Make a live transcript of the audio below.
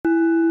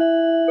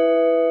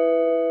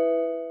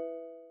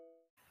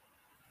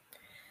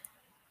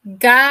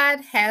God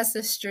has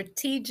a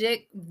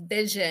strategic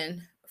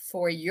vision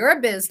for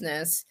your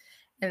business.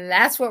 And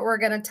that's what we're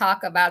going to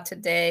talk about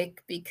today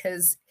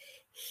because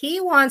He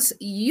wants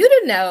you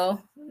to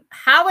know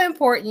how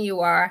important you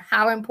are,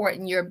 how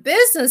important your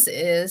business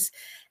is,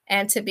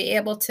 and to be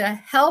able to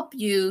help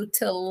you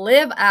to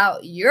live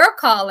out your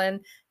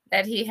calling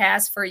that He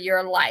has for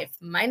your life.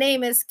 My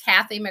name is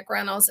Kathy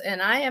McReynolds,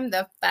 and I am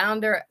the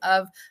founder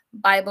of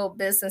Bible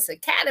Business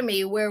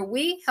Academy, where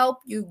we help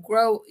you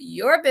grow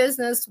your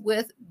business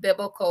with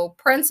biblical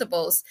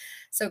principles.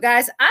 So,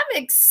 guys, I'm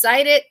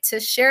excited to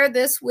share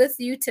this with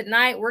you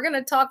tonight. We're going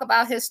to talk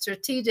about His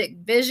strategic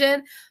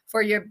vision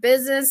for your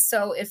business.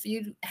 So, if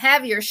you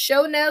have your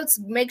show notes,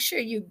 make sure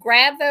you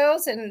grab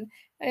those. And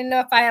I don't know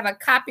if I have a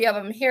copy of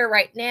them here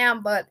right now,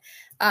 but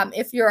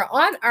if you're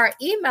on our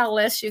email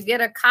list, you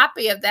get a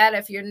copy of that.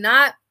 If you're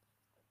not,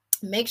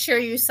 make sure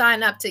you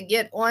sign up to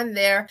get on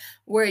there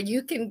where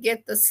you can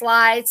get the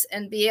slides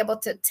and be able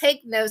to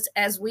take notes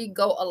as we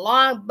go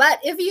along. But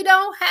if you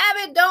don't have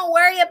it, don't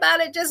worry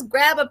about it. Just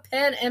grab a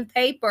pen and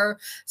paper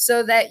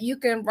so that you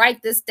can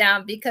write this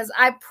down, because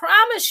I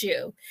promise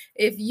you,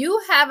 if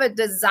you have a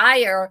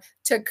desire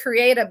to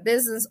create a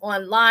business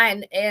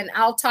online, and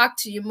I'll talk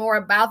to you more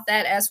about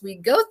that as we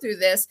go through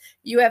this,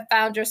 you have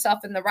found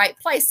yourself in the right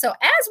place. So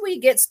as we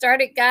get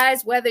started,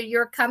 guys, whether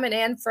you're coming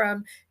in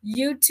from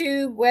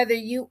YouTube, whether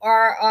you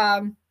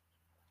are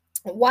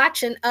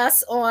watching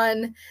us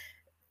on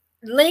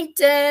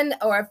LinkedIn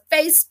or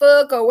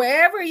Facebook or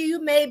wherever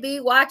you may be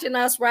watching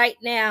us right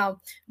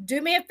now,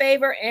 do me a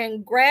favor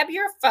and grab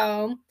your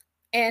phone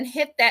and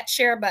hit that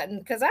share button,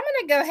 because I'm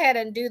going to go ahead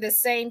and do the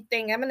same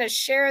thing. I'm going to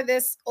share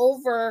this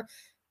over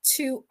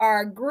to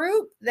our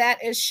group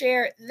that is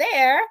shared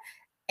there.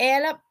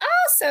 And I'm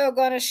also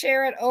going to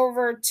share it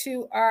over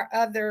to our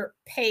other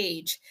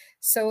page.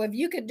 So if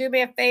you could do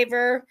me a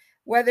favor,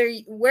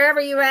 wherever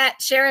you're at,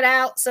 share it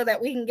out so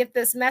that we can get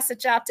this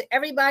message out to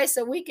everybody,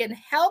 so we can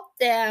help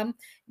them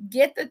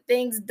get the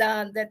things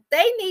done that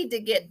they need to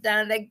get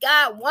done, that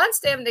God wants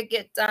them to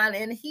get done.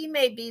 And He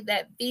may be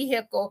that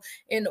vehicle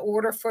in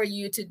order for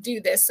you to do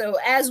this. So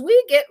as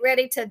we get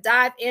ready to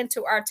dive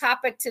into our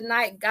topic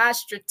tonight, God's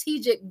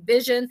strategic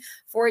vision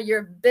for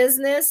your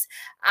business,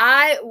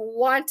 I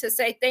want to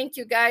say thank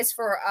you guys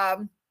for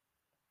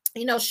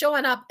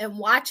showing up and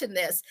watching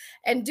this.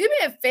 And do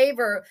me a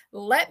favor,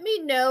 let me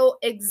know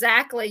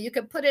exactly. You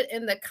can put it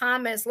in the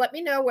comments. Let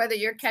me know whether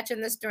you're catching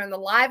this during the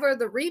live or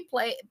the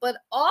replay, but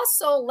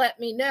also let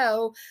me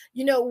know,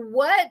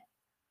 what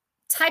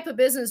type of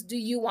business do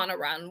you want to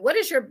run? What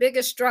is your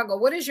biggest struggle?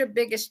 What is your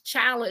biggest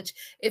challenge?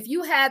 If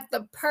you had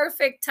the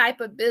perfect type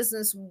of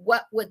business,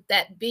 what would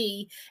that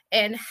be?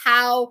 And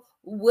how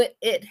would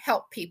it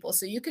help people?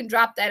 So you can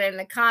drop that in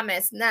the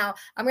comments. Now,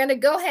 I'm going to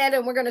go ahead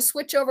and we're going to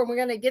switch over and we're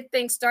going to get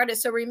things started.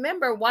 So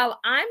remember,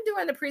 while I'm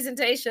doing the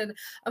presentation,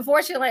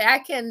 unfortunately, I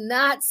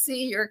cannot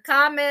see your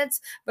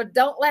comments, but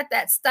don't let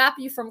that stop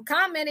you from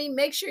commenting.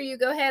 Make sure you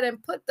go ahead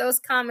and put those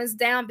comments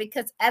down,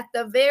 because at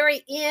the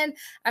very end,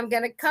 I'm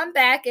going to come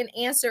back and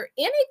answer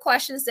any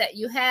questions that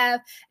you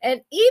have. And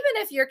even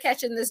if you're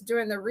catching this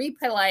during the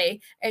replay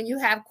and you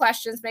have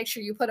questions, make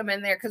sure you put them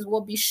in there, because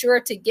we'll be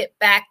sure to get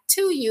back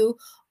to you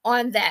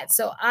on that.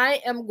 So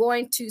I am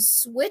going to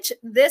switch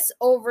this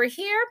over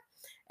here,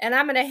 and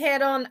I'm going to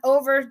head on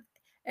over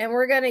and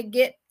we're going to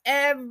get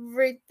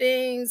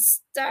everything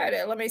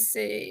started. Let me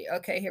see.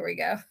 Okay, here we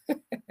go.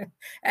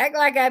 Act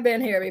like I've been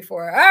here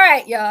before. All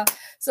right, y'all.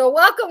 So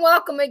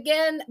welcome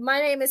again. My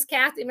name is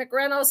Kathy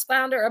McReynolds,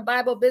 founder of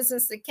Bible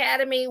Business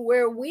Academy,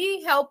 where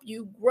we help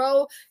you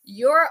grow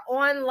your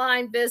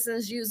online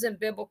business using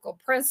biblical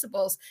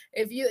principles.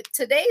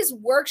 Today's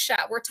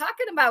workshop, we're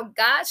talking about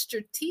God's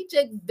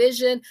strategic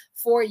vision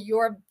for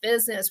your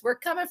business. We're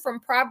coming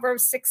from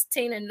Proverbs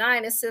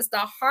 16:9. It says, "The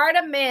heart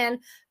of man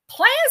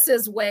plans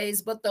his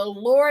ways, but the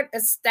Lord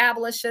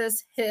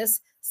establishes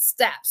his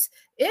steps."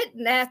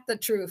 Isn't that the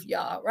truth,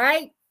 y'all,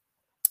 right?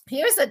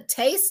 Here's a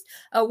taste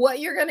of what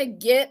you're going to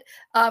get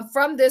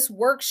from this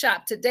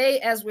workshop today.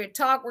 As we're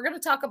going to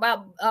talk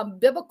about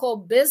biblical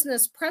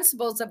business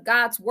principles of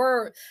God's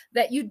word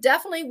that you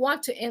definitely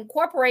want to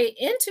incorporate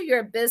into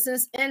your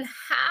business and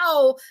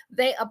how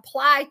they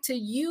apply to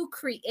you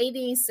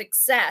creating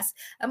success.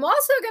 I'm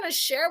also going to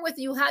share with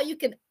you how you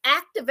can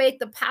activate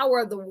the power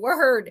of the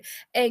word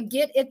and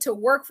get it to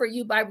work for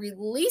you by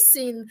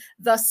releasing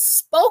the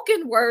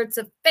spoken words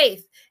of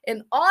faith.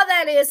 And all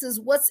that is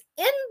what's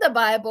in the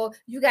Bible.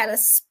 You got to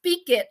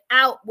speak it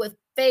out with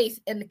faith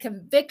and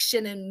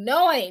conviction and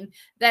knowing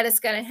that it's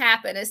going to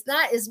happen.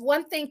 It's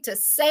one thing to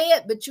say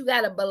it, but you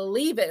got to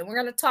believe it. And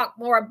we're going to talk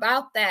more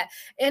about that.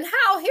 And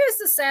here's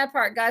the sad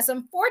part, guys.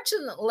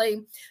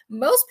 Unfortunately,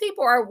 most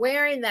people are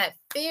wearing that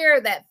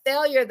fear, that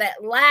failure,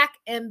 that lack,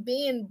 and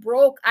being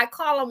broke. I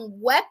call them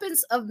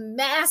weapons of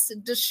mass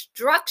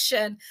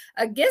destruction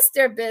against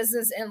their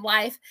business and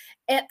life.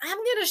 And I'm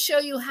going to show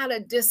you how to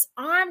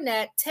disarm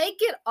that, take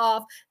it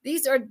off.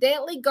 These are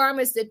deadly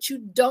garments that you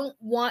don't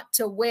want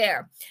to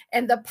wear.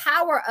 And the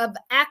power of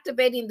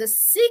activating the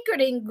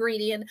secret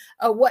ingredient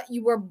of what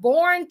you were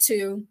born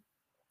to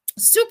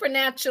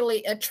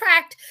supernaturally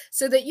attract,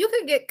 so that you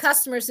can get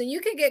customers and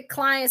you can get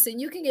clients and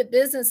you can get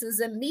businesses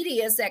and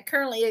medias that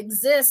currently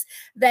exist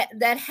that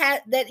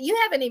you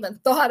haven't even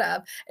thought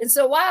of. And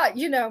so while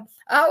I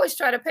always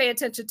try to pay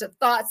attention to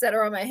thoughts that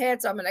are on my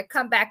head, so I'm going to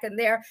come back in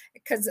there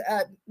because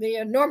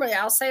normally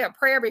I'll say a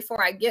prayer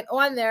before I get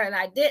on there, and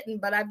I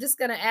didn't, but I'm just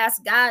going to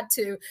ask God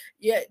to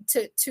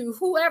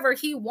whoever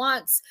He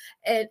wants,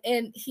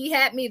 and He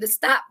had me to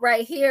stop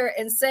right here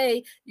and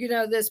say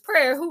this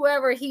prayer,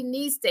 whoever He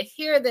needs to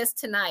hear this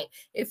tonight.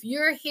 If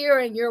you're here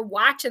and you're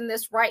watching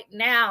this right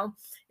now,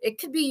 it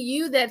could be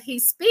you that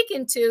He's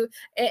speaking to,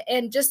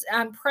 and just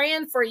I'm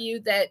praying for you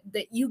that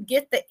you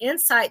get the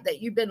insight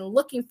that you've been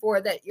looking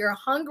for, that you're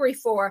hungry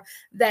for,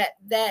 that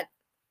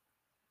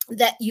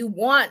you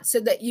want, so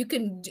that you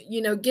can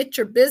get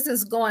your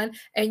business going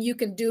and you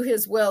can do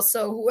His will.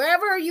 So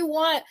whoever you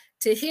want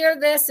to hear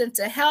this and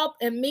to help,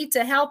 and me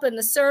to help and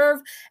to serve,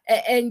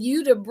 and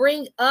you to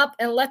bring up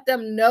and let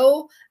them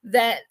know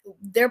that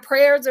their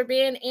prayers are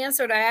being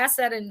answered, I ask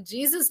that in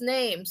Jesus'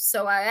 name.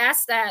 So I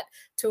ask that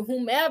to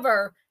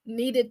whomever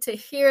needed to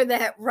hear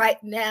that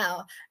right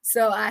now.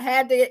 So I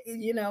had to,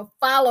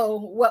 follow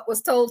what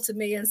was told to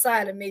me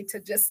inside of me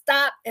to just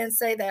stop and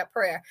say that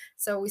prayer.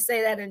 So we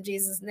say that in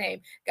Jesus'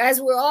 name.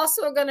 Guys, we're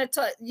also going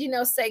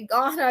to, say,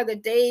 gone are the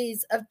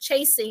days of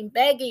chasing,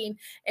 begging,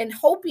 and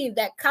hoping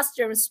that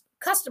customers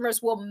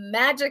will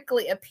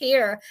magically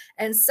appear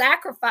and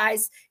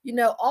sacrifice,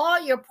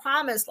 all your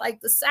promise,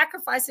 like the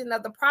sacrificing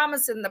of the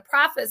promise and the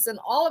prophets and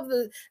all of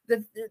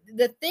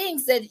the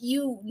things that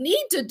you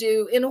need to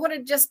do in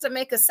order just to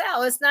make a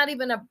sale. It's not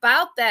even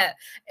about that.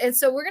 And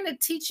so we're going to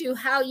teach you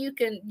how you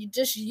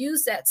just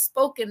use that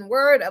spoken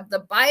word of the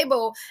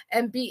Bible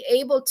and be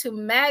able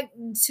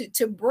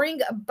to bring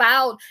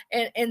about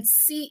and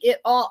see it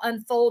all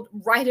unfold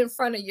right in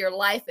front of your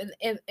life,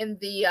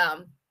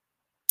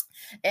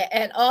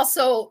 and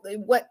also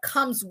what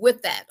comes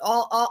with that,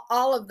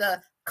 all of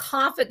the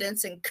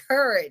confidence and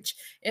courage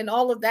and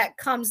all of that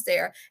comes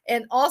there.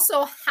 And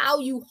also how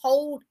you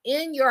hold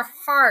in your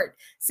heart.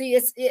 See,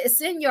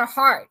 it's in your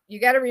heart. You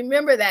got to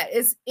remember that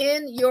it's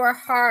in your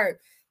heart.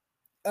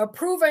 A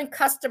proven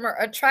customer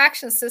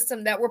attraction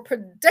system that will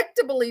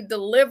predictably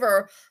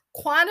deliver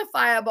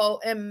quantifiable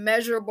and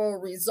measurable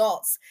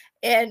results.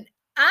 And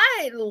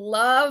I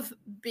love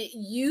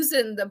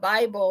using the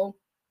Bible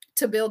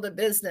to build a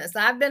business.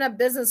 I've been a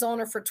business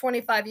owner for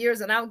 25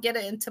 years, and I'll get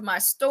into my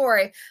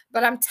story,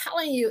 but I'm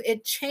telling you,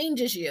 it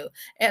changes you.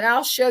 And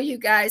I'll show you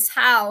guys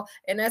how.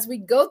 And as we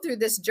go through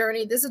this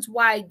journey, this is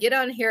why I get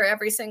on here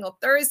every single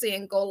Thursday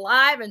and go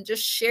live and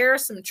just share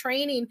some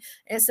training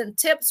and some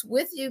tips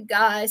with you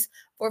guys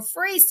for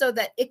free, so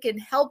that it can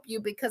help you,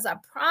 because I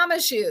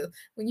promise you,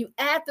 when you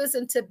add this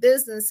into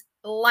business,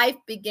 life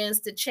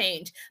begins to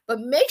change. But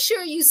make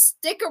sure you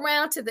stick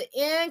around to the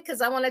end, because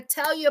I want to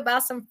tell you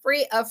about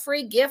a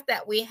free gift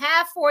that we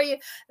have for you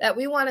that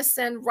we want to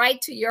send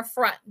right to your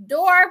front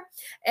door.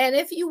 And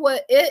if you would,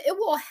 it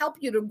will help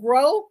you to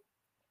grow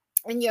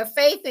in your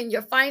faith and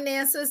your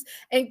finances.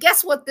 And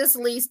guess what this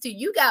leads to?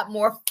 You got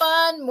more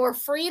fun, more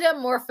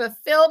freedom, more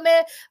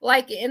fulfillment.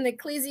 Like in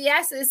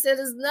Ecclesiastes, it said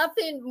there's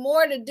nothing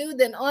more to do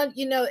than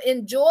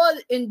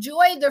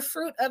enjoy the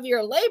fruit of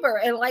your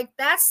labor. And like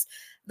that's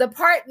the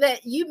part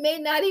that you may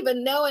not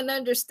even know and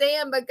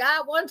understand, but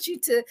God wants you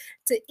to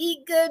eat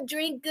good,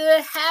 drink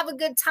good, have a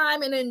good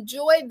time, and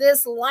enjoy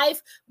this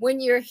life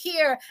when you're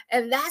here.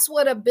 And that's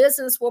what a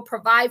business will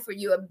provide for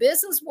you. A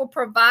business will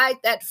provide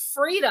that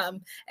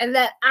freedom and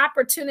that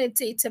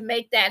opportunity to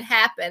make that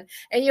happen.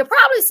 And you're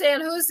probably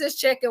saying, who's this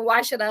chick and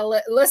why should I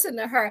listen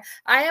to her?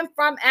 I am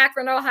from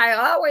Akron, Ohio.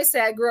 I always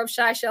say I grew up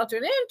shy,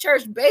 sheltered, in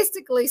church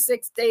basically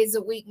 6 days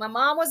a week. My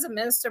mom was a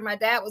minister. My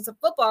dad was a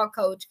football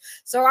coach.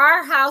 So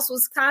our house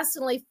was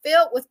constantly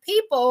filled with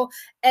people,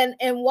 and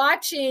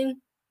watching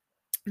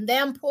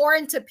them pour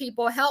into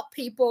people, help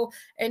people,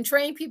 and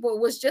train people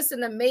was just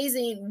an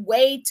amazing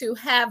way to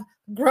have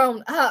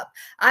grown up.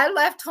 I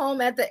left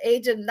home at the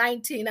age of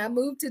 19. I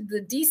moved to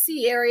the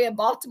DC area,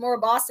 Baltimore,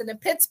 Boston,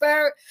 and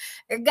Pittsburgh.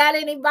 Got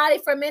anybody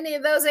from any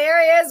of those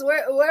areas?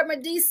 Where are my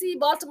DC,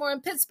 Baltimore,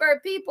 and Pittsburgh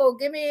people?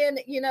 Give me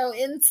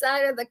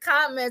inside of the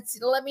comments.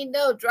 Let me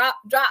know. Drop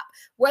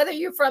whether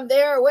you're from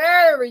there or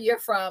wherever you're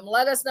from.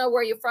 Let us know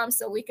where you're from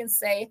so we can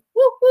say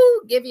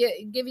woo, give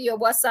you a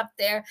what's up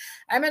there.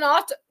 I'm an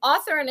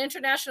author and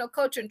international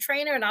coach and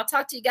trainer, and I'll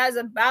talk to you guys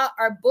about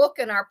our book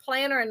and our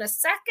planner in a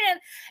second.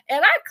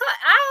 And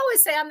I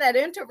always say I'm that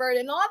introvert,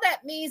 and all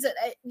that means that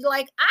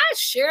I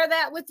share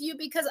that with you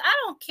because I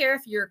don't care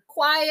if you're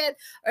quiet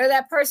or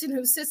that person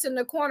who sits in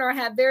the corner and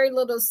have very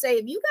little to say.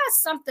 If you got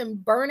something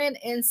burning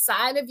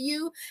inside of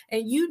you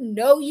and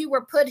you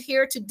were put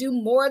here to do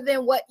more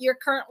than what you're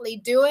currently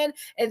doing,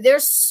 and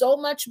there's so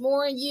much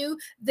more in you,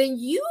 then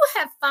you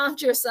have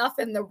found yourself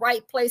in the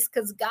right place,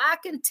 because God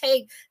can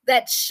take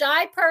that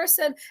shy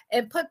person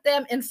and put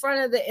them in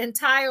front of the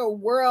entire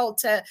world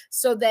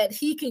so that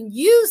He can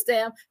use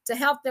them to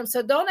help them them.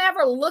 So don't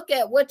ever look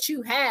at what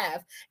you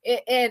have.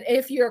 And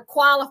if you're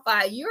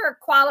qualified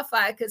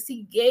because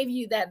he gave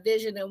you that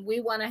vision, and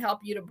we want to help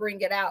you to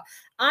bring it out.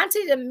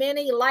 Auntie the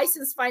Mini,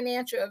 licensed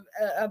financial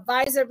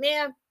advisor,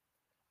 man.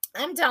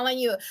 I'm telling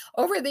you,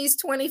 over these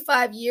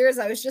 25 years,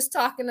 I was just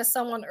talking to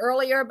someone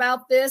earlier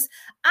about this.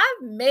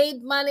 I've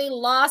made money,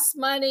 lost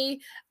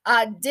money,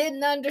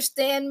 didn't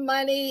understand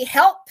money,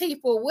 helped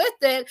people with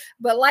it,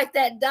 but like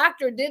that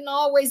doctor, didn't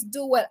always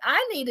do what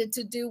I needed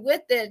to do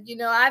with it. You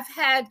know, I've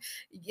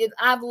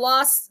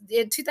lost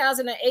in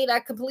 2008, I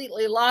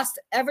completely lost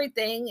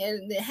everything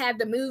and had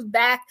to move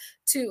back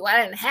to,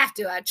 I didn't have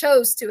to, I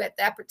chose to at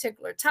that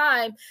particular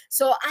time.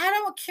 So I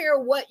don't care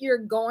what you're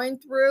going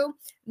through.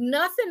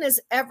 Nothing is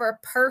ever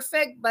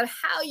perfect, but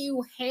how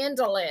you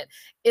handle it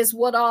is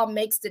what all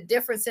makes the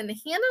difference. And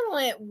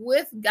handling it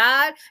with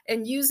God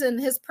and using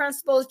his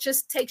principles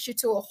just takes you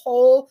to a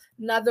whole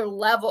nother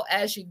level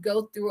as you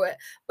go through it.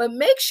 But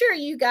make sure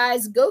you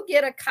guys go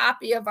get a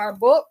copy of our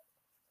book.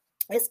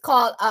 It's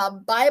called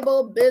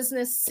Bible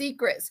Business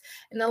Secrets.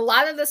 And a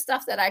lot of the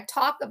stuff that I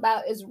talk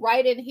about is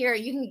right in here.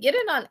 You can get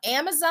it on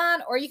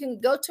Amazon, or you can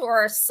go to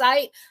our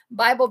site,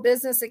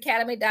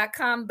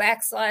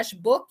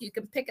 BibleBusinessAcademy.com/book. You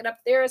can pick it up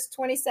there. It's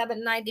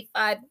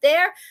 $27.95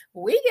 there.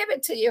 We give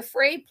it to you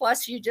free.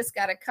 Plus, you just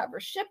got to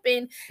cover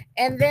shipping.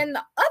 And then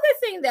the other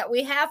thing that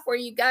we have for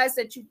you guys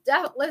that you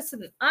don't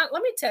listen,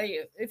 let me tell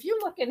you, if you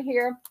look in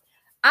here,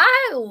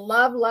 I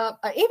love,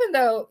 even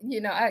though,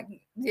 you know,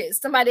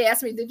 somebody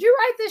asked me, did you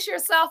write this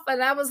yourself?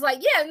 And I was like,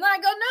 yeah. And I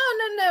go,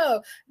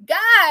 no.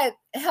 God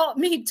helped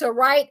me to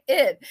write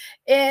it.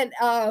 And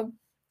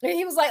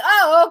he was like,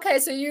 oh, okay.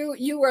 So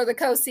you were the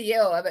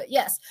co-CEO of it.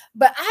 Yes.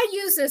 But I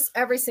use this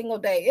every single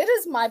day. It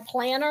is my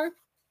planner.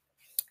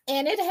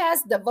 And it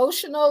has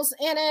devotionals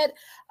in it.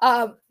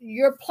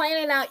 You're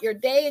planning out your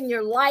day and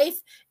your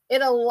life.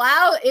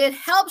 It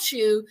helps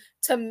you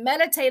to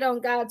meditate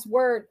on God's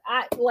word.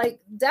 I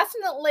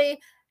definitely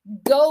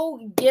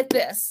go get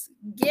this.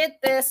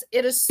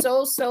 It is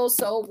so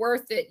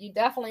worth it. You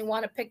definitely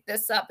want to pick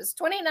this up. It's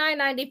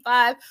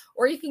 $29.95,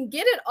 or you can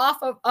get it off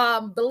of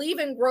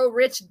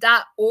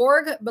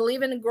believeandgrowrich.org.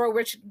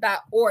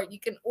 believeandgrowrich.org. You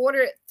can order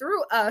it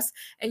through us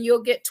and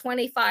you'll get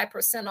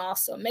 25% off.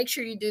 So make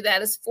sure you do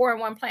that. It's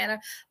 4-in-1 planner.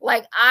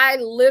 Like, I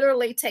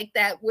literally take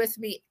that with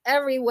me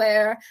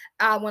everywhere.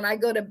 When I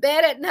go to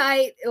bed at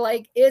night,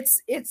 like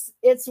it's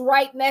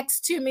right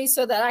next to me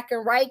so that I can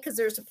write, because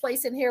there's a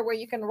place in here where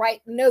you can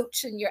write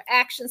notes and your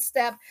action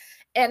step.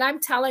 And I'm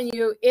telling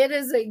you, it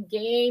is a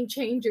game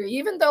changer.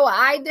 Even though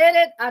I did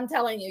it, I'm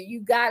telling you, you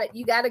got it.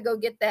 You got to go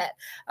get that.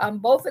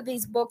 Both of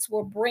these books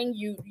will bring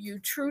you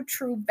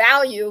true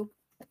value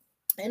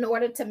in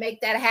order to make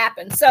that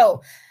happen.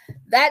 So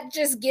that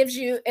just gives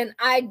you an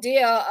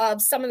idea of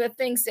some of the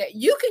things that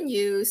you can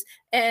use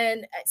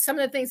and some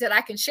of the things that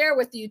I can share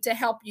with you to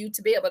help you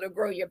to be able to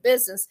grow your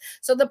business.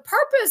 So the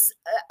purpose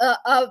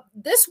of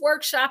this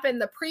workshop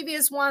and the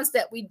previous ones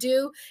that we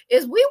do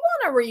is we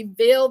want to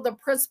reveal the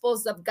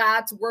principles of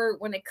God's word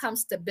when it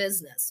comes to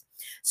business,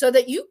 so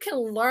that you can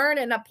learn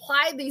and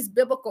apply these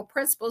biblical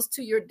principles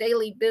to your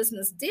daily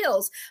business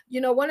deals.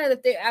 You know, one of the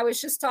things I was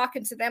just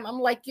talking to them, I'm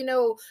like, you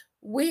know,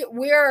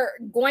 we're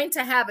going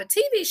to have a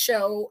TV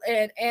show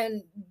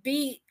and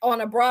be on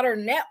a broader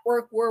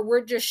network where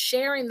we're just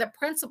sharing the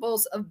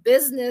principles of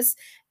business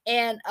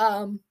and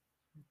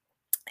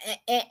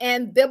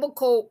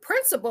biblical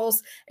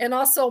principles, and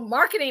also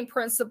marketing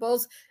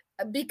principles,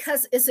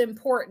 because it's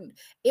important.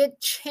 It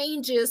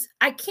changes.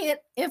 I can't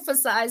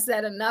emphasize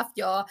that enough,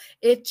 y'all.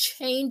 It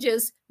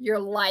changes your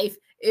life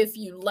if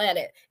you let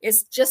it.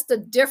 It's just a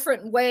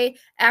different way.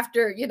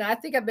 After, you know, I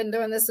think I've been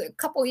doing this a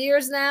couple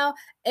years now,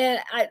 and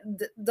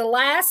the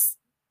last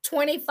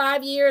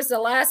 25 years, the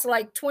last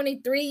like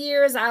 23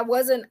 years, I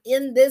wasn't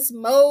in this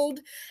mode,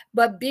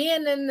 but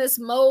being in this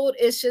mode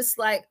is just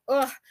like,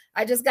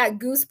 I just got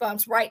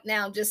goosebumps right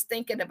now just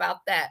thinking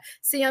about that.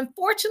 See,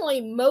 unfortunately,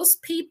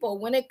 most people,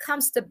 when it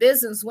comes to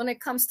business, when it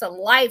comes to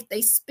life,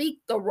 they speak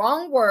the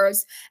wrong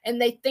words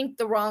and they think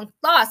the wrong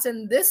thoughts.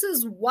 And this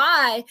is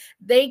why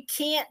they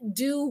can't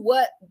do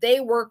what they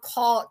were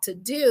called to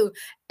do.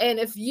 And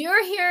if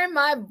you're hearing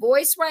my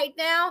voice right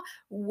now,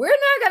 we're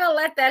not going to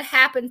let that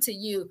happen to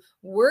you.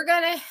 We're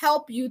going to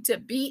help you to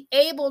be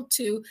able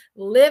to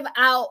live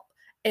out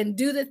and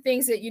do the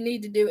things that you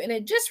need to do. And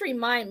it just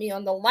reminded me,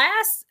 on the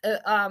last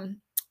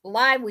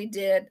live we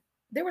did,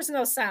 there was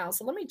no sound.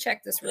 So let me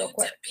check this real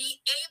quick. To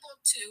be able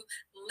to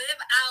live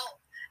out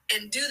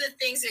and do the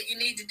things that you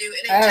need to do. And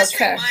it just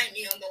reminded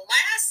me, on the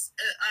last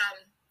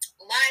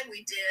live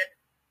we did.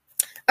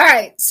 All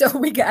right, so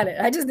we got it.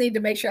 I just need to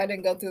make sure I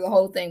didn't go through the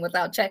whole thing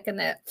without checking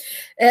that.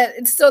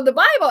 And so the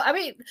Bible, I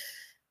mean,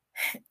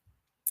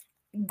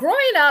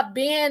 growing up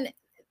being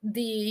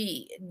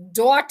the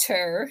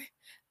daughter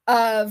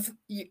of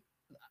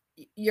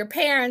your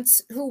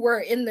parents who were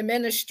in the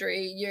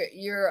ministry,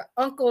 your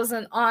uncles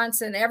and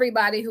aunts and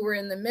everybody who were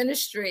in the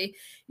ministry,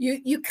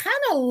 you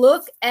kind of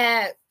look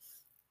at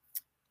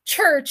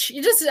church,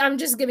 I'm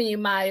just giving you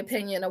my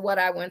opinion of what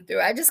I went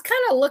through. I just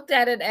kind of looked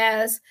at it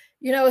as,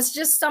 it's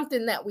just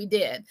something that we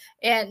did.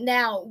 And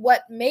now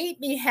what made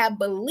me have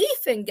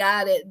belief in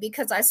God,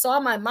 because I saw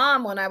my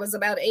mom when I was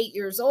about 8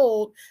 years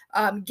old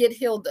get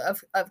healed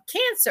of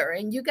cancer.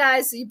 And you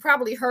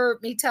probably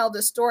heard me tell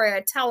the story.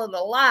 I tell it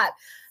a lot,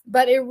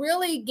 but it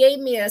really gave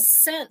me a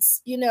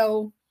sense,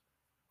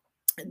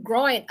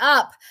 growing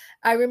up.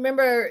 I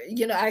remember,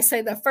 I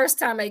say the first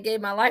time I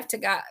gave my life to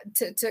God,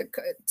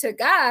 to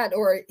God,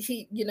 or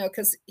he,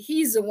 because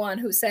he's the one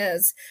who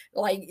says,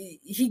 like,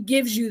 he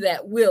gives you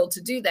that will to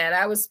do that.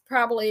 I was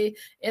probably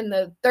in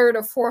the 3rd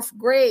or 4th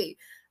grade,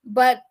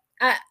 but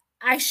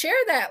I share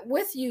that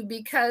with you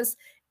because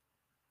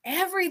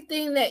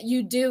everything that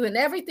you do and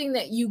everything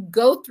that you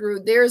go through,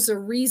 there's a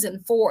reason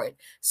for it.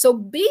 So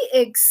be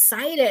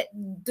excited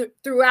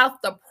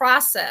throughout the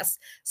process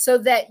so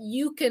that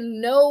you can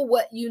know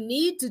what you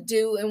need to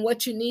do and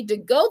what you need to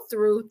go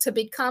through to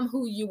become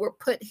who you were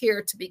put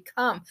here to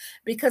become.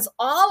 Because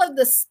all of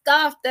the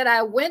stuff that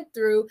I went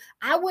through,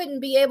 I wouldn't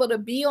be able to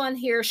be on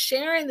here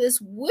sharing this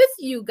with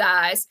you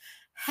guys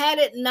had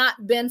it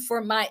not been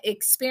for my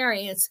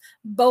experience,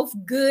 both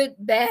good,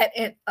 bad,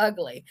 and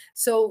ugly.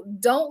 So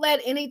don't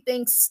let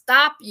anything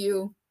stop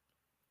you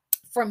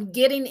from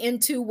getting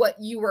into what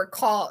you were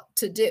called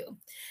to do.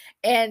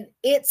 And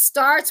it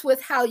starts with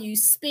how you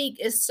speak.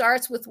 It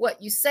starts with what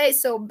you say.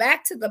 So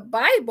back to the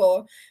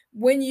Bible,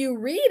 when you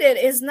read it,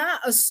 it's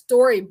not a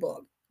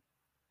storybook.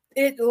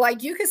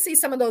 Like you can see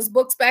some of those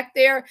books back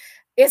there.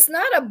 It's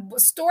not a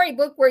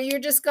storybook where you're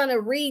just going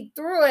to read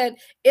through it.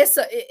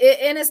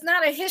 And it's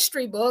not a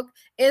history book.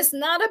 It's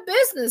not a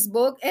business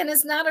book, and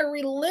it's not a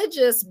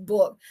religious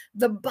book.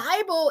 The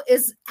Bible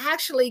is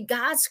actually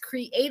God's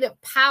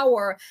creative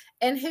power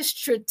and his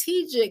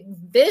strategic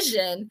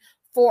vision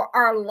for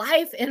our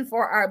life and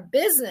for our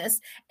business.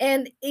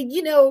 And,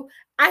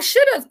 I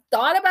should have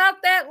thought about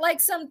that like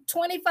some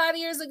 25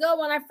 years ago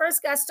when I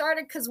first got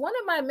started, because one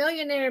of my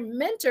millionaire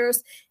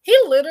mentors, he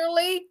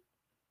literally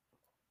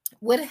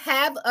would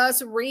have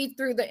us read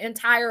through the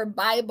entire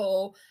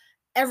Bible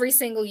every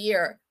single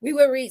year. We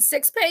would read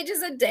 6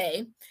 pages a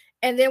day,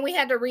 and then we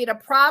had to read a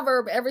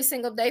proverb every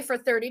single day for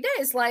 30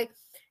 days.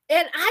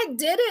 And I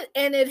did it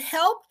and it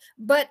helped,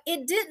 but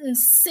it didn't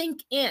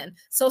sink in.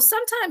 So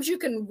sometimes you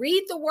can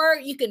read the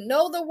word, you can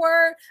know the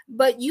word,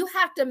 but you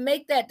have to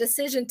make that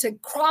decision to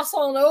cross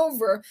on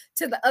over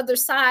to the other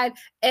side.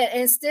 And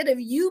instead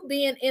of you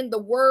being in the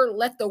word,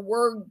 let the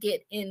word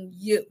get in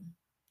you.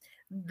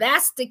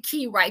 That's the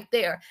key right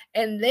there.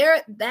 And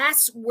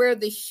that's where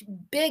the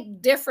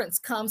big difference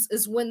comes,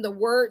 is when the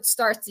word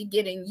starts to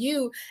get in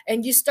you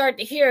and you start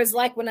to hear. It's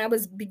like when I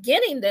was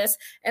beginning this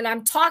and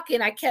I'm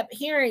talking, I kept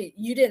hearing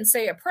you didn't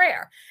say a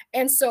prayer.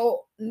 And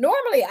so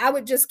normally I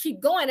would just keep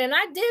going, and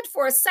I did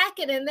for a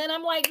second, and then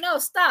I'm like, no,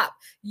 stop.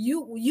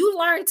 You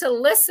learn to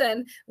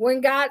listen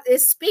when God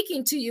is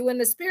speaking to you, when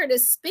the Spirit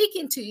is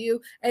speaking to you,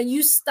 and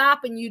you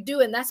stop and you do.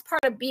 And that's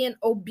part of being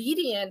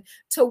obedient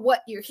to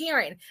what you're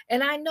hearing.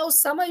 And I know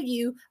some of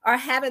you are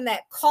having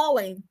that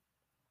calling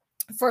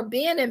for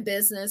being in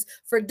business,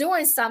 for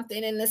doing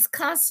something, and it's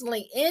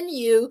constantly in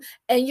you,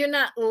 and you're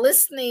not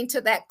listening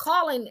to that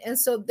calling. And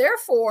so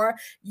therefore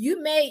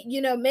you may,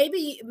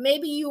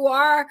 maybe you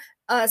are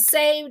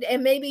saved,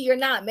 and maybe you're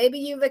not. Maybe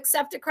you've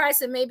accepted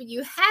Christ and maybe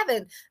you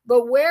haven't.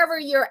 But wherever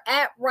you're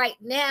at right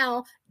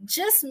now,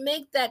 just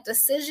make that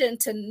decision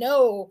to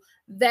know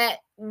that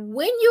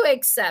when you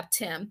accept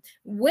him,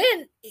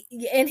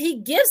 and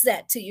he gives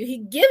that to you, he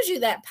gives you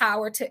that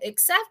power to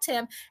accept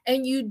him,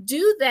 and you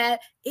do that,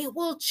 it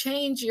will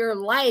change your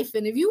life.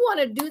 And if you want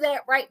to do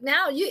that right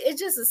now,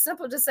 it's just as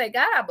simple to say,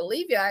 God, I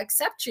believe you, I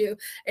accept you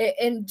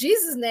in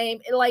Jesus'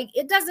 name. Like,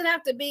 it doesn't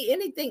have to be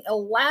anything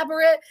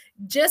elaborate.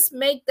 Just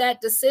make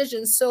that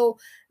decision. So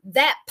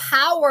that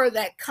power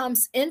that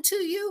comes into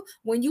you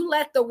when you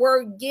let the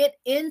word get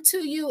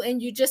into you,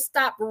 and you just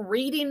stop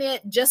reading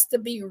it just to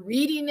be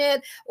reading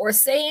it, or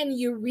saying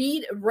you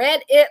read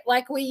it,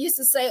 like we used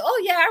to say,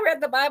 oh yeah, I read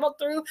the Bible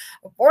through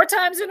 4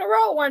 times in a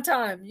row one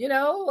time,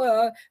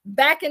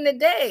 back in the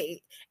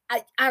day.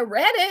 I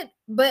read it,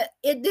 but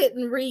it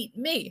didn't read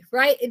me,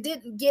 right? It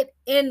didn't get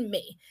in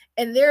me.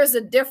 And there's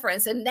a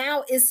difference. And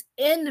now it's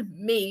in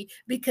me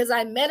because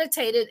I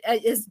meditated.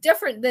 It's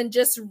different than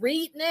just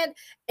reading it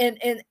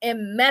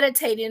and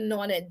meditating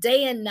on it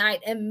day and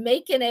night and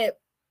making it,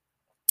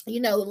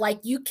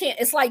 like you can't,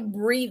 it's like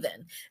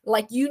breathing.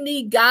 Like you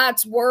need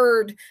God's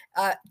word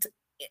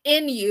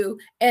in you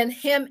and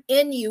him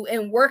in you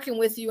and working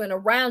with you and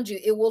around you.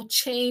 It will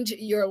change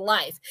your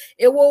life.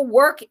 It will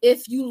work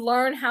if you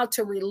learn how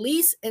to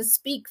release and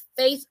speak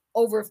faith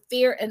over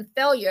fear and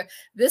failure.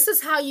 This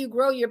is how you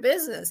grow your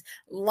business.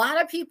 A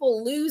lot of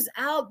people lose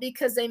out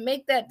because they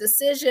make that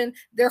decision.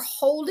 They're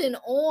holding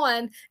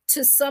on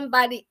to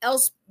somebody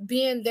else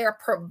being their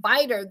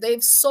provider.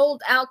 They've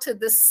sold out to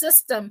the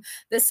system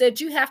that said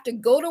you have to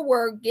go to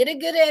work, get a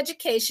good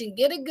education,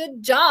 get a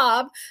good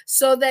job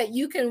so that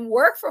you can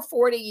work for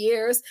 40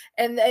 years.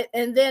 And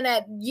then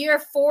at year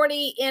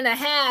 40 and a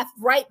half,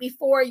 right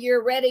before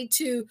you're ready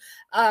to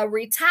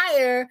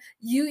retire,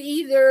 you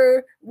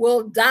either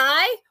will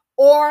die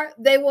or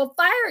they will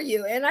fire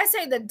you. And I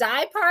say the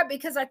die part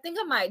because I think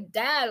of my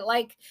dad.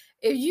 Like,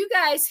 if you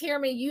guys hear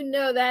me, you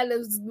know that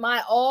is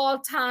my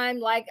all-time,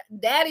 like,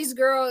 daddy's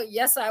girl.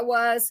 Yes, I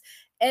was.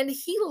 And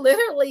he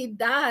literally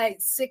died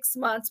 6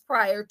 months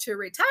prior to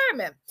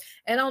retirement.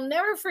 And I'll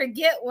never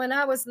forget when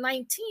I was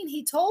 19,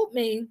 he told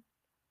me,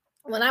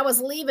 when I was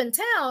leaving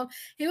town,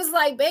 he was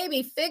like,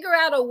 baby, figure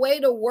out a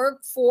way to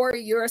work for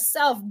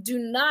yourself. Do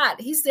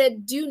not, he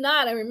said, do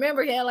not. I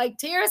remember he had like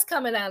tears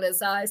coming out of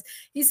his eyes.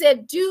 He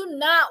said, do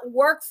not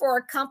work for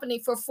a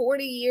company for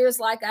 40 years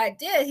like I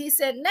did. He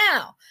said,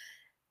 now,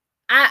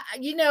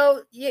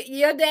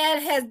 your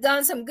dad has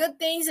done some good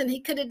things and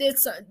he could have did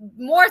some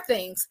more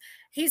things.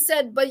 He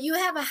said, but you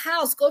have a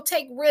house, go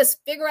take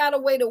risks, figure out a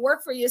way to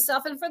work for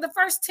yourself. And for the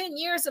first 10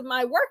 years of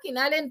my working,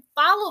 I didn't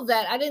follow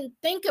that. I didn't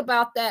think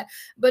about that.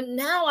 But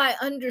now I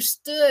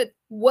understood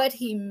what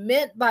he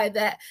meant by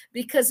that,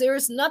 because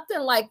there's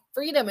nothing like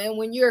freedom. And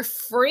when you're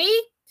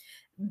free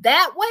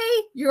that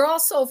way, you're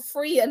also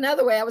free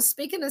another way. I was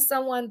speaking to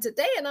someone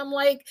today and I'm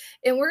like,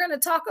 and we're going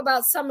to talk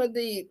about some of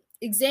the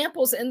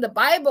examples in the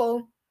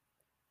Bible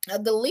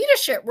of the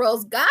leadership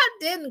roles. God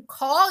didn't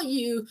call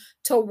you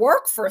to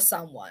work for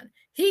someone.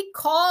 He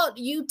called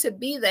you to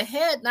be the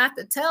head, not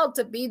the tail,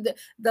 to be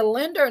the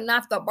lender,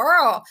 not the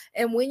borrower.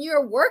 And when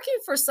you're working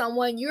for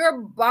someone, you're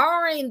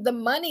borrowing the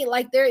money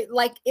like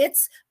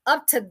it's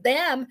up to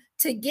them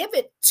to give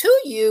it to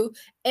you.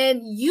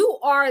 And you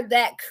are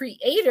that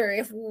creator.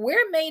 If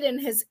we're made in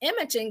his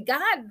image, and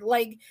God,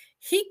 like,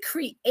 he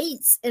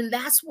creates, and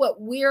that's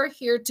what we're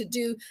here to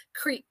do,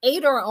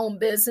 create our own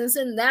business.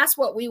 And that's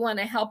what we want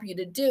to help you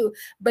to do.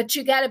 But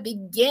you got to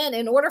begin.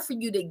 In order for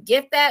you to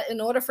get that,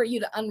 in order for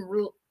you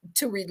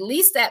to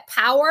release that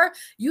power,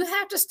 you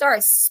have to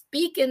start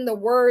speaking the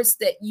words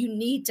that you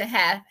need to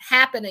have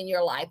happen in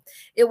your life.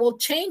 It will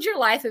change your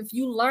life if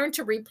you learn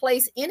to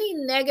replace any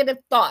negative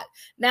thought.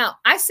 Now,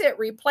 I said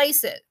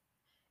replace it.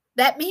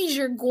 That means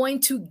you're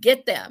going to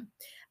get them.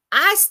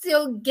 I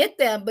still get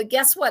them, but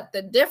guess what?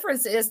 The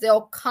difference is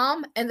they'll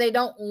come and they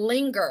don't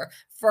linger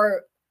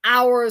for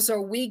hours or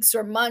weeks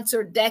or months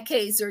or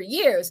decades or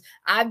years.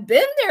 I've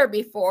been there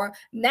before.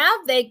 Now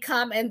they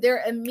come and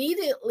they're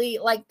immediately,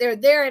 like, they're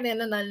there, and in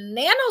a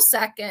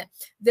nanosecond,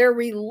 they're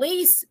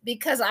released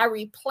because I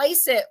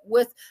replace it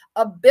with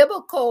a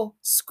biblical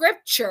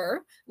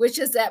scripture, which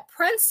is that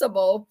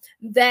principle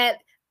that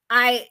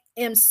I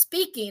am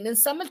speaking. And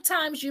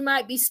sometimes you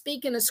might be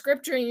speaking a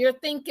scripture and you're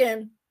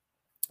thinking,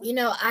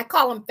 I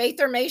call them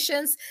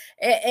faithformations,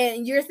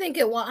 and you're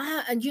thinking, well,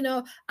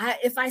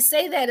 if I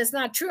say that it's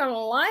not true, I'm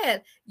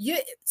lying. You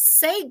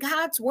say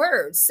God's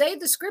word, say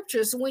the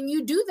scriptures. When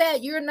you do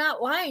that, you're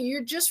not lying.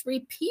 You're just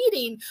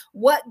repeating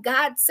what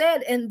God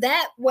said. And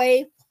that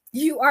way,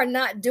 you are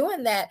not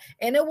doing that,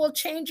 and it will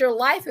change your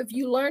life if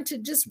you learn to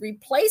just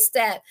replace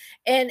that.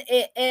 And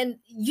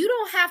you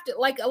don't have to,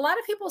 like, a lot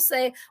of people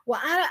say, well,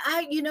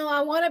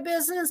 I want a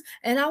business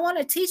and I want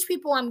to teach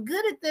people I'm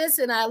good at this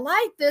and I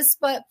like this,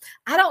 but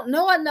I don't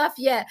know enough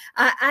yet.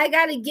 I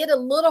got to get a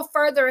little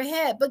further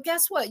ahead. But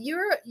guess what?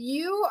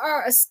 You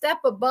are a step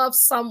above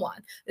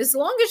someone. As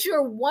long as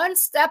you're one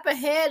step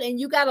ahead and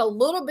you got a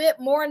little bit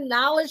more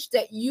knowledge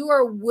that you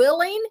are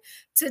willing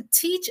to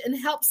teach and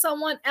help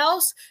someone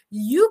else,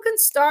 you can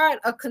start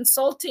a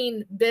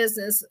consulting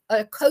business,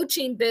 a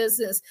coaching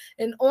business,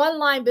 an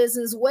online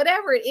business,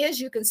 whatever it is,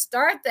 you can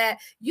start that.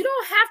 You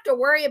don't have to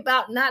worry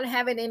about not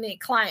having any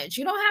clients.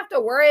 You don't have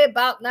to worry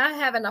about not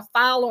having a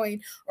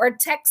following or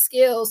tech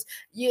skills.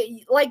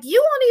 You won't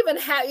even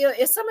have,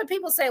 if some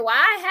people say, well,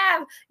 I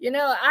have,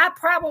 a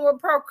problem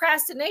with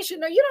procrastination.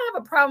 No, you don't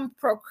have a problem with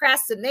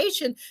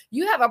procrastination.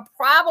 You have a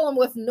problem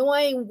with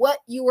knowing what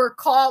you were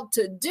called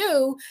to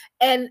do.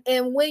 And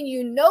when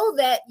you know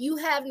that, you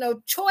have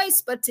no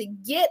choice but to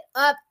get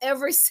up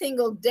every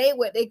single day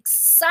with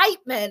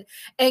excitement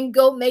and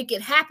go make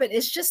it happen.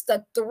 It's just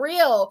the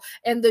thrill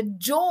and the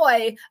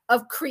joy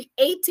of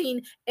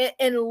creating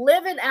and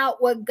living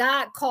out what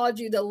God called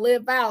you to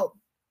live out.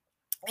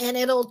 And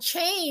it'll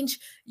change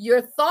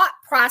your thought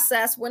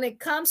process when it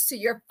comes to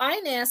your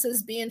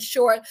finances being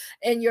short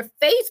and your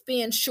faith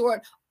being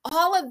short.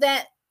 All of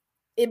that,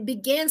 it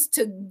begins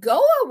to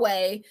go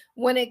away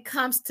when it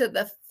comes to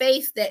the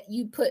faith that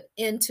you put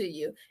into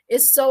you.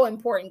 It's so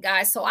important,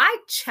 guys. So I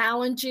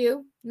challenge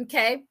you,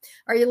 okay?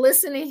 Are you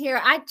listening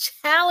here? I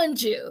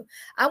challenge you.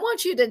 I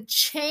want you to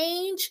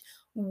change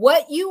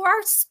what you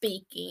are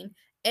speaking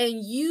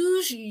and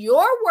use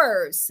your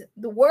words,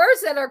 the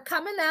words that are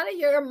coming out of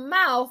your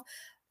mouth,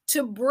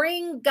 to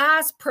bring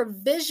God's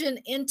provision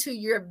into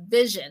your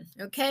vision.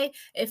 Okay.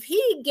 If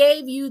he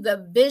gave you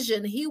the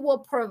vision, he will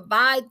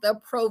provide the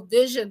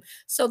provision.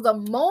 So the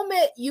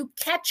moment you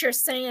catch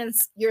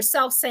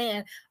yourself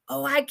saying,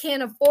 oh, I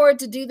can't afford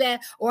to do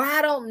that, or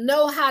I don't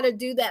know how to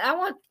do that, I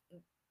want,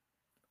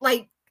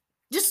 like,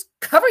 just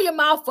cover your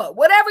mouth up,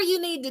 whatever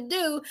you need to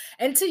do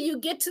until you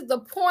get to the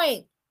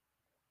point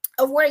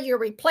of where you're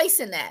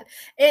replacing that.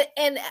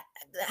 And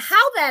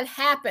how that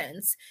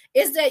happens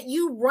is that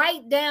you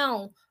write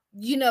down,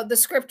 the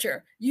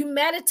scripture, you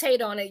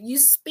meditate on it, you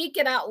speak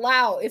it out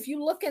loud. If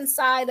you look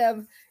inside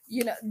of,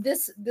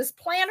 this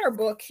planner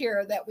book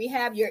here that we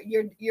have,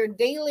 your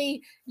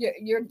daily,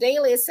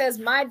 it says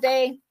my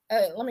day.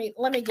 Let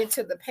me get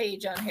to the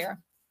page on here.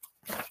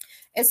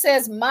 It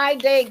says my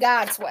day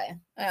God's way.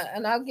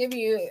 And I'll give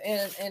you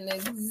an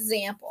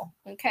example.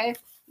 Okay.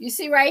 You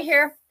see right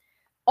here,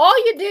 all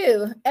you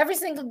do every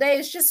single day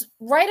is just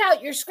write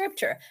out your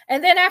scripture.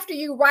 And then after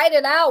you write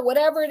it out,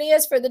 whatever it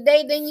is for the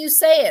day, then you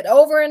say it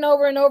over and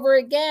over and over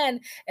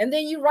again. And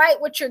then you write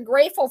what you're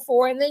grateful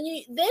for. And then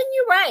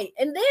you write.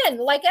 And then,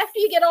 like, after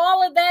you get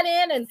all of that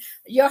in and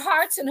your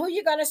hearts and who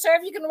you're going to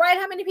serve, you can write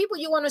how many people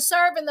you want to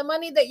serve and the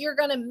money that you're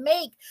going to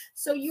make.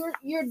 So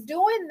you're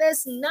doing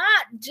this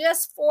not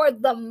just for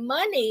the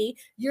money.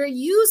 You're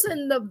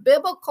using the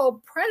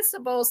biblical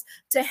principles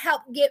to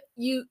help get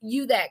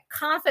you that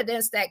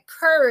confidence, that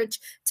courage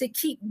to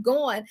keep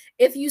going.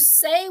 If you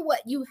say what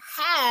you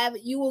have,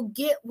 you will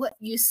get what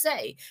you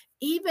say.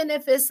 Even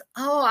if it's,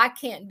 oh, I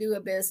can't do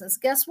a business.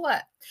 Guess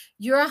what?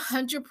 You're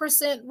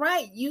 100%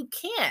 right. You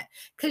can't,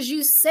 because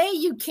you say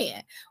you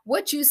can't.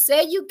 What you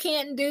say you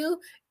can't do,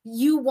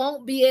 you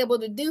won't be able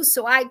to do.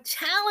 So I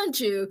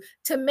challenge you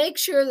to make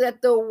sure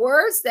that the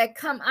words that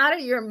come out of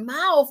your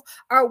mouth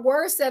are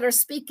words that are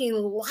speaking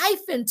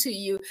life into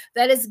you,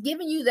 that is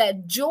giving you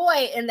that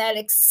joy and that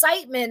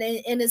excitement,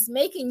 and is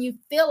making you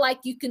feel like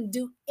you can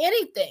do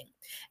anything.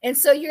 And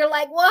so you're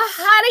like, well,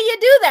 how do you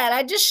do that?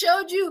 I just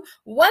showed you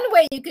one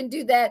way you can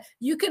do that.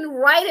 You can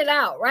write it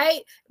out,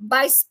 right?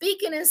 By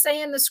speaking and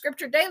saying the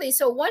scripture daily.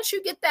 So once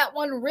you get that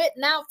one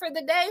written out for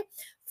the day,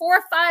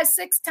 4, 5,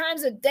 6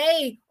 times a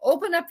day,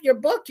 open up your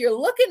book. You're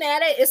looking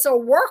at it. It's a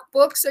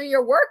workbook, so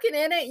you're working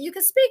in it. You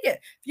can speak it.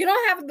 If you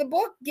don't have the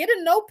book, get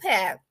a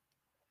notepad.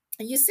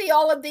 You see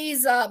all of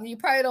these, you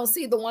probably don't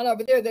see the one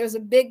over there. There's a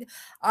big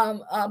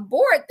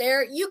board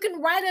there. You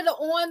can write it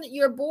on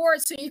your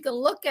board so you can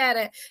look at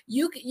it.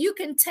 You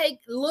can take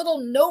little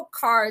note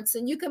cards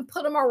and you can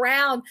put them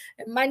around.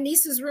 In my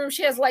niece's room,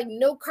 she has like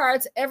note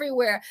cards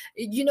everywhere.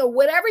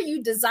 Whatever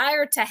you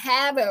desire to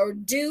have or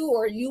do,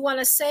 or you want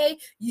to say,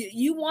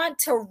 you want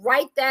to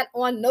write that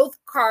on note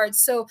cards.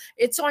 So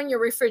it's on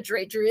your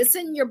refrigerator. It's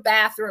in your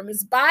bathroom.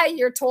 It's by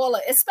your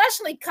toilet,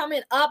 especially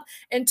coming up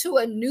into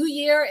a new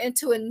year,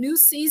 into a new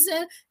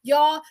season.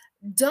 Y'all,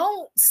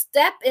 don't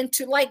step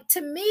into, like,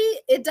 to me,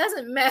 it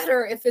doesn't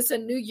matter if it's a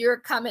new year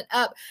coming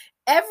up.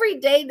 Every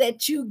day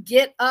that you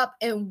get up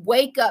and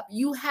wake up,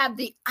 you have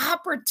the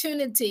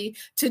opportunity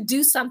to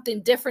do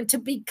something different, to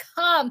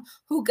become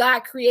who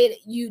God created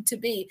you to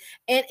be.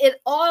 And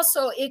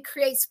it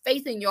creates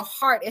faith in your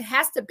heart. It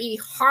has to be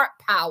heart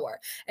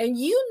power. And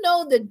you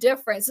know the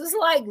difference. It's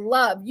like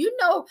love.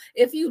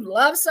 If you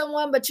love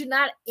someone, but you're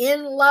not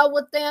in love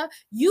with them,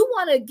 you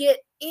want to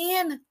get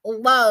in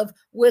love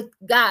with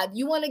God.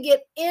 You want to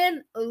get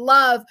in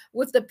love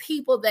with the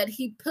people that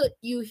he put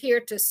you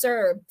here to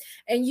serve.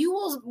 And you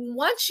will,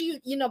 once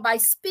by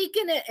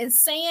speaking it and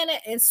saying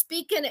it and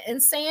speaking it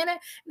and saying it.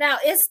 Now,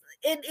 is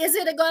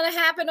it going to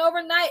happen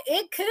overnight?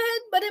 It could,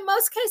 but in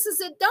most cases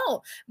it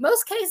don't.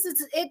 Most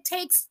cases it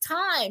takes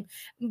time.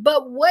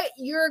 But what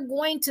you're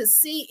going to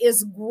see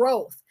is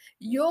growth.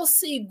 You'll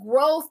see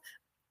growth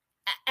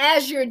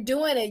as you're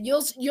doing it.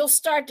 You'll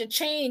start to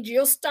change.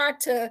 You'll start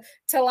to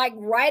like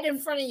right in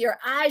front of your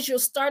eyes, you'll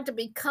start to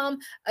become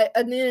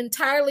an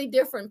entirely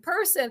different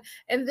person.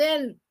 And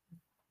then,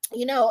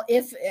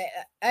 if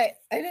I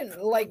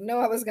didn't know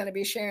I was going to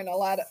be sharing a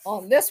lot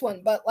on this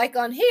one, but like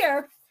on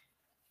here,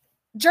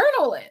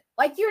 journal it,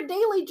 like your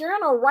daily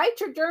journal,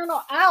 write your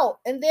journal out,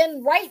 and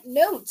then write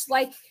notes.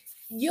 Like,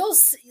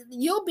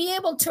 you'll be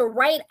able to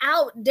write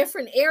out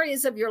different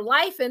areas of your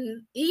life.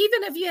 And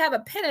even if you have a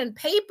pen and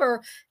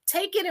paper,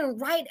 take it and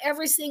write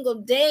every single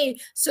day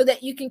so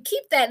that you can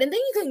keep that. And then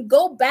you can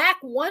go back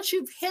once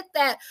you've hit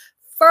that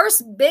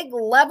first big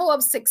level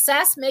of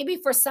success. Maybe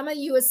for some of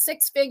you it's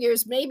 6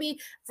 figures. Maybe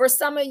for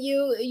some of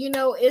you,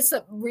 it's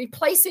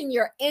replacing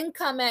your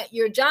income at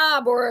your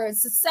job, or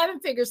it's 7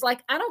 figures.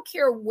 Like, I don't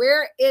care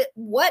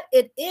what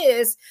it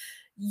is.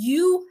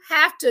 You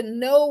have to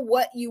know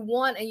what you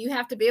want, and you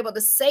have to be able to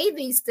say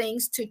these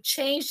things to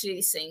change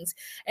these things.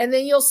 And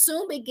then you'll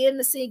soon begin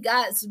to see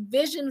God's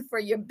vision for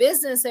your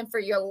business and for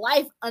your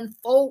life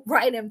unfold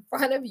right in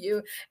front of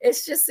you.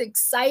 It's just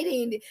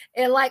exciting.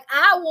 And like,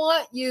 I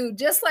want you,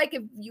 just like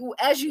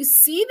as you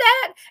see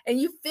that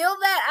and you feel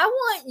that, I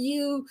want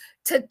you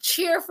to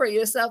cheer for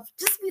yourself.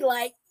 Just be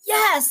like,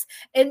 Yes.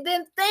 And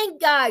then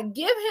thank God,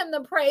 give him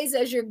the praise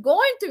as you're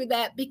going through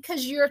that,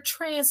 because you're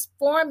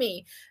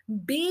transforming.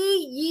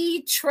 Be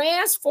ye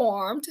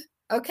transformed,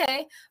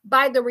 okay,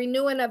 by the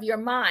renewing of your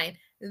mind.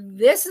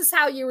 This is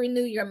how you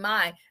renew your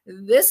mind.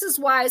 This is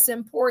why it's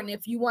important.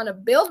 If you want to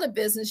build a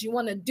business, you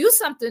want to do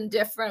something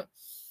different,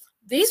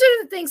 these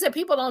are the things that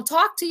people don't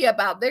talk to you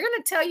about. They're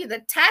going to tell you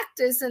the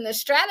tactics and the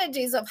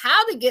strategies of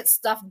how to get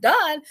stuff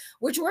done,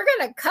 which we're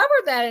going to cover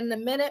that in a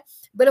minute.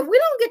 But if we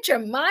don't get your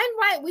mind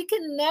right, we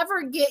can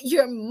never get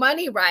your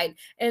money right.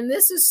 And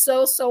this is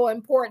so, so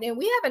important. And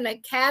we have an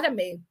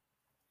academy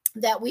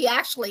that we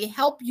actually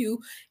help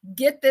you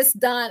get this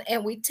done,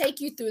 and we take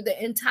you through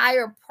the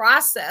entire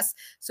process.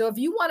 So if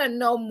you want to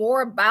know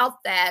more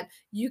about that,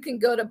 you can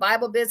go to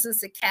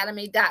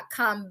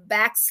BibleBusinessAcademy.com /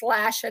 I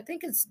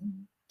think it's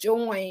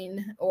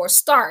join or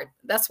start.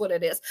 That's what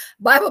it is.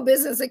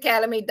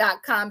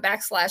 BibleBusinessAcademy.com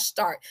 /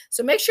 start.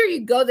 So make sure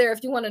you go there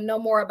if you want to know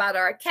more about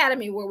our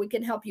academy, where we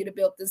can help you to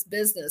build this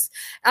business.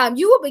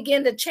 You will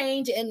begin to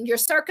change, and your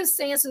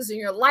circumstances and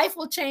your life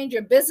will change.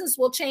 Your business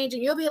will change,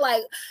 and you'll be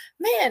like,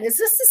 man, is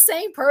this the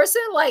same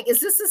person? Like,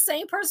 is this the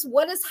same person?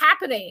 What is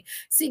happening?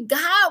 See,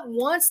 God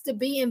wants to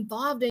be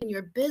involved in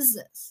your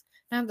business.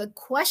 Now, the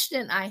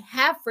question I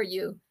have for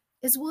you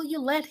is, will you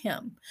let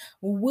him?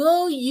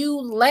 Will you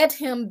let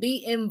him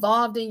be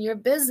involved in your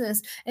business?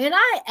 And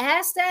I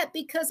ask that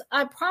because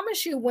I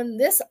promise you, when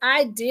this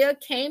idea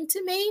came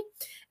to me,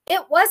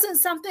 it wasn't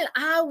something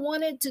I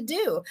wanted to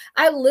do.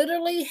 I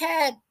literally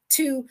had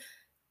to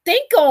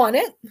think on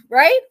it,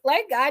 right?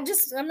 Like, I'm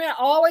gonna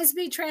always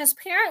be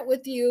transparent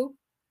with you.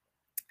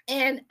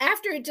 And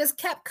after it just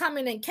kept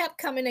coming and kept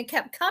coming and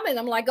kept coming,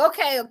 I'm like,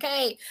 okay,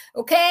 I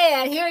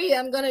hear you.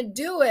 I'm going to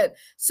do it.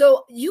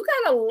 So you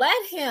got to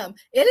let him.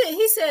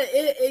 He said,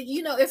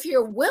 if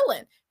you're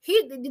willing,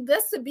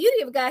 that's the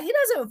beauty of God. He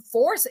doesn't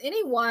force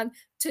anyone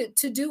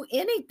to do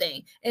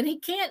anything, and he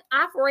can't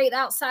operate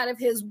outside of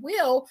his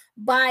will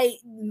by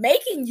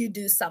making you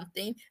do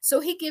something. So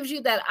he gives you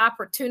that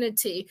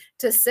opportunity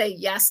to say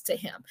yes to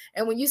him.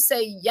 And when you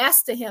say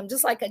yes to him,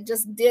 just like I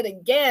just did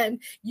again,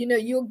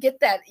 you'll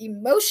get that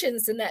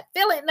emotions and that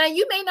feeling. Now,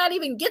 you may not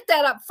even get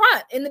that up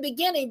front in the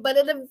beginning, but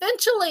it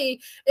eventually,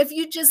 if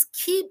you just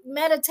keep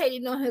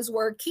meditating on his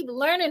word, keep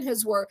learning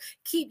his word,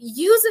 keep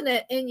using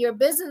it in your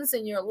business,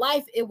 in your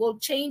life, it will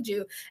change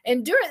you.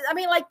 And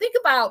think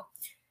about,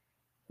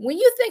 when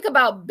you think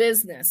about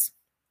business,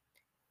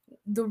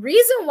 the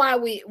reason why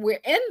we're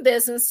in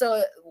business,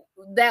 so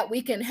that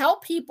we can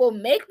help people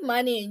make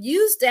money and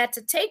use that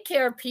to take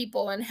care of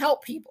people and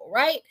help people,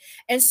 right?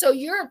 And so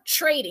you're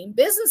trading.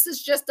 Business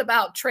is just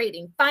about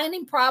trading,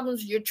 finding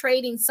problems. You're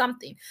trading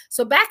something.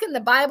 So back in the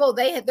Bible,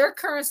 they had, their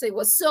currency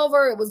was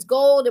silver, it was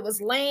gold, it was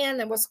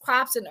land, it was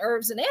crops and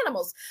herbs and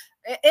animals.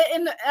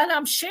 And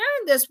I'm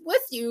sharing this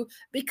with you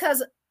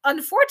because,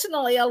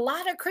 unfortunately, a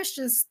lot of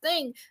Christians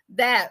think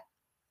that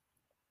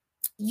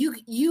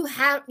you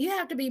have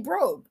to be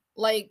broke.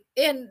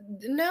 And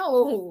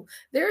no,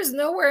 there's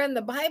nowhere in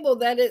the Bible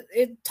that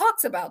it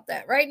talks about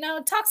that. Right now,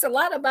 it talks a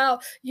lot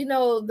about,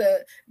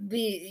 the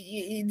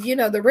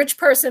rich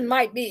person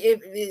might be,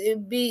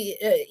 it'd be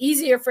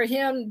easier for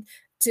him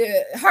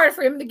harder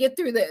for him to get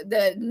through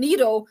the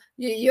needle.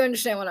 You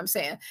understand what I'm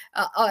saying?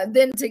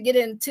 Than to get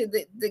into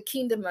the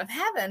kingdom of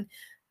heaven.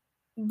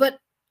 But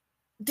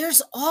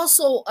there's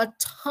also a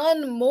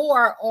ton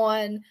more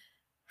on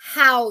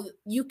how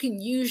you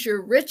can use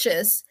your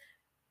riches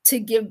to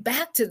give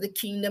back to the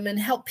kingdom and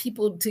help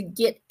people to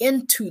get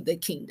into the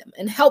kingdom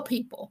and help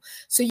people.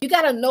 So you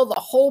got to know the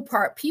whole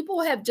part.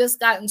 People have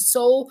just gotten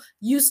so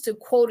used to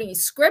quoting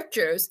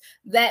scriptures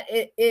that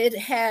it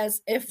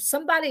has, if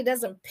somebody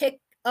doesn't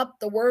pick up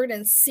the word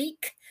and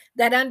seek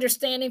that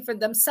understanding for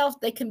themselves,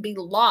 they can be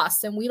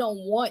lost. And we don't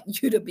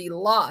want you to be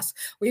lost.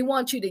 We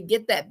want you to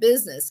get that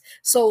business.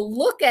 So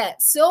look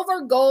at silver,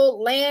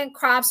 gold, land,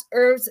 crops,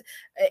 herbs,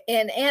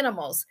 and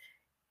animals.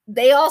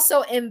 They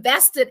also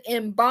invested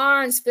in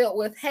barns filled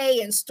with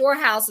hay and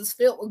storehouses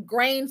filled with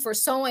grain for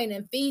sowing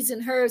and feeds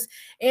and herds.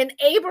 And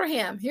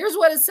Abraham, here's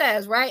what it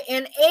says, right?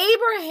 And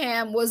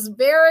Abraham was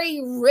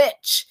very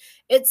rich.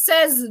 It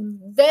says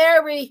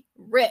very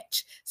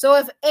rich. So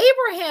if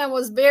Abraham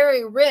was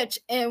very rich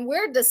and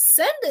we're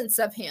descendants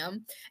of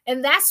him,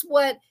 and that's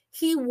what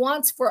he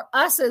wants for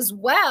us as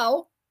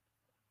well.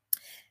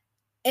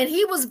 And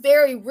he was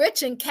very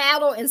rich in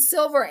cattle and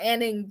silver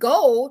and in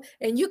gold.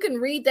 And you can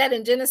read that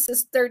in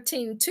Genesis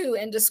 13:2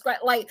 and describe,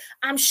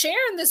 I'm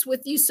sharing this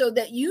with you so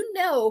that you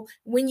know,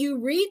 when you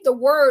read the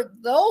word,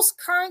 those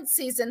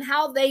currencies and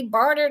how they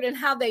bartered and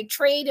how they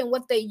trade and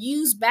what they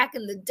used back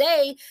in the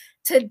day.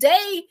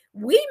 Today,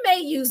 we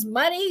may use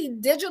money,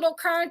 digital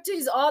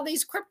currencies, all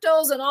these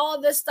cryptos and all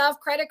of this stuff,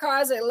 credit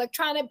cards,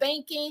 electronic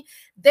banking,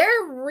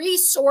 they're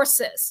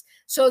resources.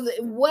 So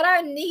what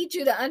I need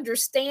you to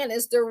understand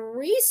is the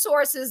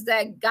resources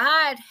that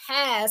God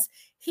has,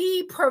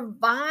 he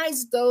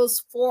provides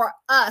those for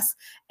us.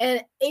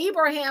 And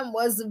Abraham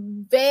was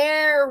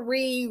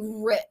very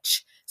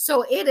rich.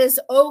 So it is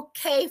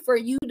okay for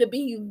you to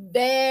be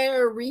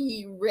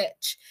very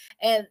rich.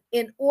 And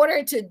in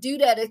order to do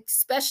that,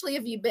 especially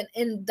if you've been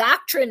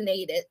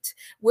indoctrinated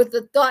with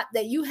the thought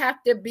that you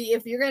have to be,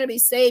 if you're going to be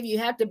saved, you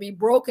have to be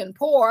broken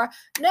poor.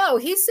 No,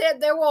 he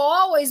said there will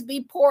always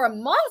be poor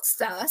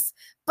amongst us,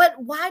 but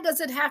why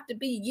does it have to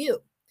be you?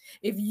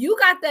 If you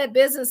got that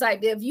business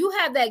idea, if you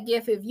have that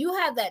gift, if you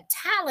have that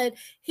talent,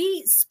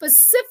 he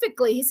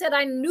specifically, he said,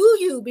 I knew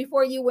you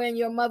before you were in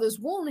your mother's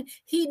womb.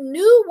 He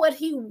knew what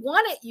he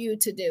wanted you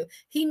to do.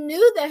 He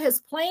knew that his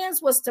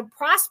plans was to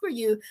prosper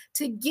you,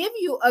 to give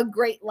you a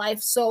great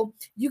life. So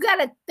you got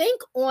to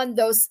think on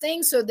those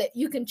things so that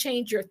you can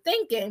change your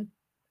thinking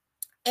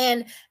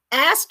and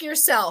ask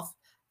yourself,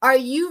 are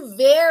you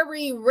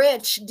very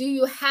rich? Do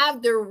you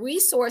have the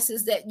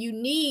resources that you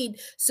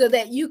need so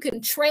that you can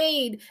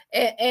trade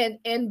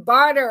and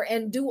barter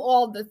and do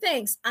all the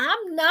things?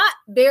 I'm not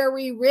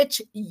very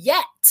rich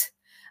yet,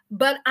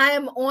 but I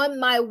am on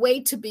my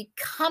way to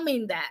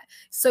becoming that.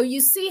 So you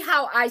see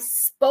how I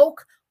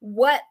spoke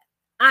what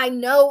I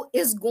know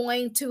is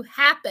going to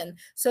happen.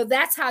 So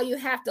that's how you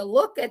have to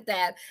look at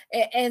that.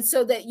 And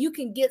so that you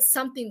can get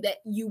something that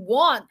you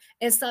want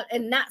and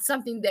not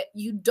something that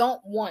you don't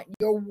want.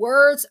 Your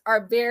words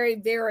are very,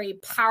 very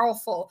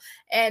powerful.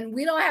 And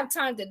we don't have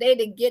time today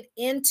to get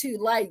into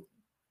like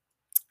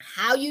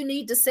how you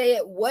need to say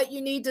it, what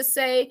you need to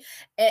say.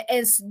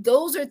 And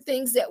those are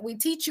things that we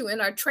teach you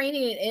in our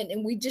training,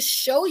 and we just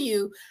show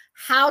you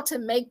how to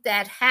make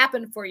that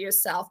happen for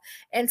yourself.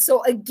 And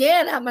so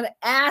again, I'm going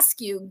to ask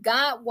you,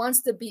 God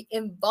wants to be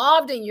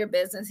involved in your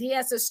business. He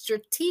has a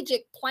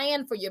strategic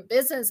plan for your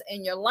business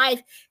and your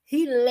life.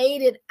 He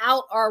laid it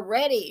out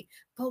already.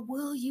 But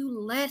will you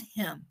let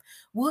him?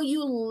 Will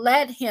you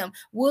let him?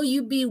 Will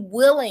you be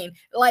willing?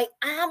 Like,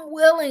 I'm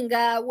willing,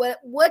 God.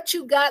 What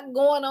you got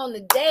going on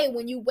today,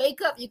 when you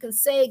wake up, you can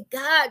say,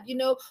 God,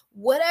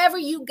 whatever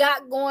you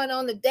got going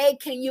on today,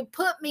 can you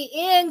put me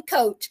in,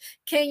 coach?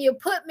 Can you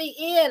put me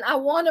in? I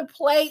want to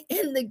play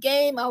in the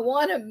game. I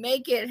want to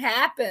make it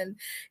happen.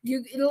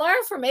 You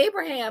learn from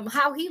Abraham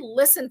how he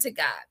listened to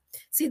God.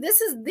 See,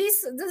 this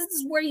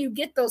is where you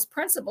get those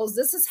principles.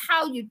 This is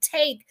how you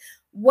take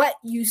what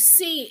you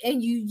see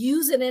and you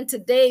use it in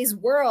today's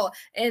world,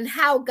 and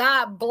how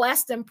God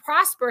blessed and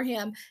prospered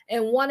him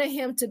and wanted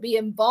him to be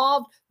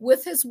involved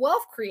with his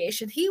wealth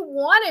creation. He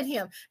wanted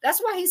him. That's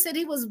why he said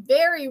he was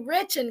very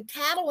rich in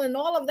cattle and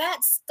all of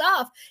that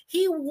stuff.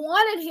 He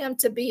wanted him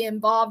to be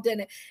involved in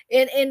it.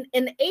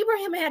 And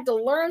Abraham had to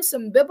learn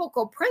some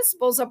biblical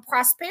principles of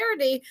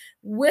prosperity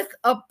with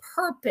a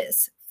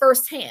purpose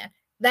firsthand.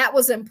 That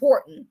was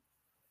important.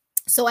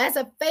 So as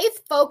a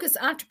faith-focused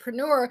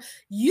entrepreneur,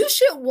 you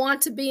should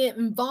want to be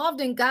involved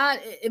in God,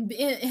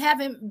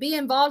 have him be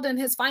involved in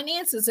his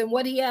finances and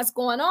what he has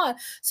going on.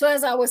 So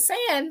as I was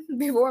saying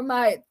before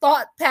my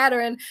thought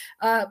pattern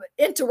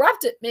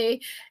interrupted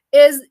me,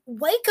 is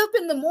wake up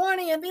in the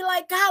morning and be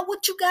like, God,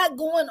 what you got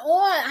going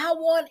on? I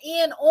want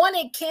in on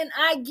it. Can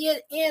I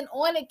get in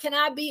on it? Can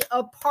I be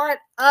a part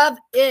of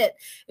it?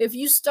 If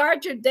you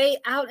start your day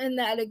out in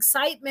that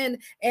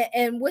excitement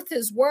and with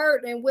his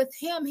word and with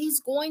him,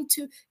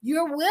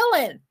 you're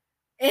willing.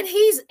 And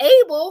he's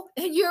able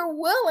and you're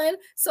willing,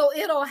 so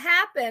it'll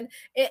happen.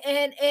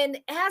 And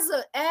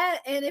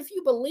if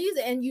you believe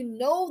it and you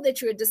know that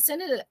you're a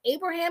descendant of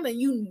Abraham and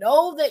you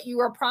know that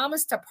you are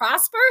promised to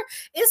prosper,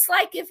 it's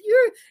like if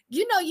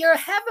your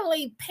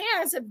heavenly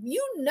parents, if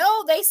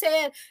they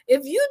said,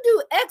 if you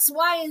do X,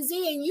 Y, and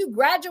Z and you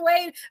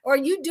graduate, or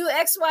you do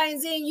X, Y,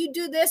 and Z and you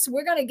do this,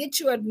 we're going to get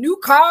you a new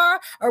car,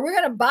 or we're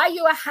going to buy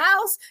you a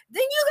house,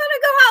 then you're going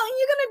to go out and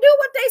you're going to do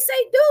what they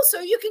say do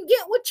so you can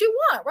get what you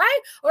want, right?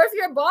 Or if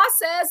your boss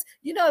says,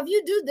 if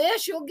you do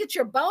this, you'll get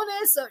your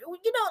bonus, or,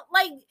 you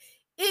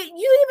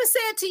even say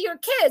it to your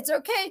kids,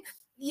 okay?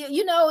 If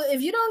you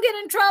don't get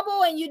in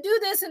trouble and you do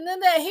this, and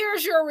then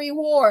here's your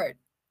reward.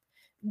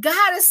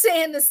 God is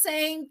saying the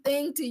same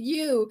thing to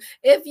you.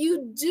 If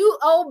you do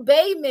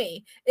obey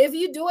me, if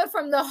you do it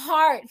from the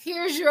heart,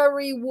 here's your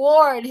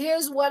reward.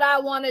 Here's what I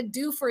want to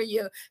do for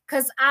you,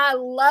 because I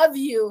love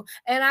you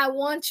and I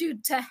want you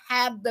to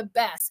have the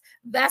best.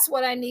 That's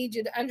what I need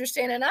you to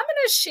understand. And let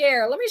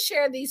me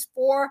share these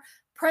 4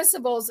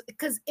 principles,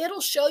 because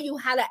it'll show you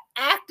how to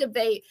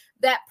activate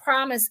that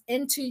promise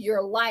into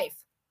your life.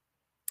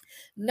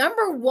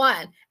 Number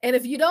 1, and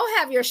if you don't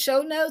have your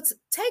show notes,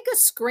 take a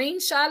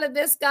screenshot of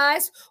this,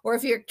 guys, or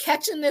if you're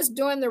catching this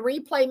during the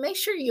replay, make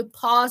sure you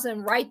pause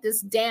and write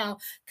this down,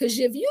 because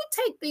if you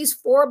take these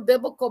 4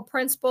 biblical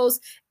principles,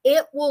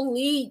 it will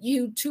lead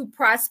you to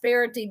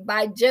prosperity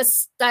by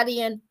just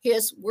studying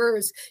his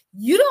words.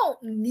 You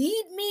don't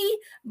need me,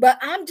 but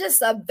I'm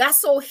just a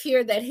vessel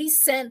here that he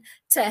sent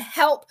to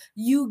help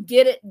you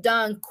get it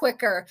done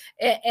quicker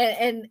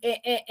and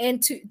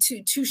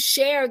to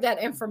share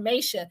that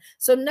information.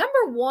 So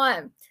number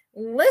 1,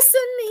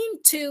 listening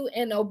to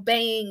and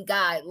obeying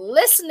God.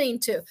 Listening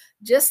to,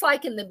 just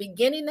like in the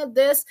beginning of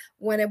this,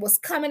 when it was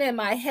coming in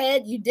my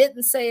head, you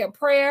didn't say a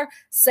prayer.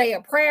 Say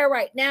a prayer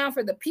right now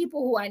for the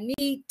people who I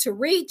need to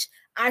reach.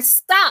 I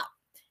stopped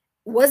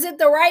Was it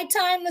the right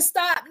time to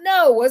stop?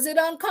 No. Was it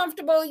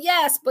uncomfortable?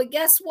 Yes. But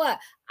guess what?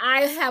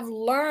 I have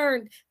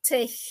learned to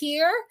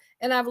hear,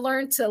 and I've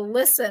learned to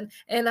listen,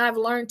 and I've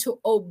learned to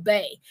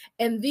obey.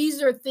 And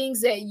these are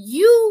things that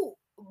you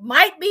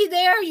might be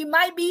there. You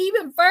might be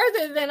even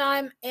further than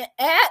I'm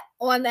at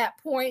on that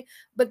point,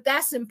 but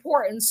that's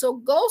important. So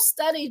go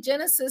study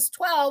Genesis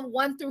 12,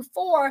 1 through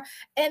 4,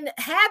 and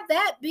have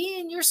that be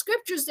in your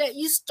scriptures that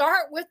you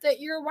start with, that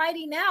you're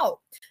writing out.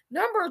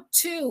 Number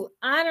 2,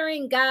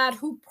 honoring God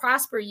who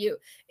prosper you.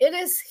 It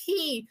is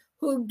He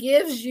who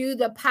gives you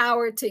the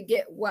power to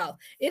get wealth.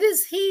 It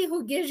is He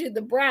who gives you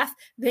the breath,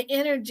 the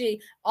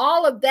energy,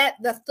 all of that,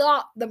 the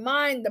thought, the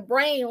mind, the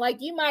brain. Like,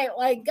 you might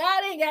like,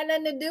 God ain't got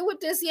nothing to do with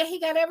this. Yeah, He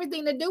got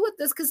everything to do with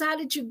this, because how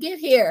did you get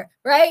here,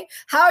 right?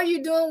 How are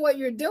you doing what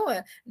you're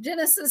doing?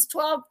 Genesis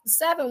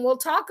 12:7, we'll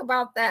talk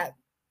about that.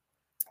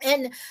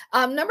 And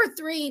number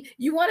 3,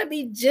 you want to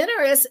be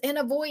generous and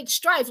avoid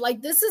strife. Like,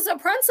 this is a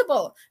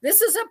principle. This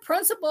is a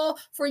principle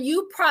for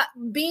you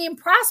being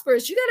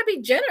prosperous. You got to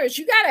be generous.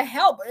 You got to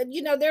help.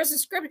 There's a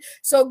scripture.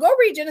 So go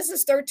read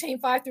Genesis 13,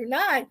 5 through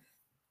 9.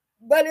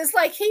 But it's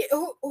like,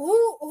 who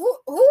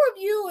of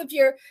you,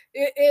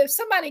 if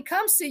somebody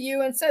comes to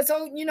you and says,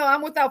 oh,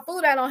 I'm without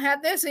food, I don't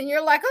have this, and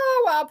you're like,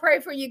 oh, well, I'll pray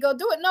for you, go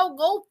do it. No,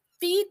 go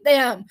feed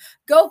them,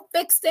 go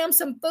fix them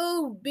some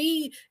food,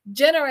 be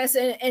generous,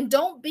 and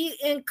don't be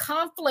in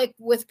conflict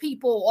with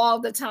people all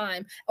the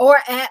time or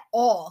at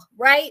all,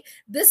 right?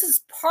 This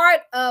is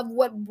part of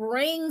what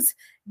brings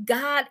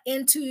God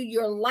into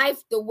your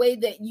life the way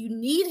that you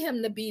need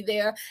Him to be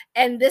there.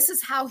 And this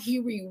is how He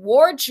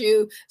rewards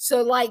you.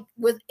 So, like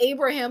with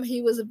Abraham,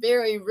 he was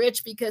very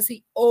rich because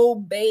he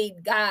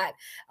obeyed God.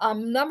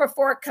 Number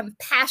 4,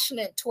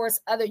 compassionate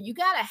towards others. You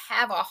got to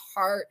have a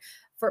heart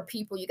for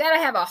people. You got to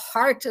have a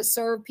heart to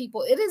serve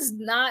people. It is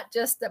not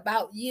just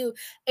about you.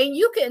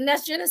 And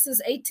that's Genesis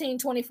 18,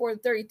 24 to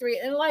 33.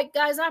 And like,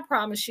 guys, I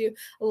promise you,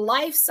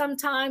 life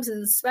sometimes,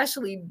 and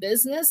especially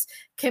business,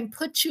 can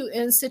put you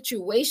in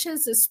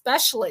situations,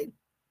 especially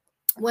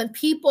when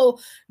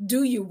people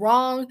do you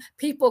wrong.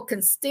 People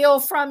can steal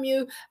from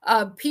you.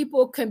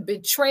 People can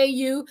betray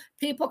you.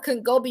 People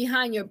can go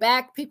behind your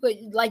back. People,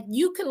 like,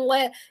 you can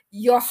let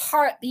your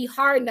heart be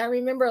hardened. I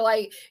remember,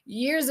 like,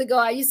 years ago,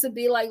 I used to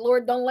be like,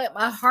 Lord, don't let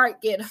my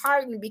heart get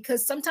hardened,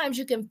 because sometimes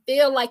you can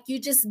feel like you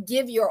just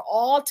give your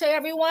all to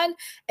everyone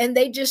and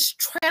they just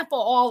trample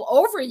all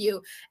over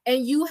you.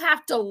 And you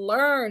have to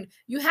learn.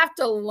 You have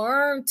to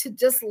learn to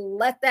just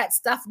let that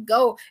stuff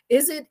go.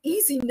 Is it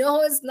easy?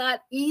 No, it's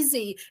not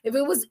easy. If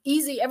it was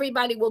easy,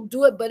 everybody will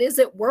do it. But is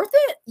it worth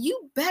it?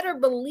 You better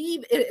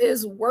believe it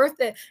is worth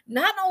it.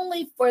 Not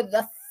only for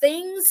the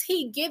things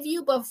He give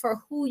you, but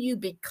for who you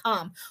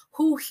become,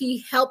 who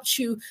He helped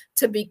you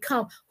to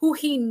become, who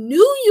He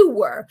knew you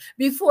were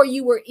before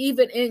you were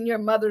even in your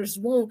mother's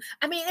womb.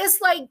 I mean, it's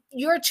like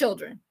your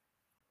children.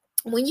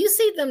 When you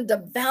see them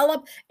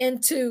develop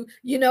into,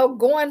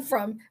 going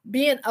from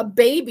being a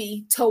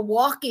baby to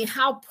walking,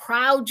 how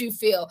proud you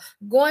feel.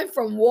 Going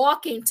from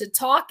walking to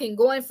talking,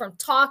 going from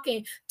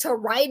talking to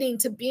writing,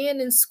 to being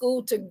in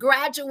school, to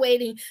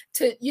graduating,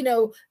 to,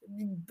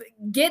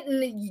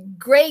 getting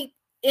great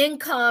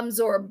incomes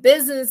or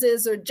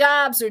businesses or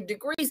jobs or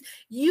degrees.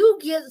 You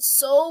get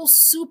so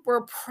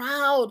super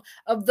proud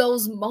of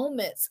those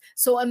moments.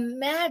 So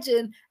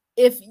imagine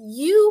if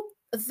you,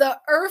 the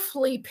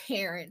earthly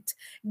parent,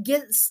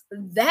 gets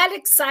that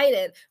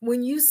excited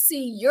when you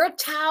see your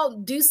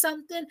child do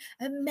something.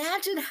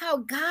 Imagine how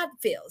God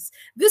feels.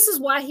 This is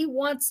why He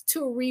wants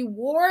to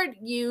reward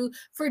you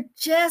for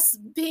just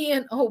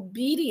being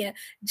obedient,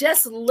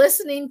 just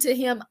listening to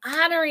Him,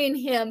 honoring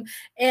Him,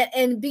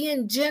 and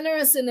being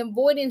generous and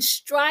avoiding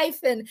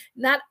strife and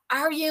not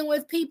arguing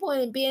with people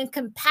and being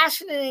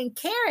compassionate and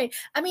caring.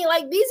 I mean,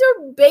 like, these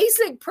are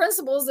basic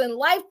principles in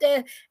life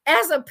that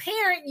as a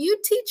parent you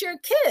teach your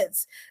kids.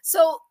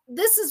 So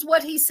this is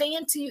what He's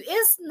saying to you.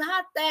 It's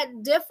not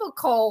that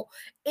difficult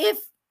if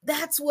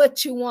that's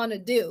what you want to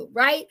do,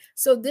 right?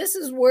 So this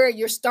is where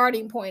your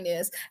starting point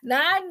is.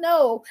 Now, I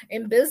know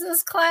in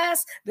business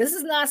class, this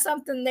is not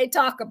something they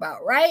talk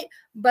about, right?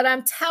 But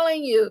I'm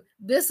telling you,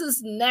 this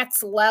is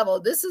next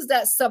level. This is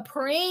that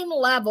supreme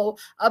level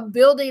of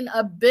building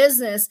a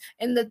business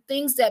and the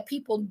things that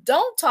people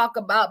don't talk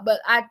about.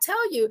 But I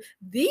tell you,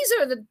 these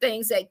are the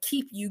things that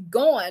keep you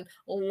going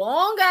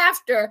long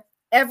after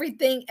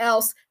everything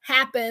else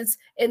happens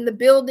and the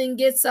building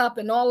gets up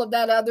and all of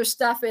that other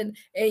stuff, and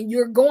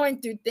you're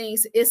going through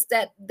things. It's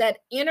that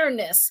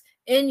innerness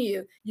in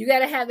you. You got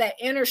to have that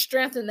inner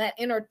strength and that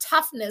inner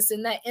toughness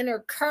and that inner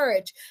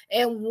courage.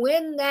 And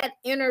when that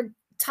inner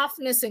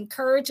toughness and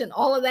courage and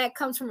all of that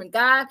comes from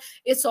God,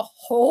 it's a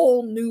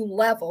whole new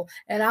level.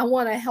 And I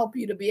want to help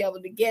you to be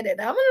able to get it.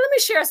 Let me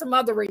share some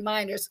other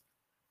reminders.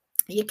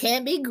 You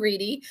can't be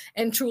greedy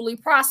and truly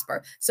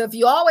prosper. So if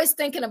you're always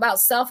thinking about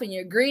self and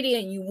you're greedy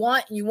and you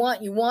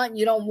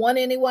don't want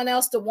anyone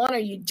else to want, or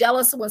you're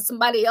jealous when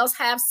somebody else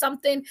has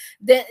something,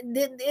 then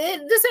this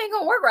ain't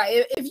gonna work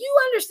right. If you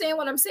understand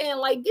what I'm saying,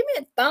 like, give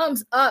me a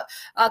thumbs up,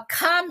 a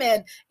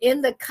comment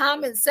in the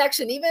comment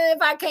section. Even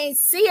if I can't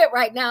see it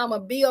right now, I'm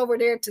gonna be over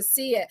there to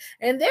see it.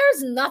 And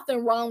there's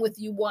nothing wrong with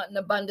you wanting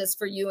abundance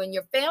for you and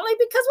your family,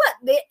 because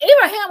what?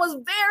 Abraham was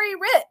very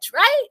rich,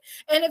 right?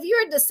 And if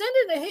you're a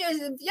descendant of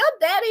his, if your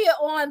daddy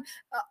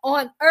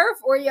on earth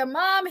or your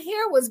mom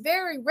here was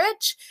very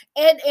rich,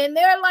 and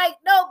they're like,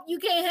 nope, you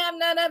can't have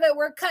none of it,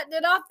 we're cutting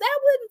it off, that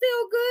wouldn't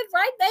feel good,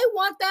 right? They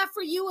want that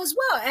for you as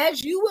well,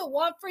 as you would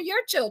want for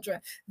your children.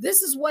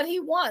 This is what he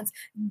wants.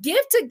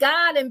 Give to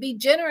God and be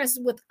generous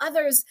with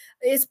others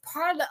is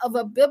part of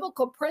a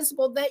biblical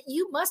principle that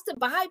you must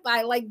abide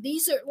by. Like,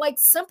 these are like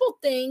simple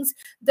things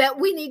that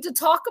we need to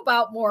talk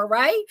about more,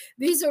 right?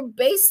 These are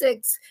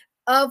basics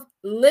of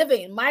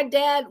living. My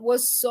dad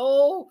was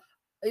so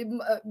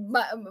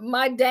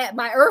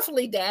my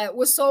earthly dad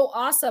was so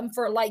awesome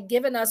for like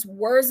giving us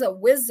words of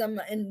wisdom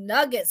and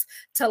nuggets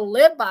to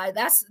live by.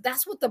 That's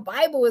what the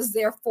Bible is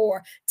there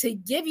for, to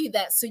give you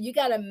that. So you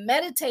got to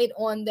meditate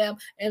on them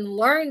and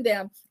learn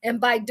them.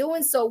 And by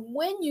doing so,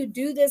 when you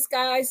do this,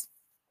 guys,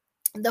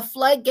 the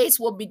floodgates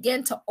will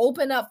begin to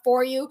open up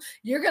for you.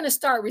 You're going to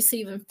start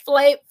receiving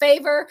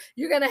favor.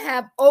 You're going to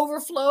have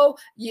overflow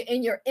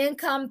in your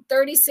income,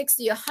 30,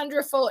 60,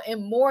 100-fold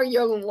and more.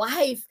 Your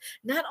life,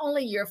 not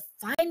only your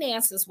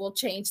finances will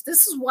change.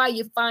 This is why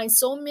you find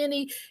so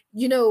many,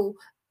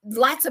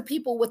 lots of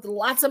people with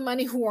lots of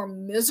money who are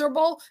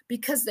miserable,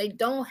 because they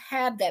don't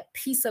have that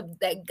piece of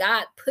that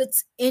God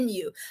puts in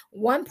you.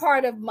 One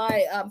part of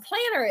my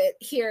planner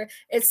here,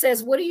 it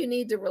says, what do you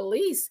need to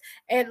release?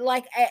 And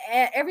like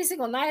every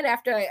single night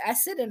after I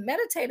sit and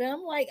meditate,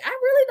 I'm like, I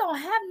really don't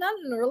have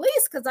nothing to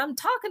release, because I'm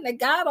talking to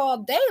God all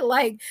day.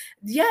 Like,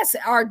 yes,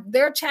 are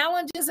there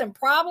challenges and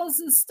problems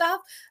and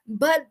stuff,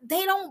 but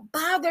they don't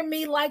bother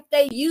me like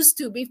they used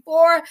to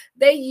before.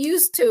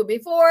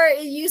 Before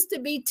it used to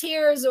be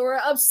tears or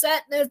upsetness,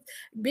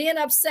 being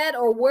upset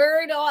or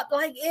worried,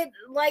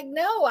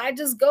 no, I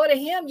just go to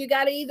him. You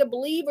got to either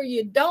believe or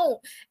you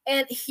don't,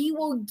 and he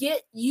will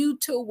get you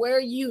to where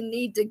you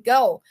need to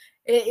go.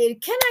 Can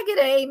I get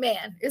an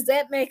amen? Is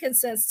that making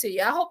sense to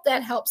you? I hope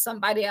that helps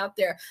somebody out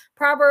there.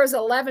 Proverbs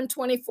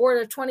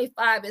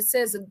 11:24-25, it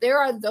says, there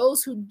are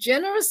those who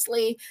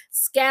generously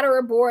scatter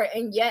abroad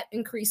and yet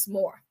increase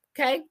more.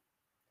 Okay.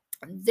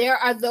 There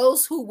are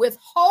those who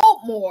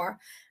withhold more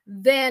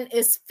than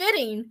is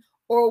fitting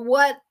or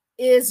what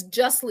is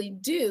justly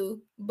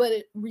due, but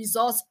it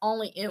results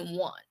only in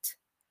want.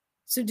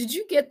 So did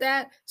you get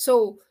that?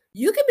 So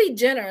you can be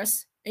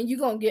generous and you're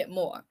going to get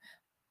more.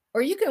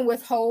 Or you can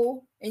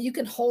withhold and you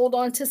can hold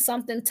on to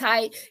something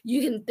tight.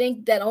 You can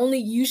think that only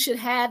you should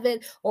have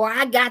it, or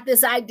I got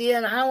this idea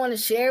and I don't want to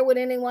share it with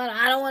anyone.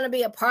 I don't want to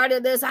be a part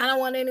of this. I don't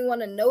want anyone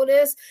to know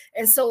this.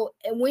 And so,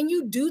 and when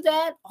you do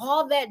that,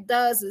 all that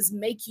does is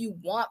make you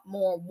want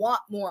more, want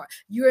more.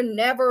 You're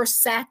never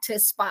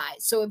satisfied.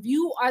 So if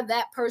you are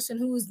that person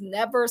who's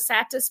never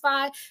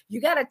satisfied,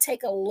 you got to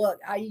take a look.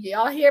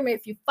 Y'all hear me?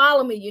 If you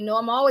follow me, you know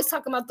I'm always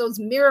talking about those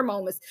mirror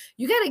moments.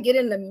 You got to get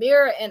in the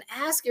mirror and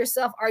ask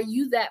yourself, are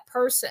you that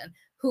person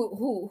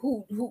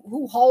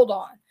who hold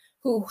on,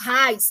 who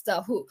hide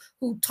stuff, who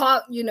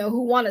talk,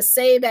 who want to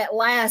say that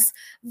last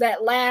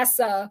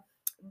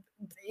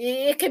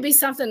it could be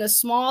something as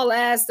small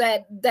as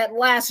that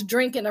last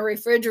drink in the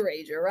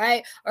refrigerator,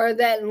 right? Or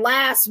that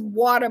last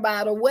water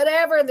bottle,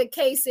 whatever the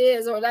case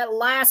is, or that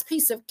last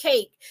piece of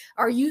cake.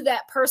 Are you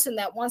that person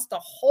that wants to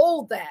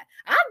hold that?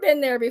 I've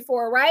been there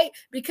before, right?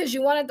 Because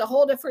you wanted to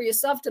hold it for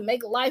yourself to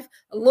make life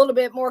a little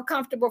bit more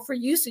comfortable for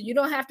you, so you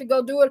don't have to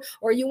go do it,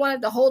 or you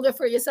wanted to hold it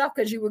for yourself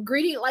because you were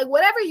greedy. Like,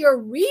 whatever your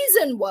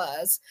reason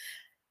was,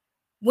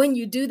 when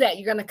you do that,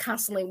 you're going to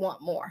constantly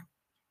want more.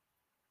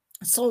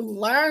 So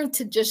learn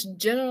to just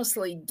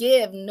generously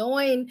give,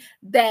 knowing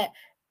that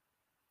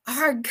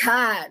our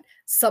God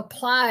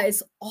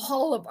supplies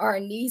all of our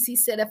needs. He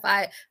said, if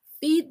I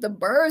feed the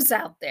birds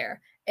out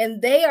there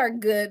and they are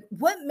good,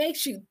 what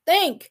makes you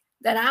think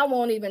that I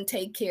won't even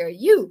take care of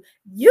you?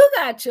 You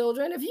got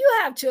children. If you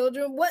have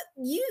children,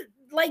 you'll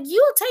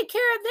take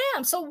care of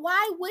them. So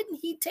why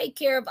wouldn't he take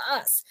care of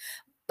us?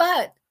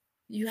 But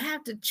you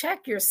have to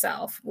check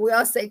yourself. We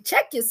all say,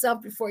 check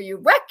yourself before you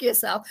wreck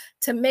yourself,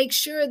 to make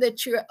sure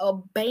that you're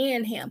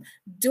obeying him,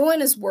 doing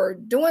his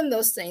word, doing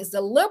those things. The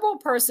liberal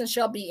person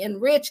shall be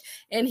enriched,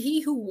 and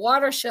he who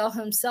waters shall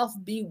himself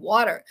be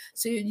watered.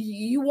 So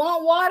you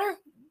want water?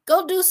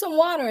 Go do some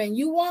watering.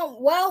 You want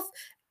wealth?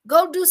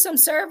 Go do some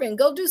serving.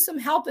 Go do some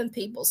helping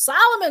people.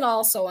 Solomon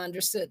also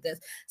understood this.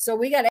 So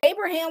we got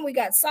Abraham, we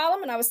got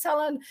Solomon. I was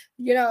telling,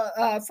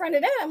 a friend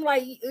of that, I'm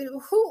like,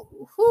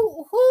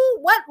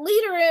 what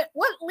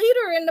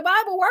leader in the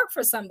Bible worked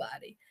for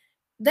somebody?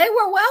 They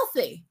were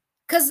wealthy.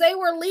 because they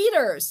were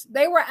leaders.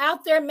 They were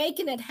out there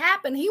making it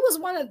happen.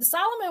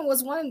 Solomon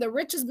was one of the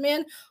richest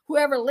men who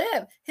ever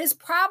lived. His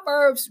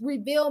Proverbs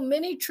reveal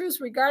many truths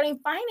regarding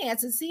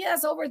finances. He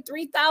has over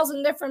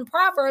 3,000 different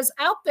Proverbs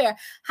out there.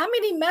 How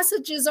many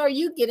messages are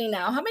you getting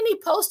out? How many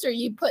posts are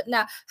you putting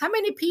out? How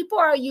many people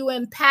are you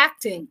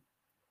impacting?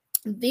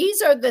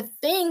 These are the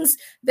things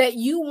that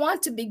you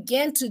want to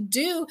begin to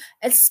do,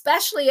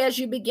 especially as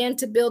you begin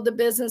to build a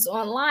business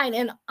online,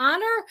 and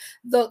honor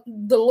the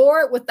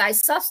Lord with thy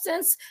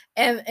substance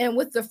and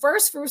with the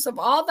first fruits of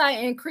all thy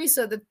increase.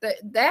 So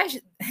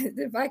that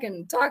if I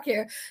can talk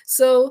here,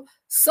 so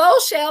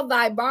shall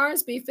thy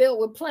barns be filled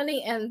with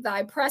plenty, and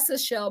thy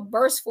presses shall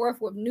burst forth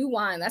with new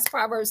wine. That's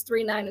Proverbs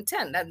 3, 9, and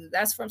 10.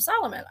 That's from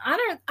Solomon.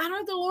 Honor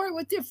the Lord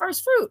with your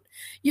first fruit.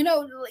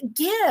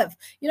 Give.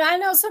 I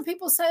know some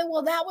people say,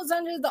 well, that was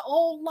under the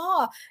old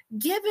law.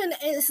 Giving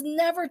is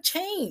never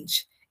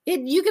changed.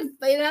 And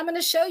I'm going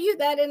to show you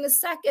that in a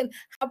second,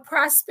 how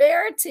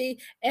prosperity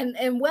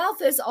and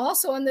wealth is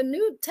also in the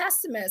New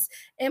Testament.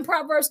 In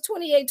Proverbs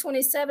 28,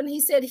 27,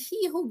 he said,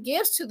 he who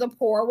gives to the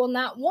poor will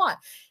not want.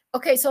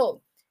 Okay,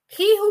 so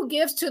he who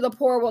gives to the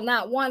poor will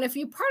not want. If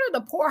you're part of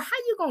the poor, how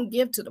you going to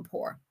give to the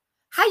poor?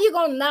 How you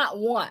going to not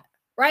want,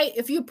 right?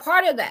 If you're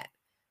part of that.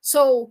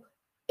 So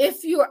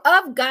if you're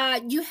of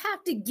God, you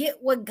have to get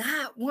what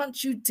God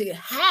wants you to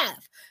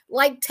have.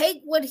 Like,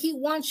 take what he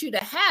wants you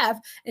to have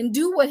and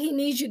do what he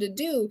needs you to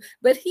do.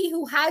 But he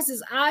who hides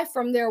his eye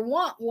from their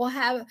want will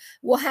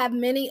have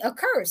many a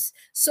curse.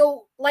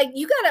 So,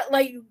 you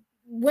gotta,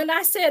 when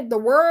I said the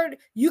word,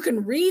 you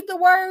can read the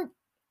word,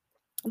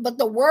 but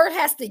the word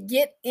has to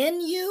get in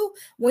you.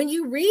 When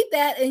you read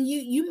that, and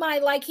you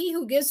might, like, he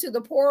who gives to the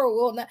poor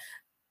will not.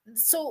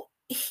 So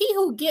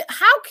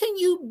how can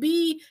you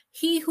be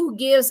he who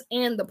gives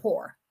and the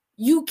poor?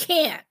 You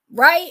can't,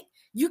 right?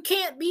 You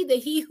can't be the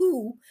he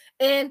who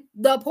and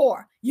the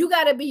poor. You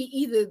got to be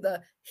either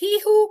the he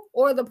who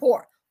or the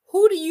poor.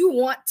 Who do you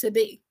want to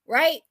be,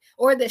 right?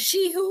 Or the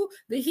she who,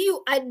 the he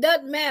who. It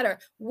doesn't matter.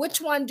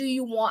 Which one do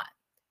you want?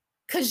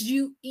 Because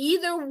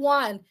either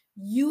one,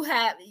 you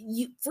have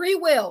free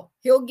will.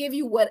 He'll give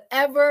you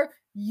whatever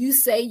you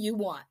say you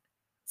want.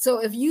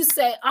 So if you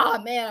say,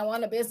 oh man, I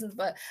want a business,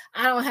 but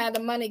I don't have the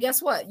money,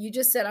 guess what? You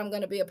just said, I'm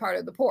going to be a part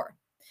of the poor.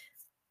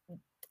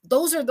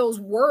 Those are those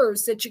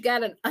words that you got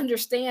to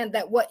understand,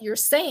 that what you're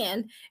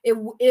saying, it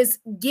is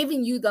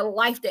giving you the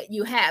life that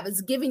you have. It's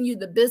giving you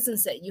the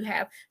business that you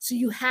have. So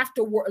you have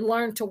to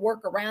learn to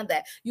work around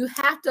that. You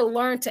have to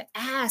learn to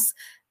ask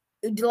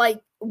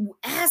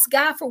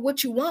God for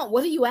what you want.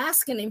 What are you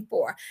asking him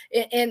for?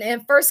 In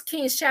 1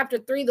 Kings chapter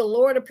 3, the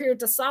Lord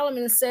appeared to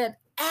Solomon and said,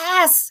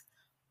 ask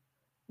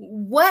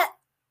what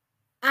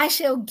I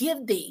shall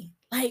give thee.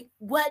 Like,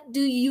 what do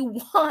you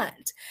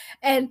want?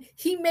 And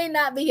he may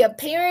not be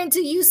appearing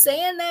to you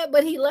saying that,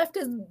 but he left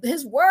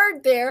his word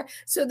there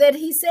so that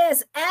he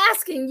says,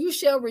 ask and you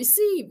shall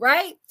receive,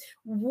 right?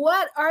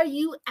 What are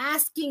you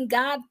asking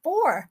God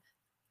for?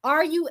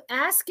 Are you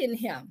asking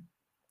him?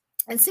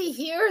 And see,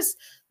 here's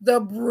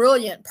the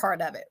brilliant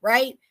part of it,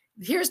 right?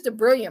 Here's the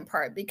brilliant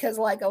part, because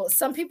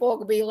some people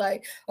will be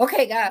like,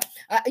 okay, God,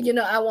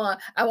 I want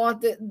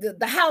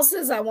the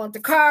houses, I want the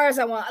cars,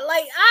 I've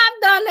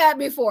done that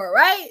before,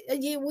 right?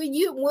 You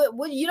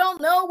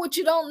don't know what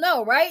you don't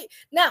know, right?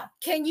 Now,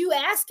 can you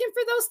ask him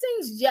for those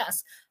things?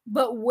 Yes.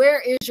 But where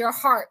is your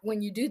heart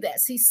when you do that?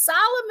 See,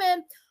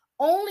 Solomon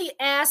only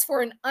asked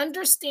for an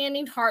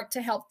understanding heart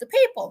to help the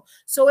people.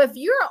 So if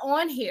you're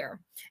on here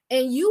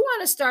and you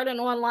want to start an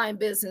online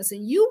business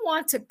and you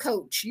want to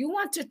coach, you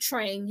want to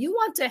train, you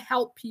want to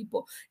help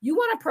people, you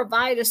want to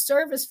provide a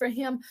service for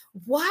him,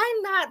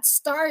 why not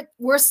start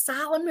where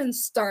Solomon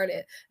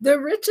started, the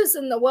richest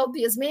and the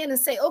wealthiest man, and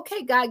say,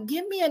 okay, God,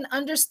 give me an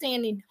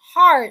understanding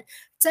heart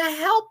to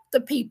help the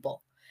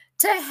people.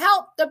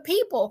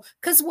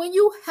 Because when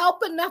you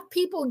help enough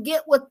people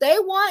get what they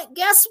want,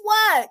 guess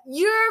what?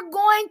 You're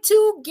going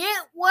to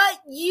get what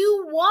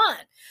you want.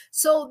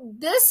 So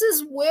this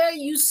is where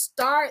you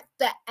start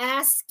the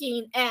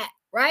asking at,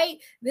 right?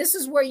 This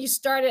is where you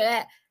started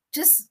at.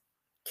 Just,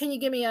 can you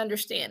give me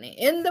understanding?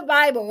 In the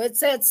Bible, it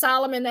said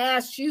Solomon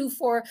asked you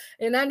for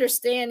an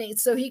understanding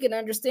so he can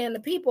understand the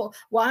people.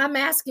 Well, I'm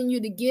asking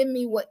you to give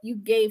me what you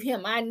gave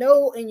him. I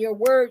know in your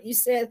word you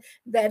said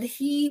that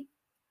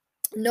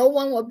no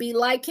one will be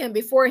like him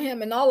before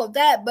him and all of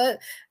that, but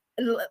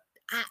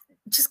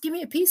just give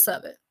me a piece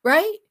of it,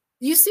 right?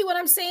 You see what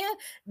I'm saying?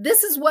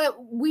 This is what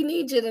we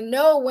need you to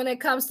know when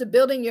it comes to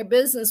building your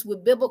business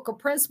with biblical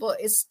principle.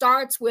 It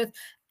starts with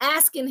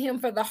asking him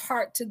for the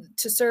heart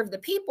to serve the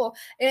people.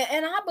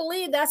 And I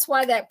believe that's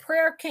why that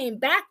prayer came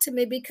back to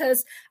me,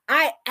 because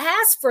I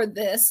asked for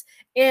this.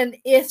 And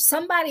if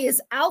somebody is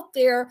out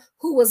there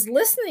who was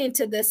listening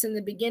to this in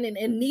the beginning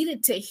and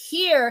needed to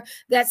hear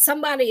that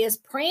somebody is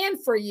praying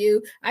for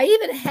you, I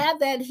even have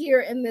that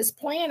here in this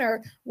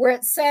planner where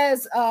it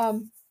says,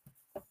 who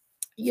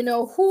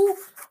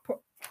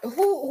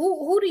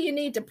do you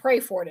need to pray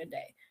for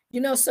today?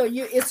 So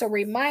it's a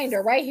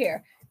reminder right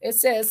here. It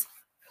says,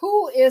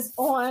 who is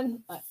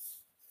on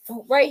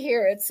right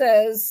here? It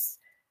says,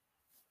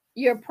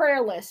 your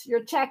prayer list,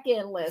 your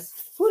check-in list.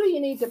 Who do you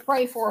need to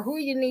pray for? Who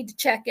you need to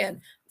check in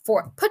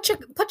for? Put your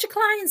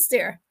clients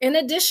there, in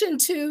addition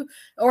to,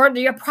 or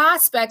your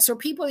prospects or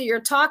people that you're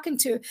talking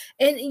to.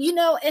 And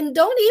and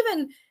don't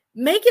even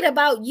make it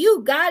about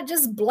you. God,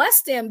 just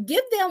bless them.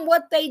 Give them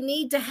what they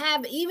need to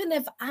have. Even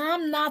if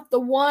I'm not the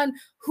one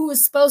who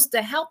is supposed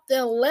to help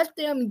them, let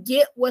them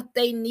get what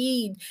they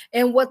need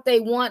and what they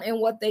want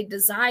and what they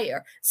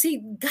desire.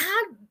 See,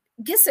 God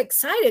gets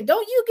excited.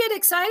 Don't you get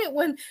excited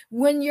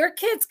when your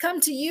kids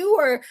come to you,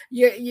 or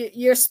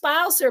your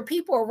spouse, or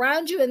people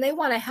around you, and they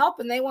want to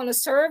help and they want to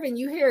serve, and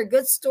you hear a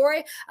good story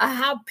of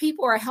how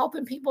people are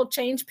helping people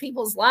change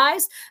people's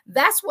lives?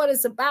 That's what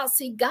it's about.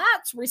 See,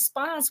 God's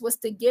response was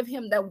to give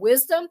him the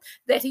wisdom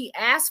that he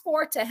asked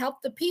for to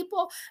help the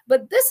people.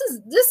 But this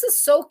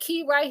is so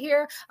key right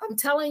here. I'm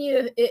telling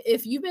you,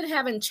 if you've been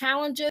having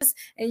challenges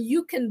and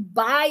you can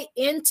buy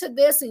into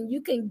this and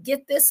you can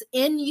get this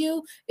in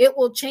you, it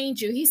will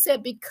change you. He said,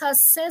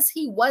 because since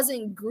he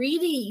wasn't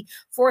greedy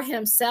for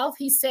himself,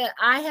 he said,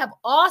 I have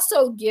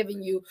also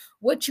given you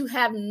what you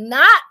have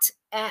not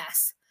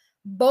asked,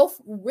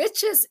 both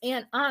riches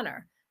and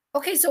honor.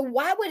 Okay, so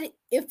why would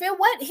if it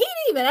wasn't, he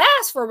didn't even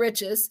ask for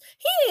riches,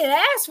 he didn't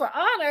ask for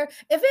honor.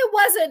 If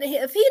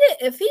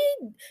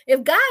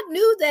God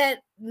knew that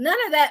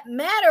none of that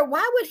mattered,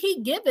 why would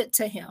he give it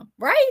to him,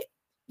 right?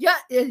 Yeah,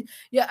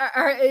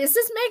 is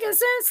this making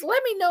sense?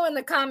 Let me know in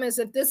the comments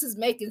if this is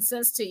making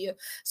sense to you.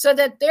 So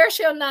that there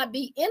shall not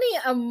be any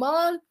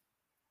among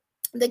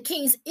the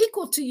kings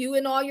equal to you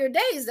in all your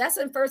days. That's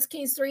in 1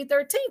 Kings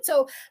 3:13.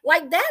 So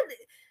like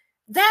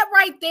that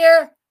right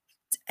there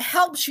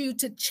helps you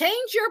to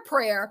change your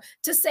prayer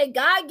to say,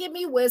 God, give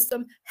me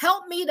wisdom.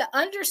 Help me to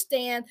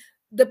understand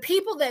the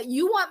people that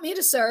you want me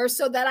to serve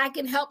so that I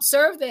can help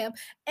serve them.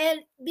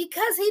 And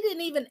because he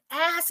didn't even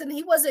ask and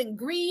he wasn't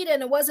greedy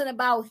and it wasn't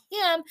about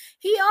him,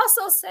 he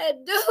also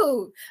said,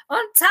 dude,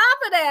 on top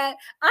of that,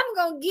 I'm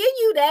going to give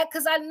you that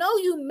because I know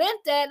you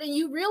meant that and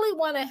you really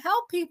want to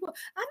help people.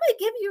 I'm going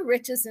to give you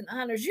riches and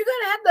honors. You're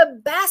going to have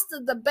the best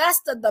of the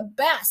best of the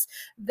best.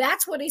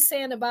 That's what he's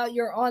saying about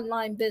your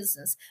online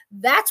business.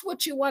 That's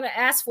what you want to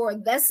ask for.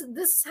 This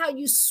is how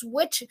you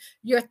switch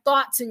your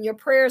thoughts and your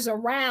prayers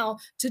around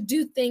to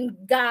do things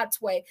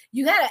God's way.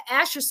 You got to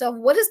ask yourself,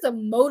 what is the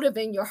motive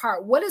in your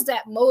heart? What is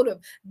that motive?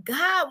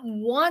 God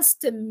wants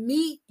to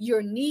meet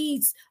your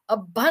needs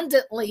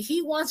abundantly.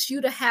 He wants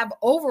you to have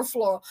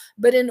overflow.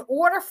 But in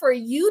order for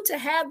you to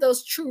have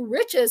those true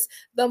riches,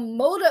 the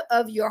motive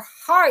of your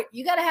heart,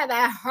 you got to have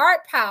that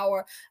heart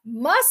power,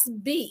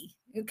 must be,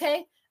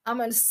 okay? I'm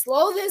going to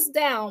slow this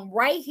down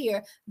right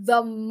here.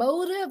 The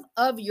motive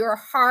of your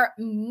heart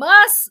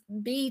must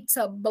be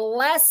to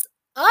bless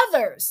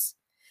others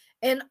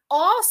and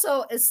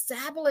also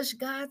establish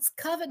God's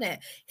covenant.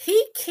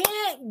 He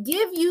can't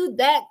give you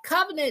that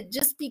covenant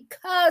just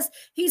because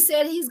he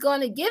said he's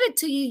going to give it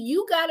to you.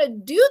 You got to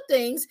do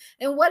things.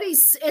 And what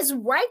is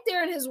right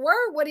there in his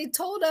word, what he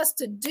told us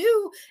to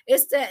do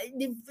is that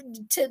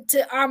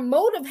our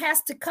motive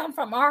has to come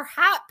from our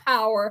heart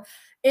power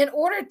in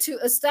order to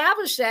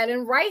establish that.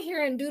 And right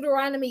here in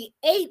Deuteronomy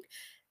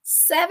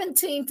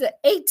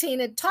 8:17-18,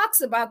 it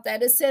talks about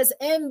that. It says,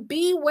 and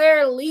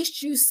beware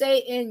lest you say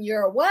in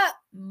your what?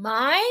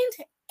 Mind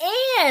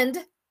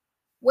and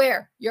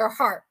where? Your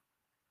heart.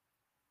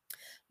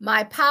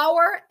 My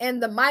power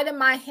and the might of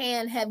my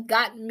hand have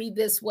gotten me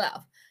this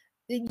wealth.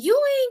 You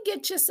ain't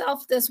get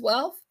yourself this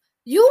wealth.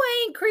 You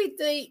ain't create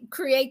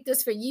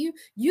this for you.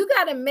 You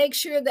got to make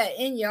sure that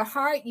in your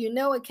heart, you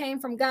know it came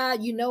from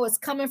God. You know it's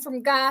coming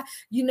from God.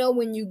 You know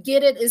when you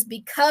get it is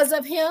because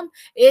of him.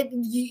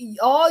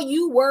 All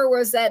you were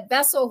was that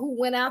vessel who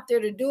went out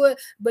there to do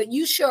it, but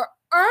you sure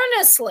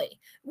earnestly.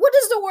 What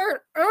does the word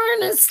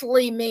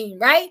earnestly mean,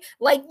 right?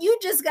 Like you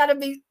just got to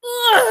be,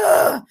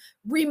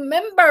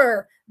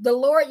 remember the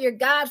Lord your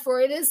God, for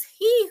it is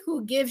he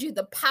who gives you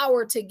the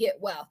power to get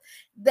wealth.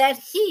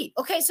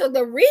 Okay, so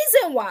the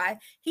reason why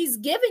he's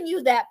giving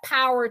you that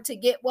power to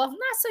get wealth, not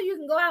so you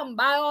can go out and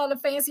buy all the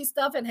fancy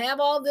stuff and have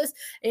all this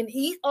and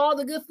eat all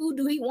the good food.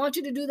 Do he want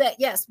you to do that?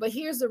 Yes, but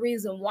here's the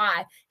reason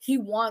why. He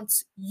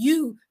wants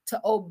you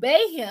to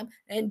obey him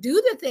and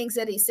do the things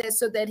that he says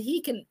so that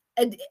he can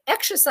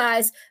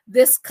exercise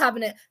this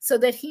covenant, so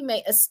that he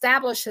may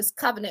establish his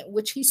covenant,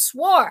 which he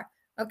swore.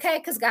 Okay,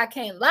 because God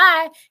can't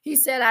lie. He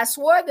said, I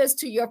swore this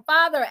to your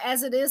father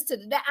as it is to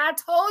the day. I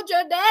told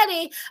your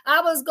daddy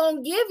I was going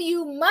to give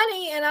you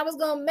money and I was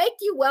going to make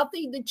you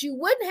wealthy, that you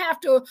wouldn't have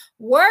to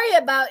worry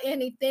about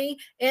anything.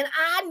 And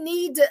I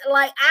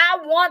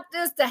want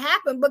this to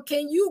happen, but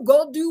can you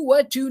go do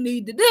what you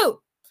need to do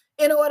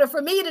in order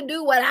for me to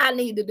do what I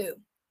need to do?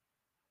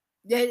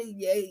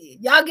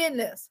 Y'all getting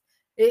this?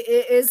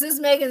 Is this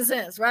making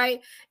sense, right?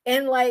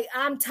 And like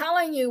I'm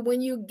telling you,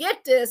 when you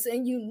get this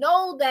and you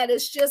know that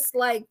it's just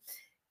like,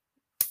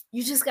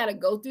 you just got to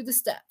go through the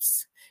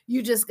steps.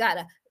 You just got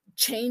to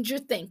change your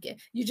thinking.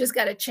 You just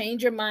got to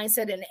change your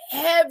mindset, and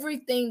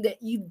everything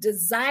that you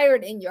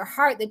desired in your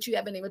heart that you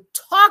haven't even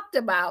talked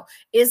about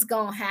is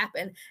going to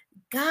happen.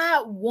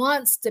 God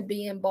wants to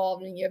be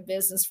involved in your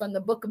business. From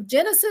the book of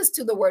Genesis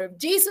to the word of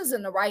Jesus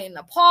and the writing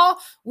of Paul,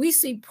 we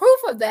see proof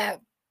of that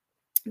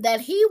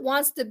he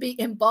wants to be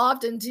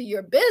involved into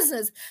your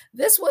business.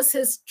 This was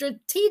his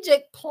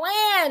strategic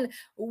plan.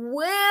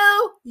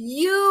 Will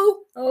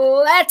you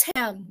let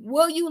him?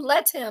 Will you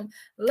let him?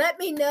 Let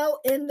me know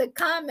in the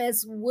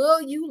comments.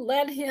 Will you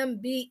let him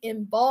be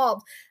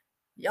involved?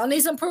 Y'all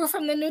need some proof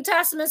from the New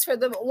Testaments for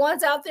the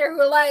ones out there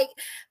who are like,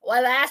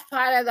 well, that's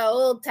part of the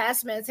Old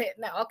Testament.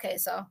 No, okay,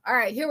 so all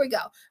right, here we go.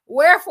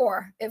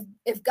 Wherefore,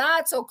 if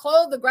God so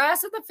clothe the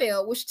grass of the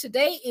field, which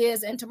today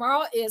is and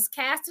tomorrow is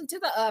cast into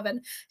the oven,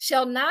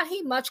 shall not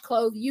he much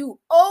clothe you,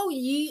 O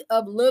ye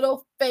of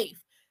little faith?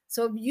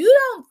 So if you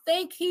don't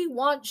think he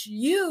wants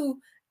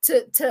you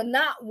to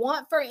not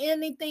want for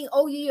anything,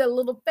 oh, ye a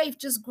little faith,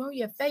 just grow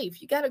your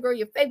faith. You got to grow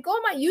your faith. Go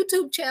on my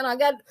YouTube channel. I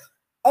got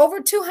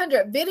over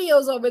 200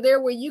 videos over there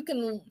where you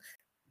can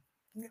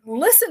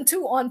listen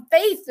to on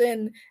faith,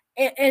 and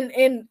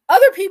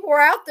other people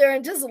are out there,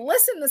 and just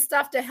listen to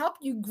stuff to help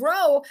you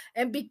grow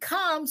and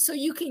become, so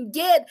you can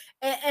get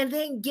and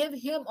then give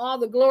him all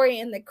the glory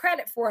and the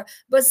credit for it.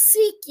 But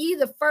seek ye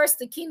the first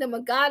the kingdom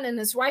of God and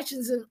his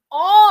righteousness in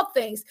all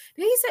things.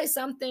 Did he say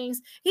some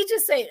things? He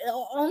just said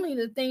only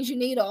the things you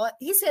need.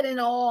 He said in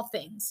all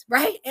things,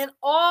 right? And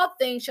all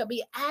things shall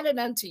be added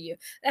unto you.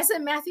 That's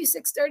in Matthew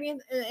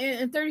 6:30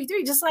 and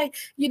 33. Just like,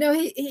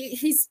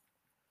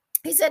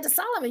 he said to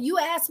Solomon, you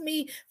asked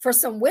me for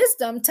some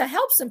wisdom to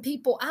help some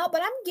people out,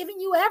 but I'm giving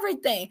you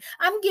everything.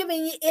 I'm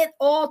giving it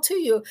all to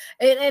you.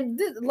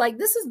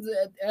 This is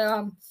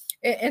the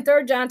in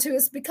 3 John 2,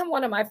 it's become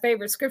one of my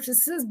favorite scriptures.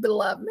 It says,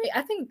 beloved.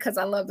 I think because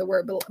I love the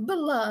word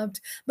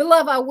beloved.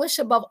 Beloved, I wish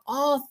above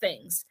all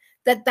things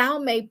that thou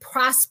may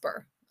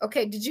prosper.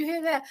 Okay, did you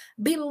hear that?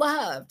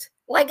 Beloved.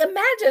 Like,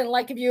 imagine,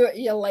 like, if you're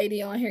a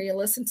lady on here, you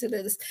listen to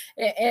this,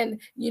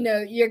 and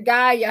your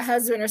guy, your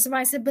husband, or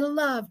somebody said,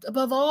 beloved,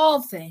 above all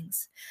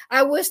things,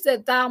 I wish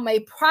that thou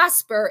may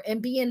prosper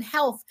and be in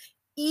health,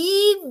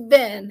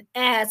 even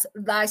as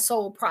thy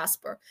soul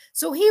prosper.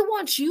 So he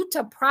wants you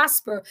to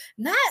prosper,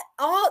 not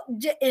all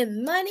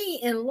in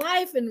money, in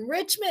life,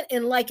 enrichment,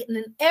 and like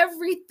in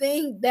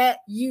everything that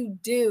you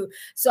do.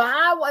 So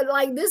I would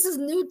like, this is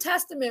New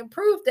Testament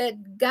proof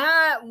that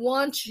God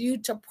wants you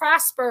to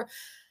prosper,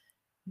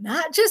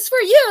 not just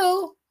for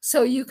you,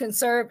 so you can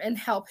serve and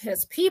help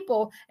his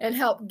people and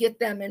help get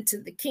them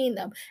into the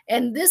kingdom.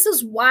 And this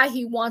is why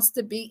he wants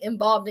to be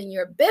involved in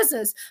your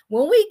business.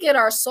 When we get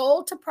our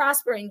soul to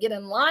prosper and get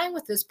in line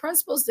with his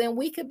principles, then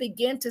we can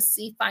begin to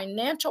see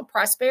financial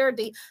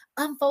prosperity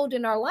unfold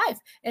in our life.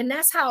 And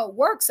that's how it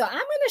works. So I'm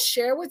going to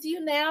share with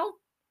you now.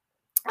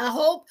 I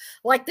hope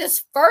like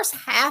this first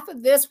half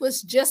of this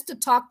was just to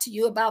talk to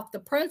you about the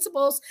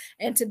principles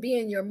and to be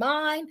in your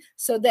mind,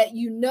 so that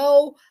you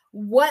know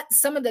what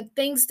some of the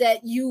things that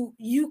you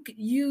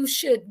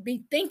should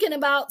be thinking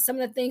about, some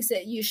of the things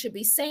that you should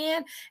be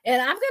saying. And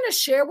I'm going to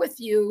share with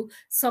you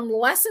some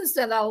lessons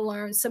that I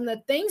learned, some of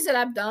the things that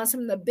I've done,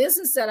 some of the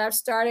business that I've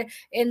started.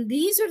 And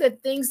these are the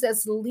things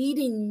that's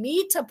leading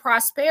me to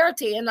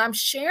prosperity. And I'm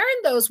sharing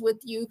those with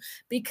you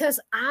because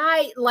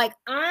I'm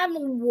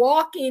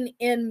walking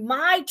in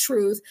my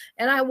truth,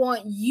 and I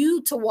want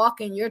you to walk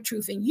in your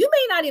truth. And you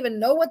may not even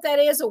know what that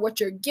is, or what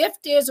your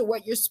gift is, or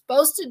what you're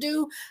supposed to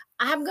do.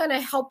 I'm going to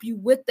help you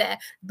with that.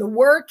 The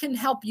word can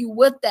help you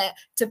with that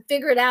to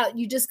figure it out.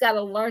 You just got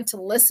to learn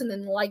to listen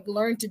and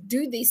learn to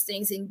do these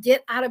things and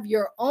get out of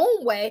your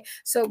own way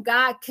so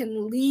God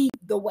can lead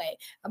the way.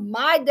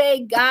 My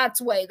day, God's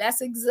way.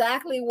 That's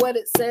exactly what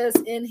it says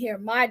in here.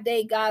 My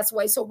day, God's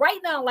way. So right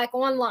now, like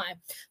online,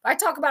 if I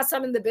talk about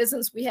some of the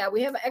business we have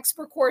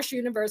Expert Course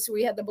University.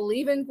 We have the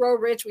Believe and Grow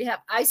Rich. We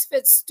have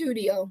IceFit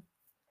Studio.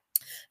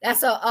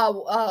 That's a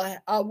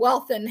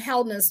wealth and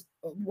wellness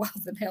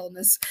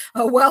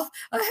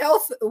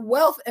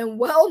and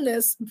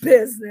wellness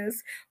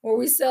business where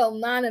we sell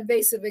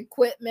non-invasive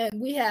equipment.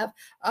 We have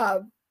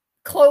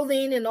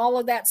clothing and all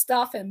of that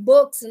stuff, and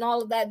books and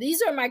all of that.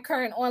 These are my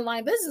current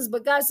online business.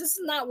 But guys, this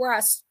is not where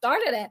I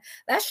started at.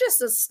 That's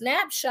just a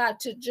snapshot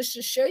to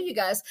show you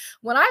guys.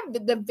 When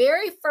the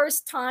very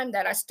first time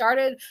that I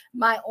started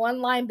my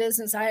online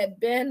business, I had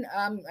been,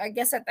 I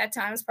guess at that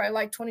time, it's probably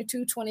like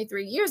 22,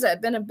 23 years. I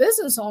had been a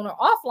business owner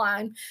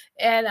offline,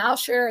 and I'll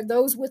share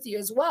those with you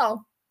as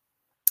well.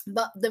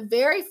 But the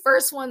very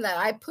first one that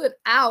I put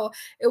out,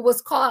 it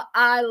was called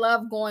I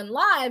Love Going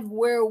Live,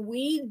 where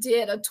we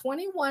did a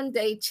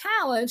 21-day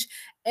challenge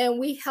and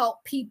we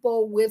helped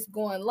people with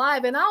going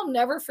live. And I'll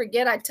never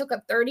forget, I took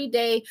a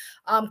 30-day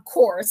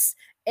course.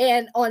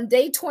 And on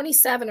day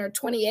 27 or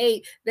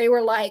 28, they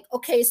were like,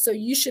 okay, so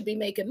you should be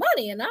making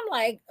money. And I'm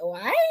like, oh,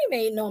 I ain't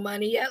made no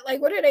money yet. Like,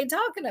 what are they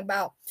talking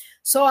about?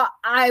 So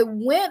I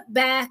went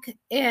back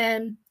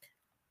and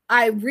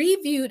I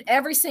reviewed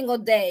every single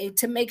day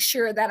to make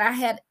sure that I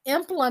had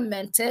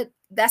implemented,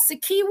 that's the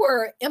key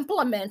word,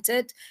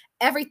 implemented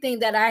everything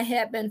that I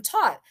had been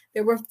taught.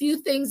 There were a few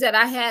things that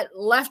I had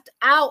left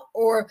out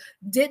or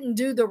didn't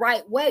do the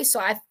right way, so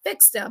I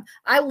fixed them.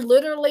 I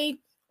literally,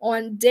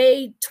 on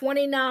day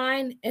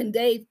 29 and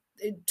day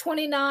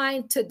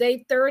 29 to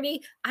day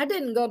 30, I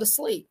didn't go to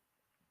sleep.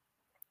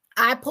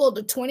 I pulled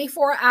a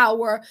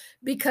 24-hour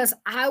because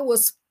I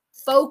was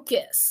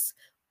focused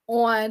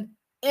on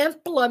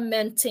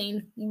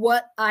implementing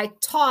what I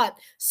taught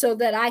so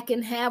that I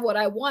can have what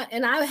I want.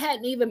 And I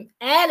hadn't even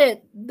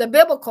added the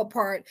biblical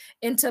part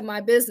into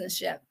my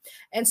business yet.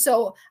 And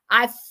so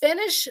I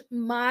finished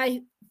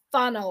my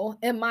funnel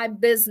in my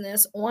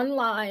business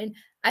online.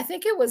 I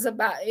think it was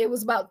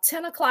about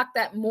 10 o'clock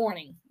that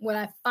morning when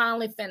I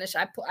finally finished.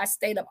 I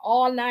stayed up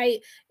all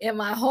night in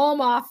my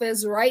home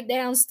office, right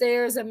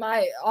downstairs in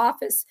my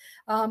office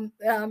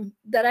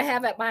that I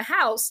have at my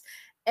house.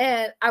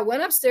 And I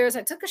went upstairs,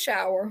 I took a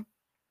shower,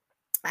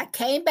 I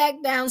came back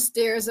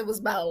downstairs. It was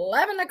about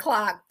 11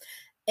 o'clock.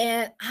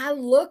 And I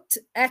looked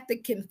at the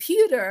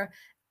computer,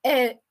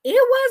 and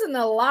it wasn't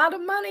a lot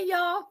of money,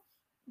 y'all,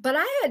 but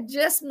I had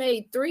just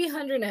made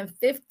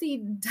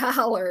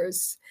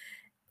 $350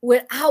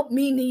 without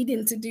me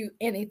needing to do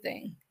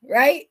anything,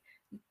 right?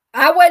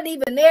 I wasn't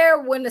even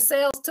there when the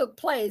sales took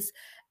place.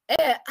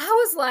 And I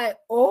was like,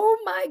 oh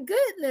my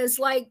goodness,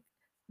 like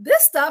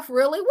this stuff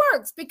really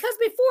works. Because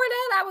before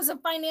that, I was a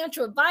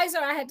financial advisor.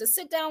 I had to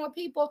sit down with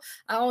people.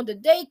 I owned a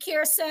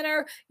daycare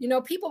center,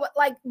 people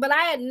but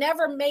I had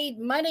never made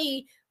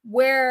money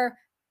where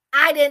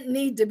I didn't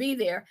need to be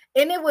there.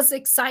 And it was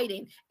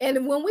exciting.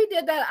 And when we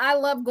did that, I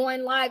love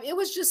going live. It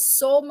was just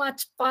so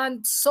much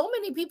fun. So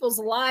many people's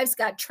lives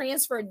got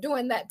transferred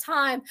during that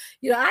time.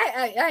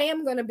 I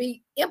am going to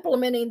be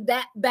implementing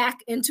that back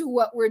into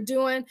what we're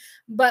doing.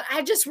 But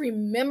I just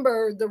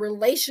remember the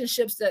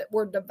relationships that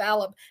were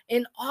developed.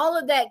 And all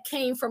of that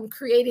came from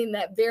creating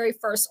that very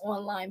first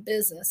online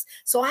business.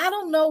 So I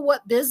don't know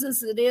what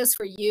business it is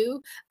for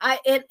you.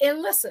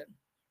 And listen,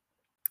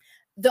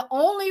 the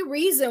only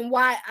reason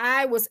why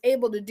I was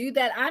able to do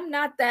that, I'm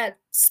not that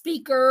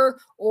speaker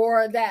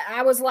or that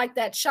I was like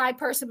that shy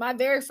person. My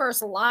very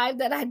first live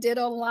that I did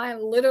online,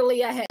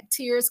 literally I had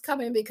tears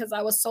coming because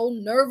I was so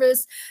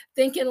nervous,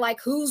 thinking like,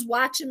 who's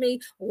watching me?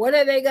 What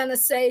are they going to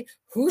say?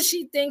 Who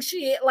she thinks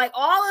she is? Like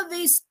all of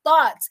these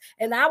thoughts.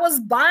 And I was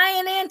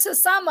buying into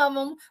some of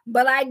them,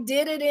 but I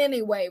did it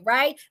anyway,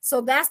 right?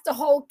 So that's the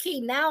whole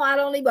key. Now I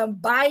don't even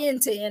buy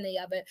into any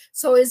of it.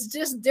 So it's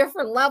just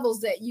different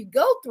levels that you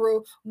go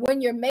through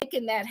when you're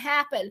making that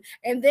happen.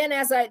 And then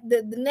as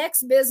the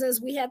next business,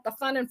 we had the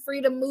Fun and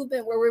Freedom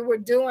Movement where we were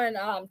doing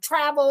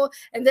travel.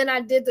 And then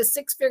I did the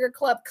Six Figure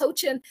Club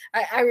coaching.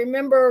 I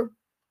remember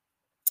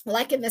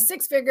like in the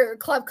Six Figure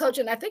Club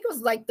coaching, I think it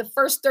was like the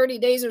first 30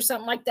 days or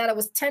something like that. It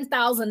was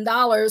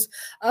 $10,000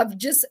 of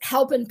just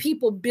helping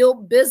people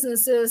build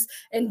businesses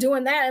and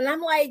doing that. And I'm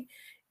like,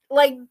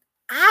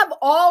 I've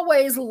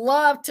always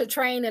loved to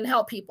train and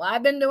help people.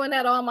 I've been doing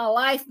that all my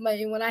life.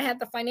 When I had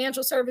the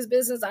financial service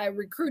business, I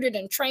recruited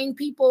and trained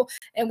people,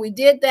 and we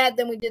did that.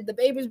 Then we did the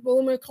Baby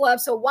Boomer Club.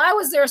 So why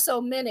was there so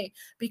many?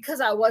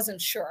 Because I wasn't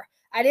sure.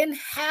 I didn't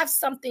have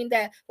something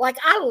that, like,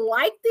 I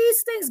like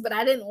these things, but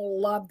I didn't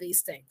love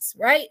these things,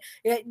 right?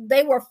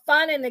 They were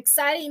fun and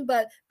exciting,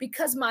 but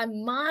because my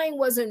mind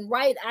wasn't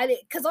right, I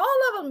didn't, because all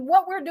of them,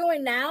 what we're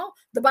doing now,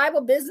 the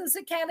Bible Business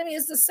Academy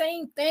is the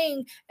same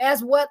thing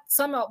as what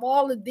some of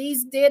all of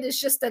these did. It's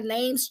just the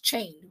names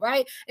changed,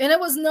 right? And it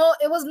was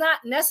not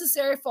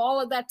necessary for all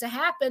of that to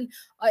happen.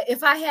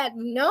 If I had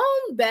known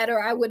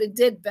better, I would have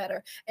did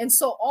better. And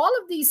so all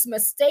of these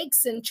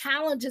mistakes and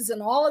challenges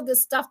and all of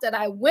this stuff that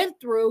I went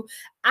through,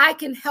 I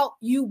can help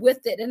you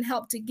with it and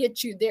help to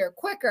get you there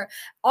quicker.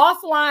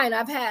 Offline,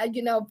 I've had,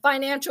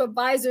 financial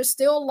advisors,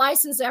 still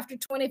licensed after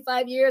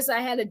 25 years. I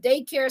had a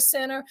daycare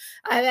center.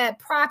 I've had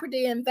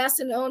property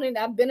investing, owning.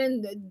 I've been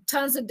in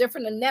tons of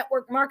different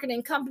network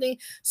marketing company.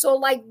 So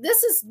like,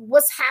 this is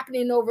what's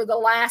happening over the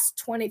last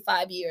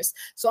 25 years.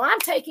 So I'm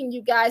taking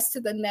you guys to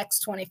the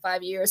next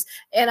 25 years.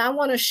 And I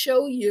want to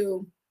show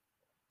you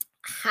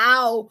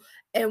how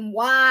and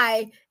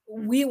why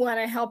we want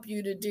to help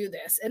you to do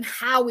this and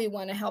how we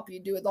want to help you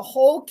do it. The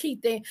whole key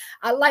thing.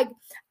 I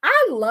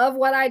love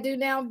what I do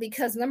now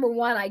because number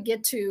one, I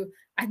get to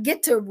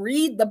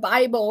read the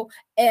Bible,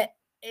 and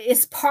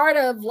it's part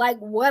of like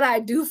what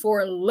I do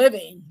for a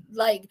living.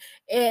 Like,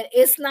 and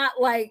it's not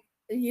like,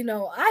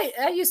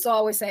 I used to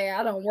always say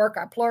I don't work,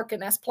 I plurk,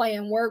 and that's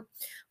playing work.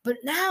 But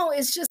now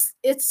it's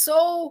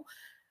so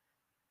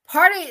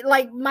part of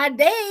like my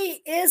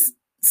day is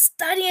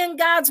studying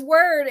God's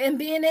word and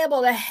being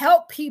able to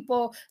help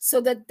people so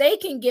that they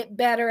can get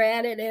better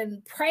at it,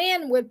 and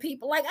praying with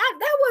people. Like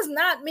that was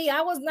not me.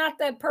 I was not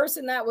that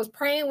person that was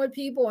praying with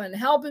people and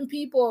helping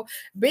people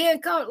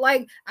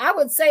like I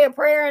would say a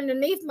prayer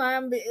underneath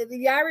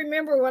I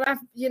remember when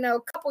a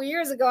couple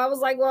years ago, I was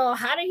like, well,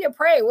 how do you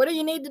pray? What do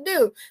you need to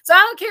do? So I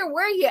don't care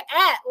where you're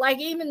at. Like,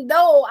 even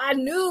though I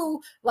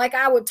knew like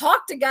I would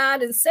talk to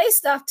God and say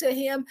stuff to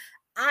him,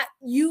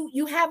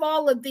 you have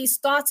all of these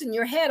thoughts in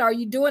your head. Are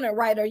you doing it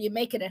right? Are you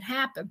making it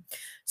happen?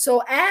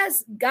 So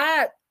as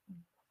God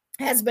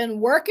has been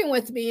working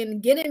with me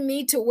and getting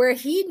me to where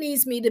he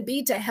needs me to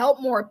be to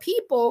help more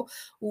people.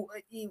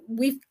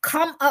 We've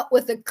come up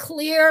with a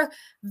clear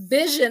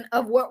vision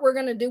of what we're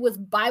going to do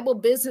with Bible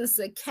Business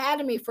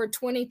Academy for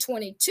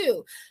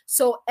 2022.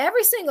 So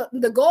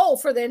the goal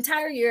for the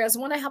entire year is I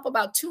want to help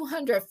about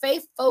 200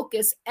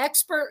 faith-focused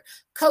expert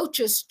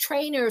coaches,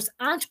 trainers,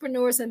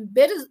 entrepreneurs, and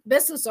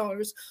business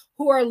owners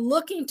who are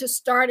looking to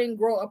start and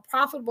grow a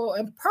profitable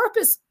and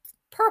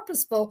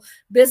purposeful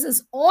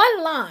business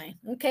online.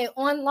 Okay,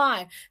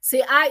 online.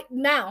 See,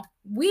 now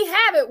we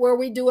have it where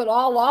we do it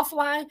all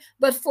offline,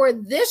 but for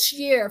this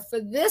year, for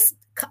this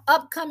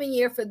upcoming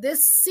year, for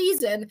this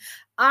season,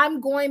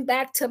 I'm going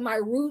back to my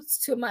roots,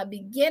 to my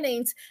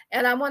beginnings,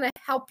 and I want to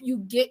help you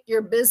get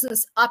your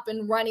business up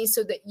and running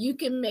so that you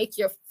can make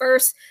your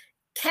first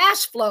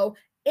cash flow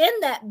in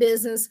that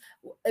business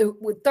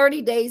with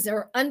 30 days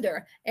or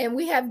under. And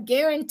we have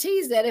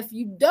guarantees that if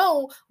you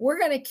don't, we're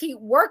going to keep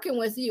working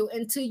with you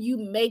until you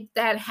make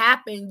that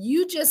happen.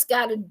 You just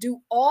got to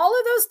do all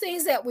of those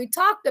things that we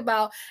talked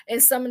about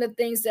and some of the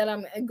things that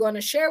I'm going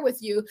to share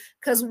with you,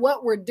 because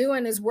what we're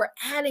doing is we're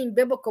adding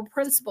biblical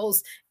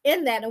principles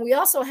in that. And we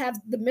also have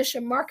the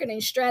mission marketing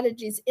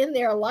strategies in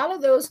there. A lot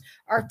of those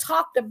are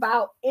talked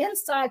about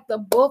inside the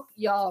book,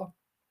 y'all.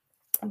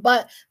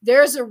 But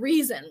there's a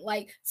reason.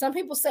 Like some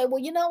people say,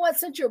 well, you know what,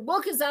 since your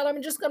book is out,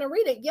 I'm just going to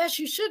read it. Yes,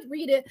 you should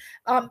read it.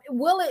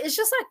 It's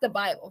just like the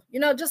Bible,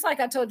 just like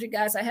I told you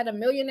guys, I had a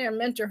millionaire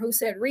mentor who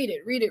said, read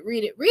it, read it,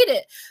 read it, read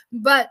it.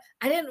 But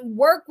I didn't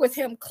work with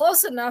him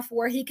close enough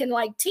where he can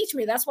teach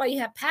me. That's why you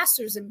have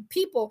pastors and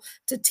people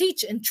to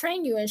teach and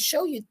train you and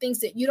show you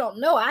things that you don't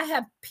know. I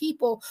have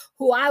people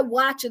who I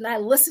watch and I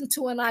listen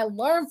to and I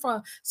learn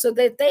from so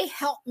that they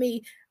help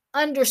me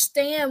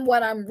understand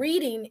what I'm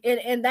reading.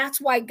 And that's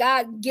why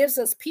God gives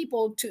us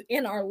people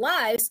in our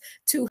lives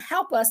to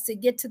help us to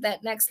get to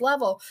that next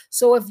level.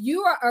 So if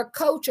you are a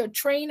coach, a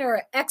trainer,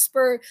 an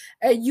expert,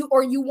 you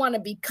want to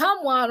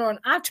become one, or an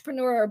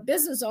entrepreneur or a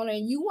business owner,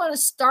 and you want to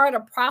start a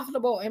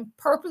profitable and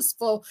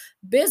purposeful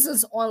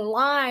business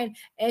online,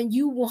 and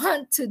you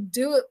want to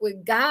do it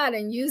with God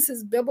and use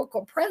his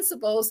biblical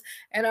principles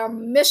and our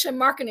mission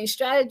marketing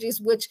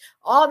strategies, which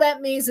all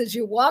that means is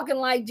you're walking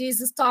like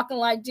Jesus, talking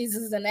like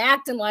Jesus, and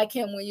acting like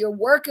him when you're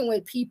working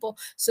with people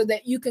so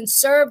that you can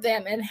serve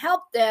them and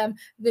help them,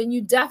 then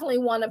you definitely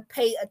want to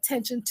pay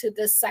attention to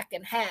this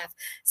second half.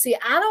 See,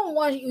 I don't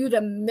want you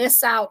to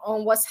miss out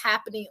on what's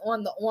happening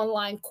on the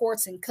online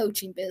course and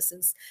coaching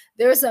business.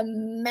 There's a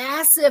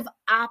massive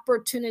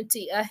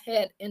opportunity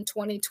ahead in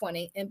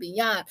 2020 and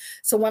beyond.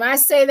 So when I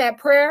say that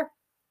prayer,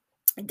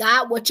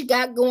 God, what you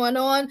got going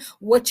on,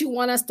 what you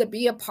want us to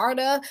be a part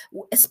of,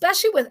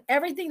 especially with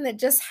everything that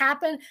just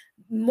happened,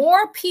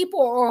 more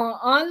people are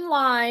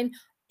online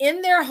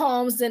in their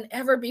homes than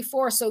ever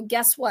before. So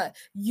guess what?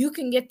 You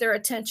can get their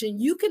attention.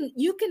 You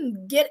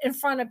can get in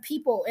front of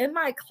people. In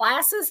my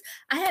classes,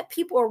 I had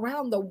people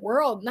around the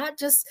world, not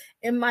just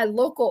in my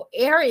local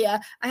area.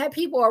 I had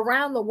people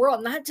around the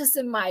world, not just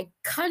in my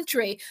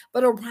country,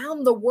 but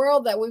around the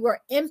world that we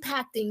were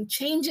impacting,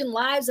 changing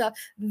lives of.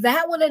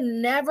 That would have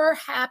never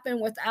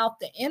happened without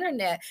the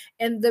internet.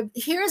 And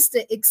here's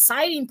the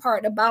exciting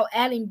part about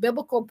adding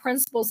biblical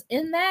principles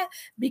in that.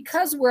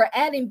 Because we're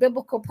adding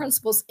biblical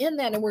principles in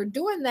that and we're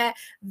doing that,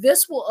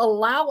 this will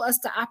allow us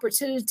the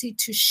opportunity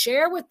to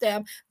share with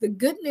them the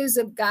good news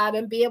of God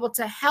and be able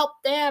to help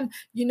them,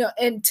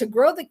 and to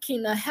grow the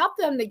kingdom, help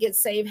them to get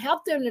saved,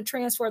 help them to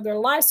transfer their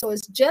lives. So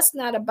it's just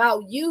not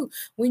about you.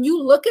 When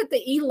you look at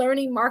the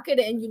e-learning market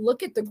and you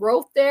look at the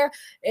growth there,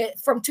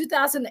 from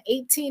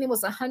 2018, it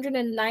was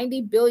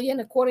 190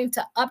 billion, according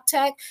to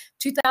Uptech.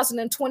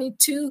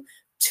 2022,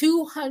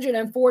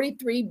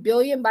 243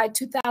 billion. By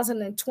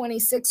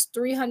 2026,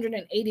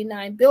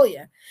 389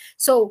 billion.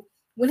 So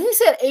when he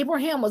said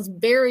Abraham was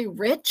very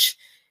rich,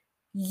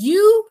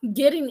 you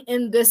getting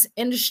in this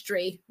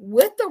industry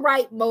with the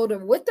right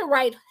motive, with the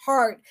right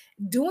heart,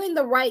 doing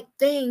the right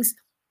things,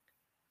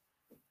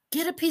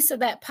 get a piece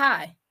of that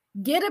pie.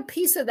 Get a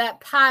piece of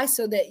that pie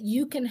so that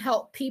you can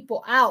help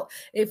people out.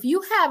 If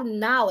you have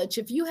knowledge,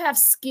 if you have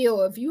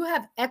skill, if you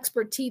have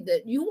expertise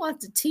that you want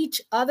to teach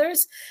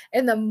others,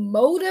 and the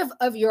motive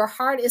of your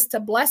heart is to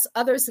bless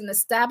others and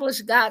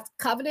establish God's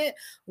covenant,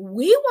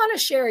 we want to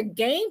share a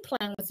game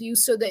plan with you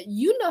so that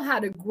you know how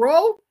to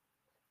grow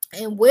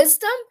in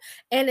wisdom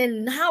and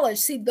in knowledge.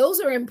 See, those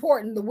are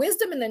important. The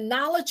wisdom and the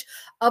knowledge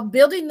of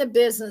building the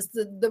business,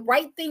 the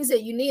right things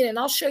that you need. And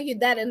I'll show you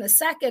that in a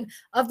second,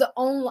 of the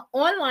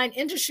online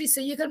industry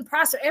so you can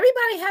prosper.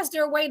 Everybody has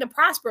their way to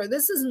prosper.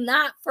 This is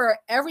not for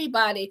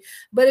everybody.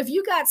 But if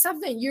you got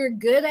something you're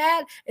good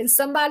at and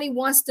somebody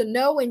wants to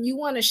know and you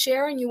want to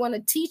share and you want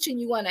to teach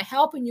and you want to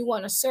help and you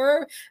want to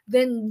serve,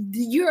 then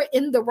you're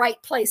in the right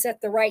place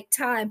at the right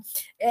time.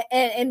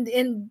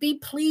 And be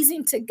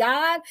pleasing to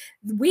God.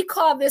 We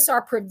call this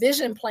our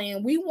provision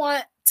plan. We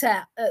want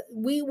to,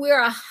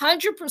 we're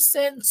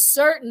 100%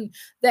 certain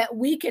that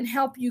we can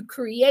help you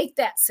create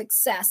that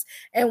success.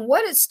 And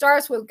what it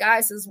starts with,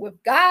 guys, is with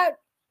God.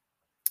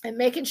 and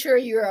making sure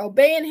you're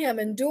obeying him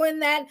and doing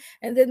that.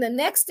 And then the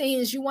next thing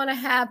is you want to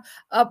have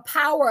a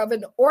power of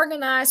an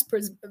organized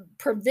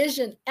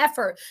provision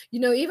effort.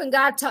 Even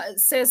God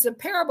says a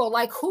parable,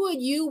 like, who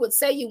of you would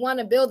say you want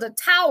to build a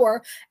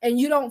tower and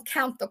you don't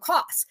count the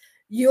cost?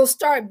 You'll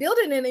start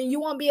building it and you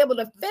won't be able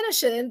to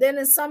finish it. And then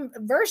in some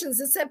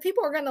versions, it said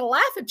people are going to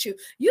laugh at you.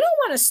 You don't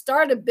want to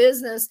start a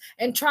business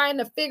and trying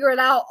to figure it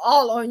out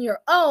all on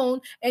your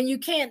own, and you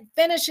can't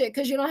finish it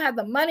because you don't have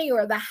the money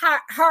or the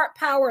heart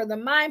power or the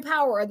mind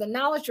power or the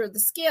knowledge or the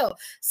skill.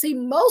 See,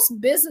 most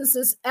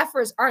businesses'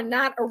 efforts are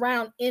not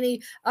around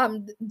any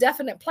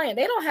definite plan.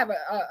 They don't have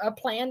a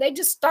plan. They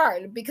just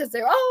start because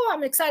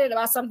I'm excited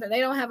about something. They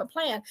don't have a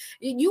plan.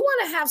 You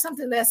want to have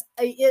something that's,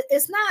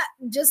 it's not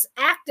just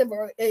active,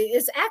 or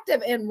it's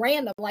active and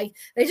random. Like,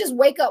 they just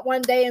wake up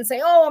one day and say,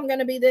 I'm going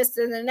to be this,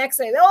 and the next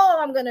day,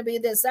 I'm going to be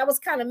this. That was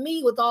kind of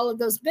me with all of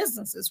those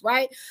businesses,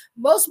 right?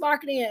 Most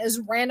marketing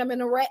is random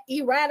and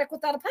erratic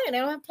without a plan. They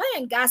don't have a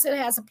plan. God said it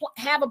has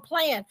have a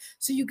plan.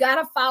 So you got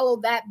to follow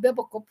that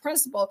biblical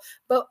principle.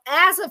 But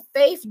as a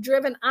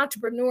faith-driven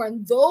entrepreneur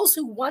and those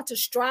who want to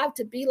strive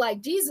to be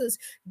like Jesus,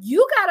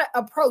 you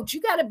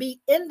got to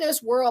be in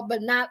this world,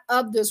 but not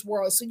of this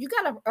world. So you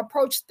got to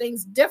approach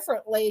things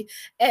differently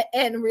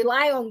and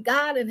rely on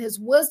God and his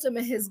wisdom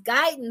and his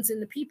guidance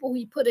and the people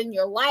he put in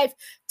your life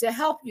to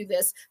help you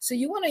this. So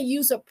you want to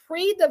use a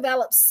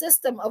pre-developed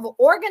system of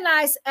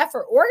organized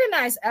effort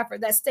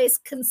that stays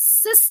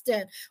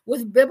consistent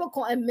with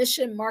biblical and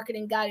mission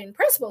marketing guiding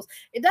principles.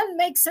 It doesn't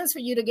make sense for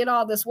you to get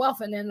all this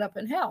wealth and end up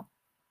in hell.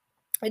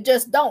 It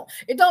just don't.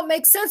 It don't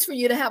make sense for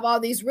you to have all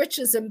these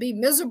riches and be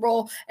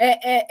miserable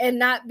and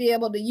not be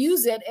able to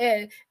use it,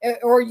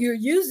 or you're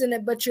using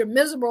it but you're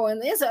miserable.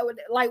 And it's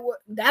like,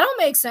 that don't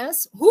make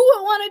sense. Who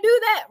would want to do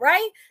that,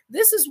 right?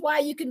 This is why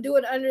you can do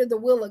it under the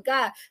will of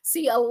God.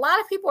 See, a lot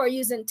of people are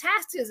using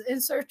tactics in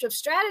search of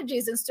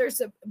strategies instead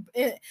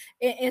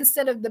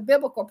of the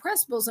biblical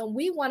principles, and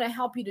we want to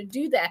help you to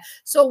do that.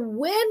 So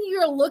when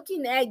you're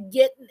looking at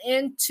getting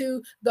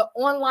into the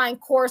online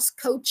course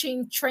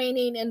coaching,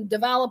 training, and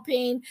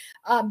developing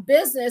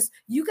business,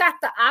 you got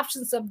the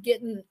options of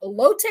getting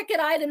low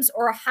ticket items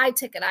or high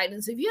ticket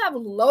items. If you have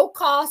low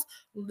cost,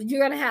 you're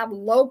going to have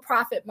low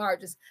profit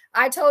margins.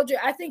 I told you,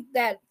 I think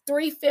that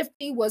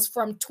 350 was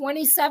from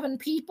 27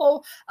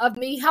 people of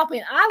me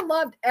helping. I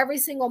loved every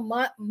single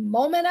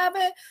moment of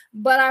it,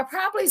 but I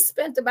probably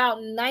spent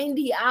about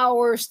 90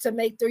 hours to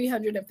make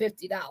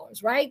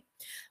 $350, right?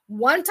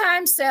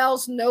 One-time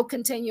sales, no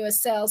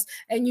continuous sales,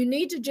 and you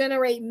need to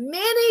generate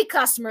many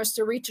customers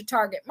to reach a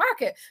target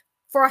market.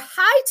 For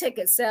high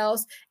ticket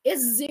sales,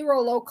 it's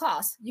zero low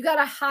cost. You got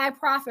a high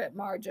profit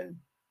margin.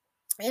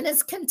 And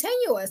it's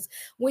continuous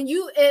when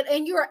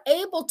you're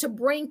able to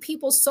bring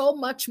people so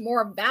much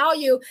more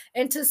value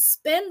and to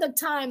spend the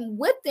time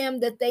with them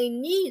that they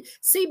need.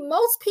 See,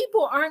 most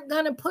people aren't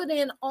going to put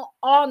in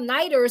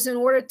all-nighters in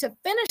order to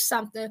finish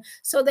something.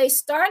 So they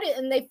start it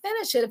and they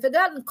finish it. If it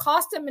doesn't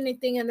cost them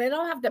anything and they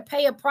don't have to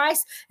pay a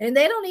price and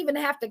they don't even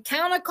have to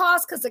count a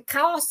cost because the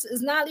cost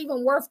is not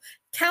even worth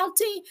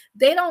counting,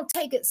 they don't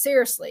take it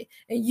seriously.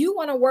 And you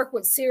want to work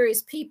with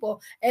serious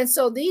people. And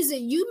so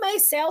you may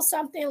sell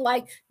something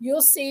like,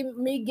 you'll see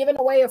me giving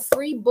away a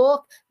free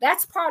book.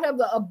 That's part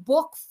of a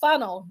book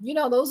funnel.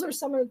 Those are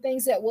some of the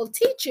things that we'll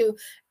teach you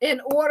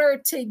in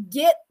order to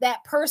get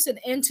that person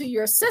into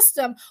your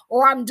system.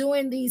 Or I'm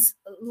doing these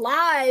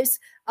lives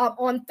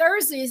on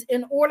Thursdays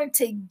in order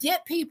to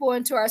get people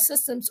into our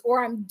systems,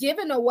 or I'm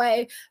giving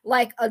away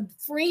like a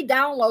free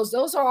downloads.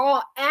 Those are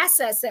all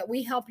assets that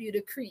we help you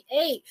to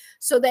create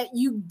so that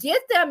you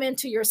get them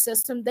into your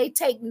system. They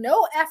take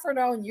no effort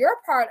on your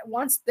part.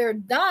 Once they're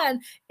done,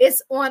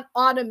 it's on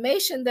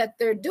automation that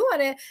they're doing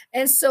it.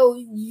 And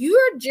so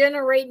you're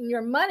generating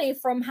your money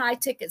from high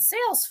ticket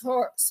sales.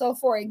 So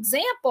for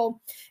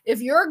example, if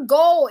your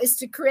goal is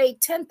to create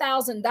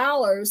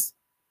 $10,000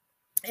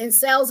 in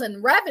sales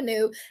and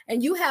revenue,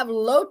 and you have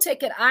low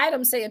ticket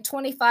items, say at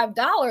 $25,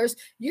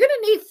 you're going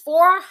to need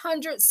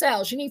 400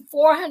 sales. You need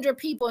 400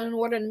 people in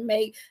order to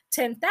make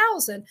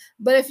 10,000.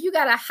 But if you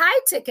got a high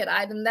ticket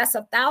item, that's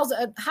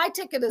 1,000. High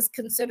ticket is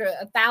considered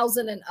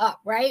 1,000 and up,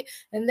 right?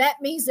 And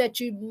that means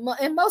that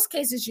in most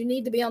cases, you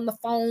need to be on the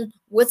phone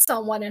with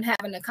someone and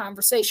having a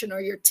conversation, or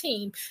your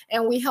team.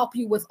 And we help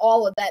you with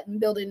all of that and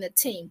building a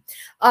team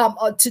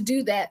to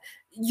do that.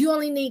 You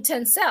only need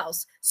 10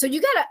 sales. So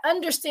you got to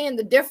understand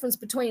the difference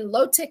between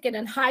low ticket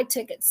and high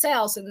ticket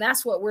sales. And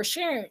that's what we're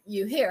sharing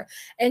you here.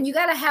 And you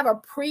got to have a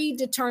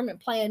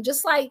predetermined plan,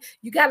 just like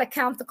you got to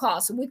count the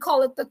cost. And we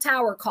call it the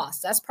tower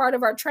cost. That's part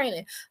of our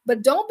training.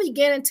 But don't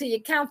begin until you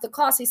count the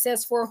cost. He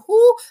says, for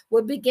who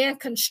would begin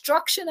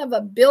construction of a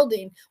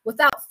building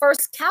without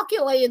first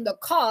calculating the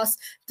cost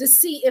to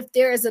see if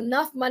there is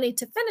enough money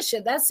to finish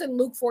it? That's in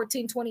Luke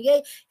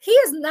 14:28. He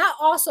is not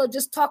also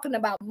just talking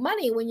about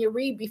money when you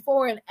read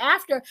before and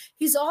after.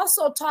 He's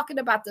also talking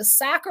about about the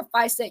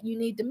sacrifice that you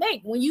need to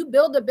make. When you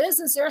build a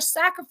business, there are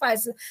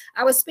sacrifices.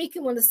 I was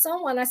speaking with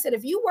someone. I said,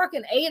 if you work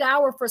an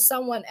 8-hour for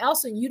someone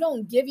else and you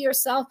don't give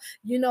yourself,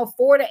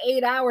 4 to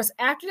 8 hours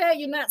after that,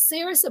 you're not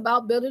serious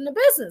about building a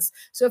business.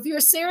 So if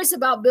you're serious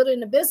about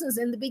building a business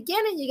in the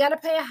beginning, you got to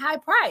pay a high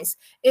price.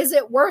 Is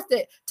it worth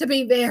it to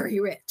be very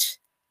rich?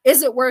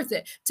 Is it worth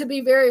it to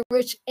be very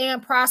rich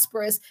and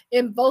prosperous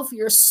in both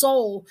your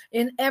soul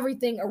and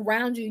everything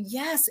around you?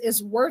 Yes,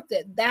 it's worth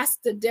it. That's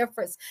the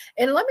difference.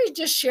 And let me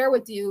just share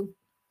with you,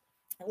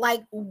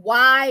 like,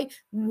 why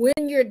when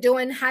you're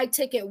doing high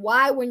ticket,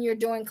 why when you're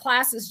doing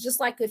classes, just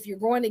like if you're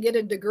going to get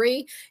a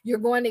degree, you're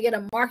going to get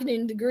a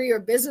marketing degree or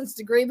business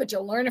degree, but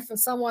you'll learn it from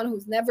someone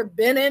who's never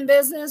been in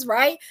business,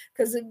 right?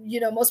 Because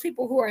most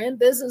people who are in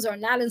business are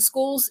not in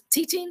schools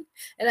teaching,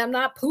 and I'm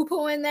not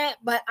poo-pooing that,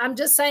 but I'm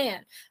just saying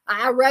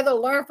I'd rather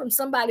learn from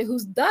somebody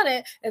who's done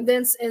it, and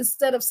then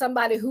instead of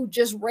somebody who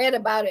just read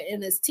about it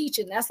and is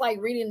teaching. That's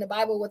like reading the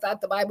Bible without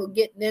the Bible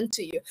getting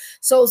into you.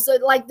 So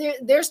like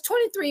there's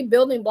 23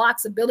 building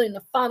blocks of building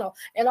the funnel,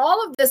 and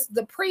all of this,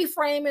 the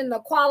pre-framing, the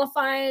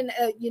qualifying,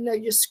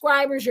 your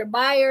scribers, your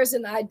buyers,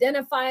 and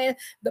identifying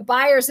the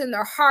buyers in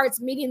their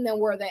hearts, meeting them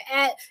where they're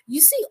at.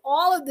 You see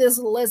all of this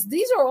list.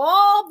 These are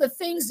all the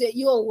things that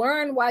you'll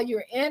learn while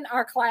you're in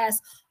our class,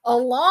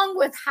 along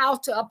with how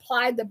to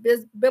apply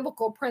the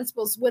biblical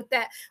principles with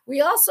that.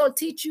 We also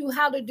teach you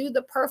how to do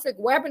the perfect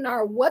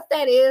webinar, what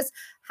that is,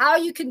 how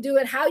you can do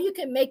it, how you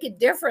can make it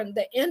different,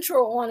 the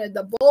intro on it,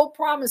 the bold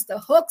promise, the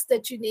hooks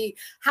that you need,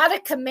 how to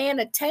command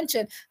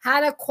attention, how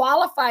to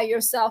qualify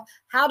yourself,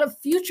 how to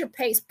future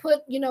pace,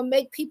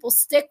 make people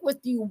stick with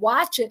you,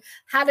 watch it,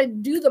 how to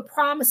do the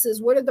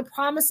promises. What are the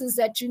promises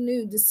that you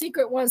knew? The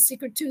secret 1,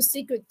 secret 2,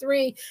 secret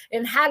 3,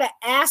 and how to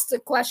ask the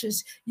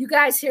questions. You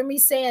guys hear me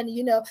saying,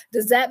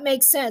 does that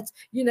make sense?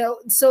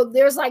 So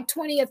there's like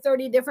 20 or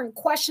 30 different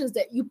questions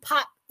that you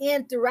pop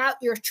in throughout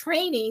your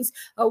trainings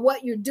of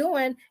what you're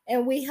doing,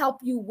 and we help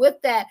you with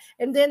that.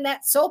 And then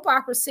that soap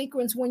opera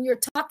sequence, when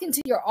you're talking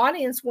to your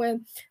audience,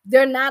 when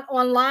they're not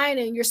online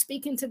and you're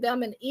speaking to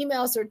them in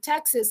emails or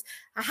texts,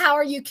 how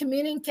are you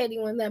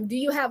communicating with them? Do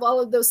you have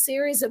all of those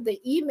series of the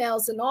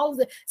emails and all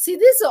of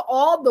these are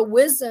all the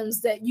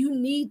wisdoms that you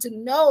need to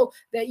know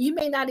that you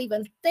may not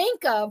even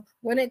think of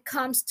when it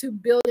comes to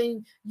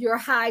building your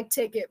high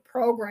ticket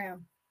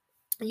program.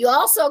 You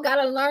also got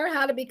to learn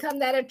how to become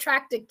that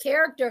attractive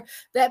character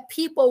that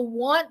people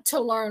want to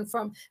learn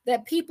from,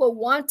 that people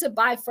want to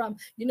buy from.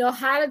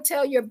 How to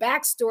tell your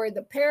backstory,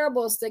 the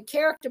parables, the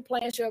character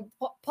plans, your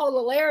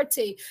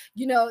polarity,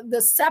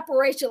 the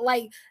separation.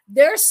 Like,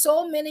 there's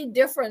so many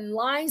different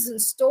lines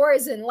and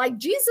stories. And like,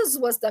 Jesus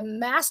was the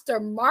master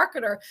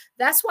marketer.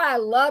 That's why I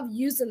love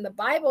using the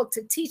Bible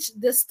to teach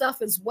this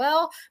stuff as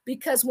well,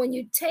 because when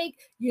you take,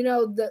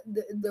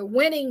 the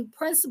winning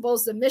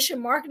principles, the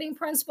mission marketing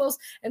principles,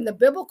 and the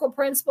biblical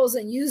principles,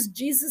 and use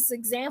Jesus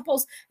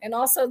examples and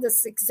also the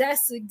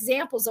success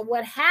examples of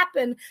what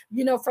happened,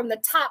 from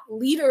the top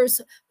leaders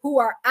who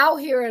are out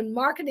here in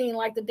marketing,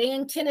 like the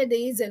Dan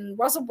Kennedys and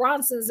Russell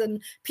Bronsons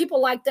and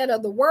people like that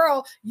of the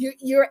world,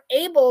 you're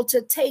able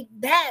to take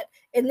that.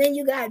 And then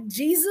you got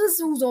Jesus,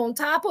 who's on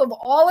top of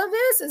all of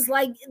this. It's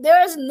like,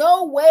 there's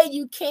no way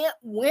you can't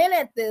win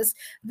at this.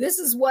 This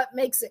is what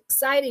makes it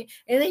exciting.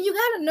 And then you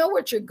got to know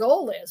what your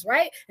goal is,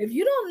 right? If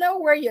you don't know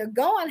where you're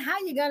going, how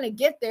you going to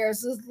get there?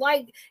 So it's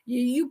like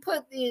you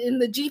put in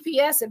the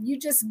GPS. If you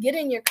just get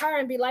in your car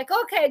and be like,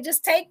 okay,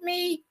 just take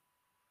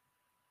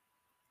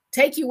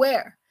you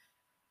where?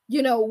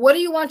 What do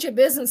you want your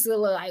business to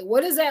look like? What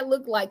does that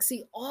look like?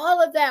 See,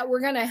 all of that, we're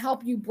going to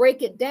help you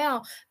break it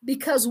down,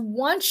 because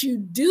once you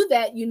do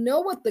that,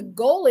 what the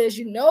goal is,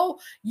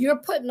 you're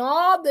putting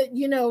all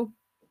the,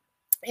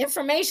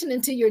 information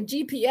into your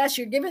GPS,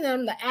 you're giving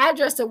them the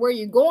address of where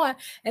you're going.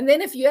 And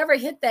then if you ever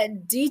hit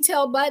that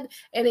detail button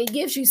and it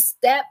gives you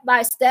step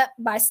by step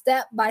by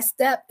step by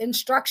step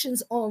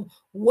instructions on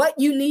what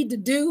you need to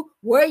do,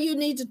 where you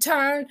need to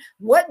turn,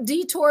 what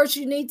detours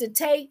you need to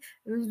take,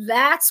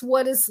 that's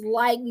what it's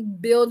like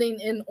building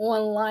an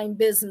online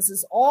business.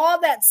 Is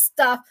all that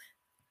stuff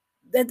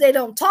that they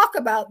don't talk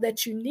about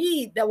that you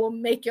need, that will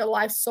make your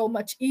life so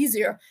much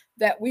easier,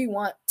 that we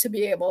want to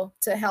be able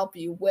to help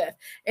you with.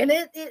 And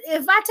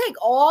if I take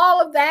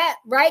all of that,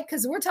 right,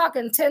 because we're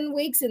talking 10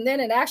 weeks and then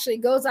it actually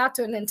goes out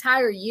to an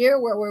entire year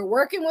where we're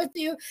working with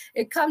you,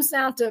 it comes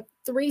down to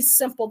 3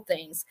 simple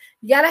things.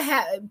 You got to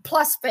have,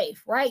 plus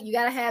faith, right? You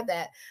got to have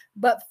that.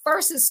 But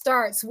first, it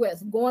starts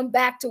with going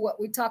back to what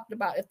we talked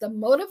about. If the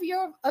motive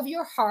of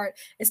your heart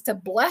is to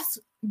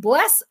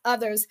bless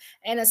others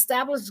and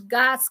establish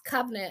God's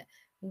covenant,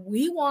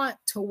 we want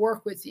to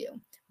work with you.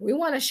 We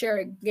want to share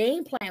a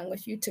game plan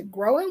with you to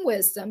grow in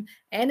wisdom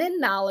and in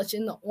knowledge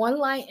in the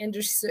online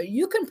industry, so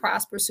you can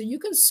prosper, so you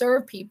can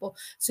serve people,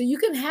 so you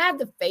can have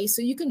the faith,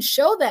 so you can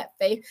show that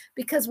faith,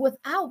 because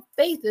without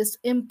faith, it's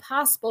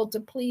impossible to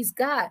please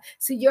God.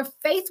 So your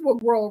faith will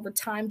grow over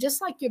time,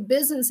 just like your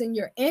business and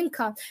your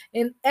income.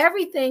 And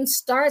everything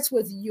starts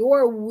with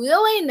your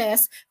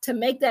willingness to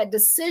make that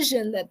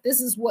decision that this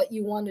is what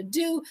you want to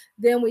do.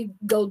 Then we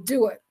go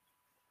do it.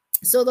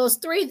 So those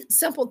three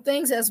simple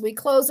things as we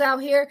close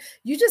out here,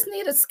 you just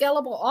need a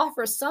scalable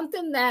offer,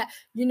 something that,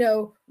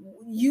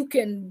 you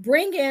can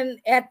bring in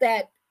at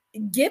that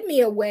give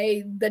me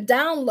away, the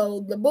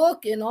download, the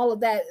book, and all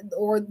of that,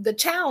 or the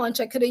challenge.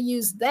 I could have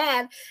used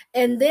that,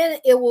 and then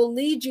it will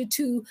lead you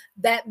to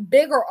that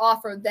bigger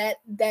offer, that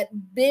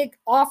big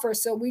offer.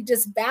 So we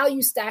just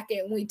value stack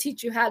it, and we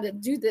teach you how to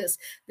do this.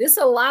 This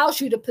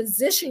allows you to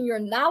position your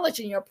knowledge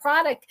and your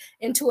product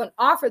into an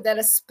offer that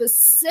a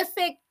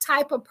specific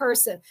type of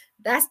person.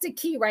 That's the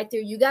key right there.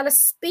 You got to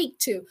speak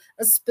to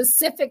a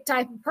specific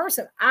type of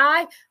person.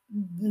 I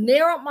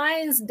narrowed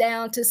mine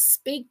down to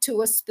speak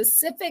to a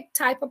specific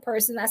type of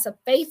person. That's a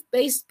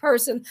faith-based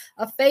person,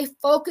 a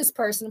faith-focused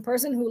person, a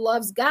person who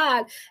loves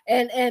God,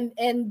 and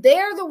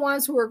they're the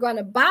ones who are going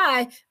to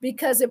buy,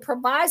 because it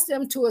provides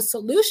them to a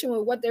solution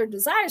with what their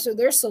desires. So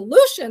their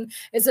solution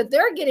is that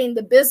they're getting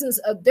the business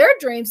of their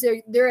dreams.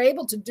 They're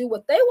able to do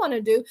what they want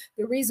to do.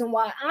 The reason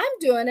why I'm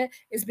doing it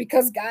is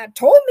because God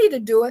told me to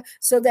do it,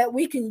 so that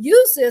we can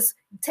use this,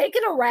 take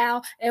it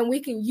around, and we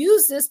can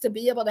use this to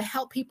be able to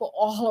help people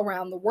all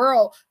around the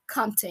world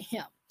come to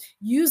Him.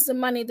 Use the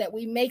money that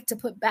we make to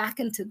put back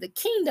into the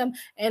kingdom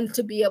and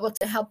to be able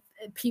to help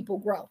people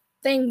grow.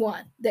 Thing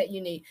one that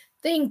you need.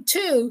 Thing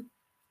two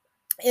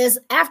is,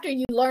 after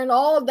you learn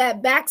all of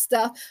that back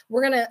stuff,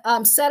 we're going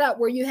to set up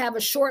where you have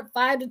a short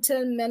 5 to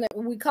 10 minute,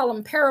 we call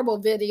them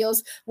parable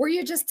videos, where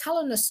you're just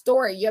telling a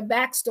story, your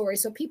backstory,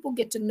 so people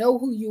get to know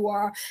who you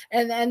are.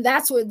 And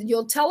that's what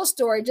you'll tell a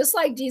story, just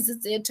like Jesus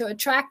did, to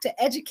attract,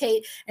 to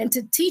educate, and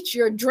to teach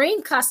your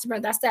dream customer.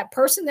 That's that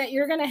person that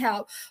you're going to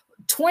help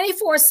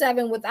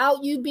 24/7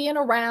 without you being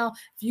around.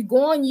 If you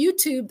go on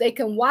YouTube, they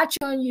can watch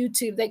you on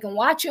YouTube, they can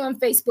watch you on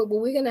Facebook, but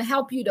we're going to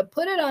help you to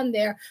put it on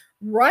there,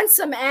 run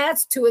some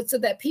ads to it so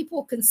that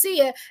people can see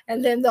it,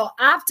 and then they'll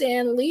opt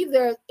in, leave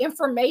their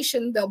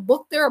information, they'll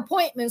book their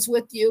appointments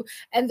with you,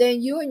 and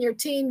then you and your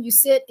team, you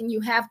sit and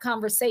you have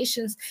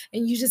conversations,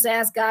 and you just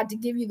ask God to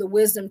give you the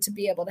wisdom to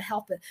be able to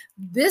help it.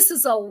 This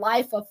is a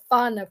life of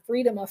fun, of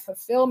freedom, of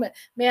fulfillment.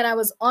 Man, I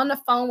was on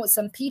the phone with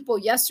some people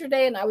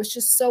yesterday, and I was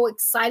just so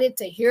excited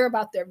to hear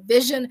about their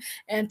vision,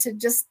 and to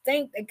just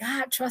think that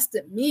God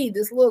trusted me,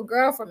 this little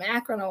girl from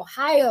Akron,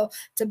 Ohio,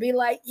 to be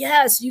like,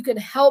 yes, you can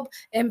help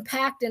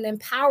impact and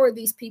empower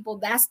these people.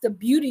 That's the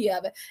beauty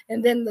of it.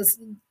 And then the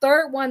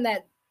third one,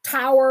 that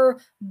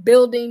tower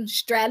building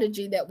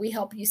strategy that we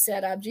help you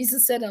set up.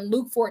 Jesus said in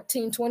Luke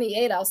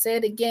 14:28, I'll say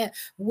it again,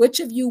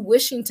 which of you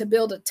wishing to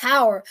build a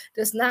tower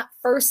does not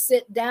first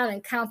sit down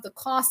and count the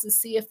cost and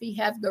see if he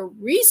have the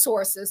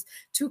resources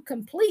to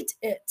complete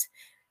it?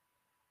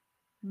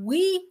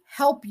 We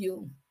help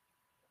you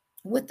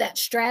with that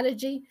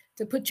strategy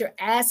to put your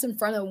ass in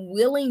front of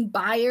willing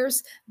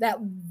buyers that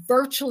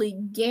virtually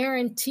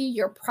guarantee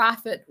your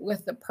profit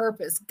with the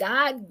purpose.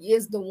 God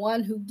is the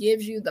one who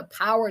gives you the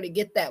power to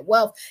get that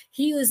wealth.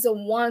 He is the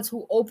ones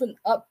who open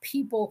up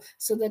people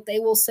so that they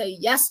will say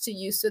yes to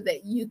you, so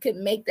that you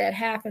can make that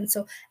happen.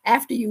 So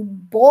after you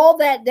boil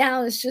that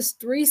down, it's just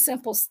 3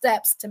 simple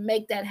steps to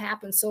make that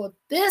happen. So if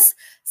this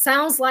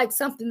sounds like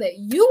something that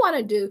you want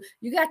to do,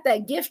 you got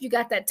that gift, you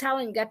got that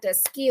talent, you got that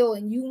skill,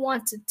 and you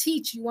want to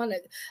teach, you want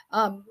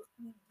to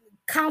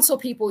counsel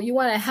people, you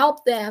want to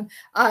help them,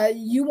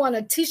 you want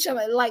to teach them.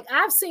 Like,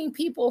 I've seen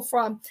people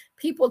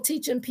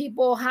teaching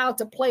people how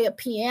to play a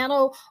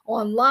piano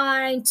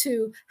online,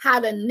 to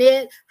how to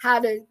knit, how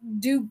to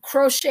do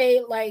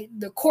crochet, like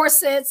the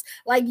corsets,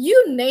 like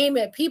you name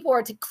it. People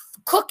are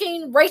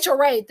cooking. Rachel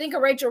Ray, think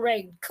of Rachel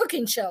Ray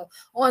cooking show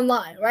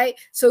online, right?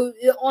 So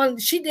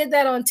she did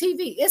that on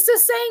TV. It's the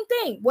same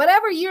thing.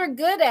 Whatever you're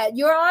good at,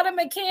 you're auto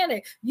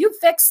mechanic, you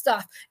fix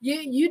stuff,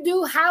 you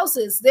do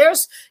houses.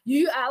 There's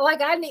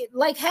I need,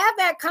 have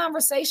that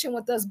conversation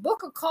with us,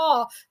 book a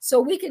call so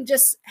we can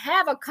just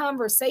have a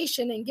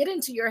conversation and get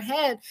into your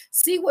head,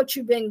 see what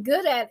you've been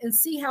good at, and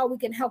see how we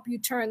can help you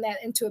turn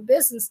that into a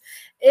business.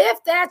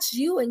 If that's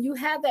you and you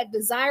have that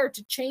desire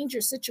to change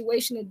your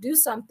situation and do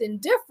something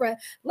different,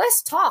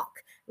 let's talk.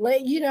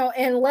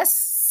 And let's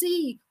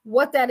see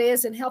what that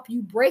is and help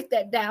you break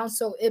that down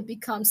so it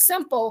becomes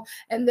simple.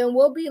 And then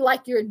we'll be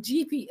like your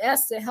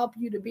GPS to help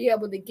you to be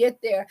able to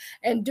get there.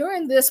 And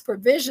during this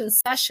provision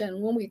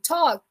session, when we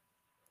talk,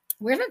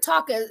 we're going to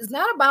talk, it's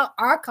not about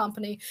our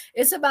company.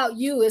 It's about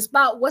you. It's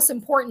about what's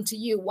important to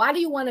you. Why do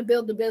you want to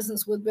build a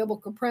business with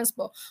biblical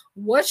principle?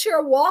 What's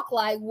your walk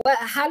like?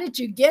 How did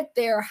you get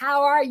there?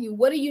 How are you?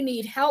 What do you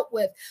need help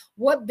with?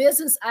 What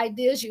business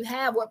ideas you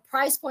have? What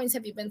price points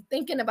have you been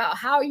thinking about?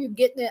 How are you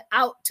getting it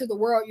out to the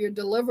world, your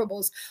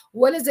deliverables?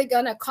 What is it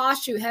going to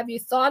cost you? Have you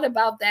thought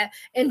about that?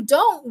 And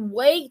don't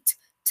wait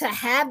to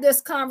have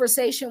this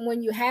conversation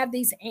when you have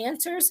these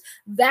answers.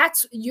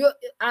 That's you.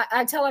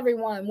 I tell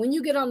everyone, when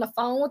you get on the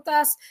phone with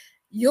us,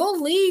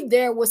 you'll leave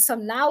there with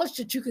some knowledge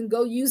that you can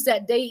go use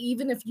that day.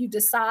 Even if you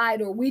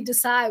decide, or we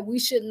decide, we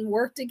shouldn't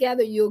work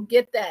together, you'll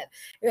get that.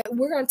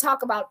 We're going to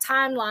talk about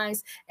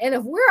timelines. And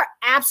if we're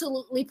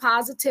absolutely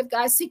positive,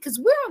 guys, see, because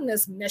we're on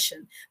this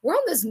mission. We're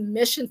on this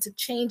mission to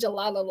change a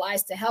lot of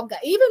lives, to help God.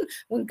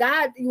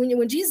 Even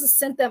when Jesus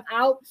sent them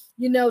out,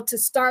 to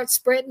start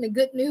spreading the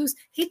good news,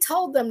 he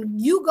told them,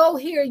 you go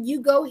here, you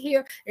go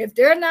here. If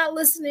they're not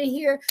listening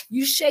here,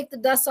 you shake the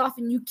dust off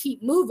and you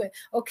keep moving.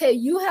 Okay,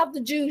 you have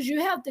the Jews, you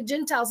have the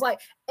Gentiles. Like,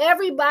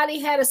 everybody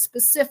had a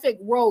specific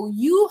role.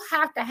 You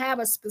have to have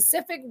a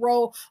specific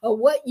role of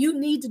what you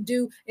need to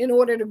do in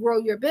order to grow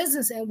your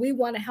business. And we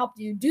want to help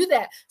you do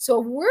that.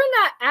 So if we're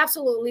not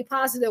absolutely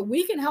positive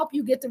we can help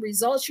you get the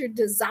results you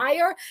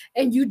desire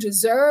and you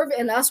deserve,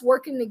 and us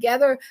working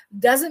together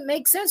doesn't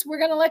make sense, we're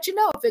going to let you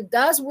know. If it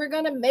does, we're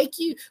going to make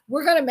you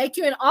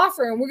an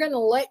offer, and we're going to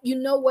let you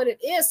know what it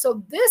is.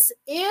 So this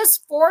is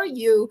for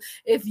you.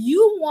 If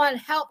you want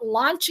help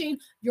launching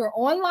your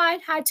online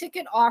high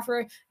ticket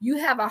offer, you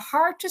have a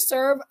heart to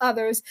serve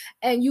others,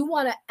 and you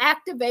want to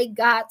activate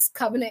God's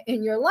covenant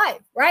in your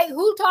life, right?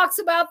 Who talks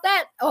about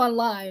that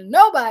online?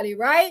 Nobody,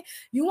 right?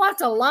 You want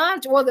to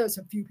launch, well, there's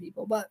a few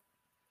people, but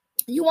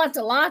you want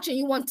to launch and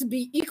you want to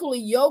be equally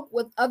yoked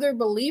with other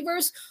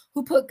believers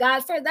who put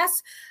God first.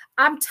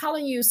 I'm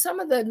telling you, some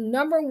of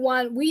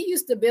the we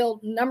used to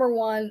build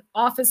 #1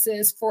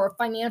 offices for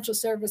financial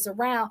service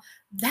around.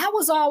 That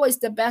was always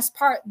the best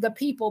part. The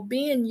people,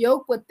 being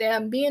yoked with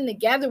them, being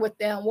together with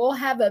them. We'll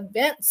have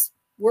events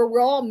where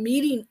we're all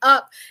meeting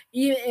up,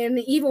 and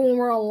even when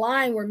we're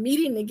online, we're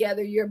meeting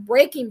together. You're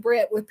breaking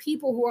bread with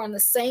people who are on the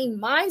same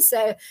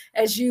mindset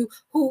as you,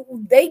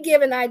 who they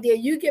give an idea,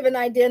 you give an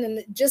idea, and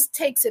it just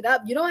takes it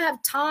up. You don't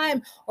have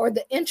time or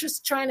the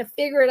interest trying to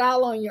figure it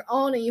out on your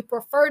own, and you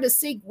prefer to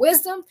seek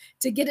wisdom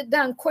to get it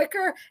done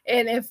quicker.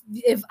 And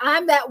if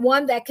I'm that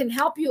one that can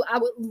help you, I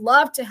would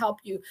love to help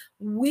you.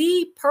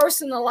 We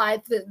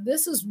personalize that.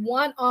 This is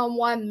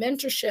one-on-one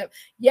mentorship.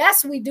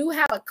 Yes, we do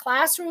have a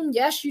classroom.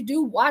 Yes, you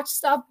do watch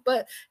stuff,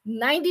 but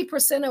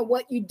 90% of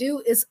what you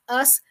do is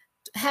us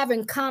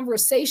having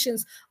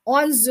conversations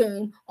on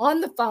Zoom,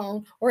 on the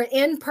phone, or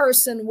in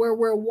person, where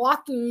we're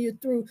walking you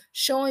through,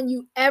 showing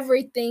you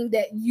everything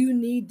that you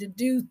need to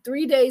do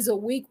 3 days a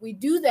week. We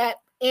do that.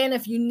 And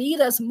if you need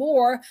us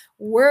more,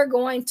 we're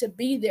going to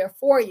be there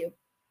for you.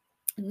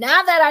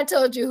 Now that I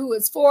told you who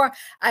it's for,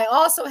 I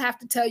also have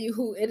to tell you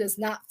who it is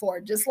not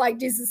for. Just like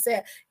Jesus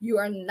said,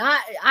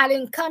 I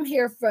didn't come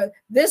here for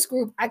this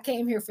group. I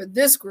came here for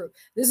this group.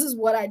 This is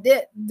what I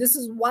did. This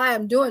is why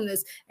I'm doing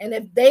this. And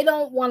if they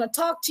don't want to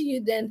talk to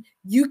you, then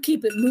you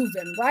keep it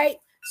moving, right?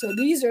 So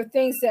these are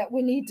things that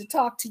we need to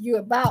talk to you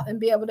about and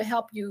be able to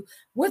help you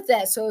with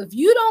that. So if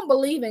you don't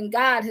believe in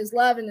God, his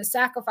love, and the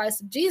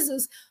sacrifice of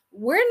Jesus,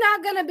 we're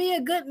not going to be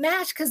a good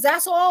match, because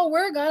that's all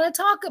we're going to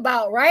talk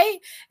about, right?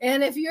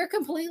 And if you're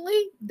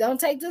completely, don't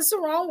take this the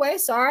wrong way,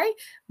 sorry,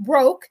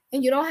 broke,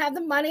 and you don't have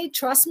the money,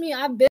 trust me,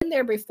 I've been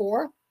there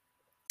before,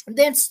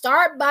 then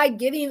start by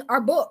getting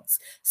our books.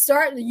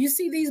 You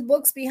see these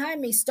books behind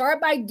me.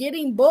 Start by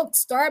getting books.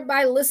 Start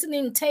by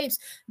listening to tapes,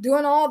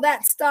 doing all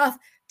that stuff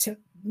to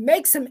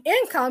make some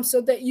income so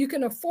that you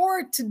can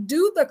afford to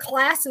do the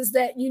classes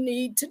that you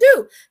need to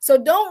do. So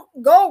don't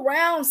go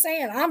around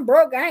saying, I'm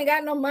broke, I ain't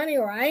got no money,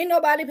 or I ain't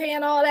nobody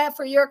paying all that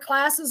for your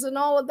classes and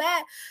all of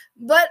that.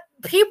 But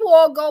people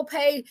will go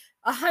pay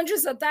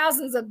hundreds of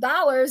thousands of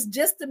dollars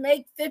just to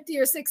make $50,000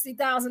 or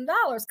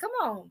 $60,000. Come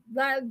on,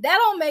 that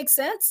don't make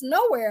sense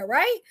nowhere,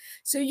 right?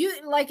 So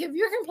if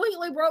you're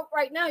completely broke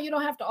right now, you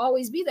don't have to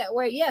always be that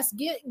way. Yes,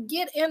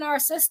 get in our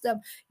system,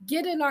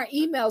 get in our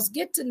emails,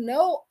 get to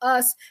know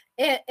us,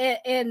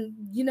 and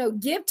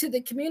give to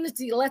the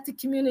community. Let the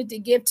community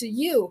give to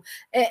you.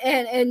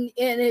 And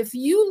if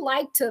you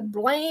like to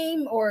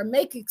blame or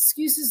make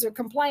excuses or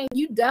complain,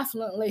 you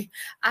definitely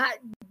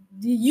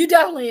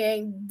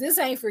ain't. This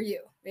ain't for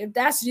you. If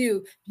that's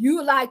you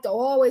like to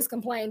always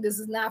complain, this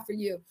is not for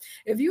you.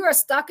 If you are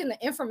stuck in the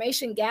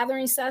information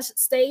gathering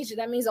stage,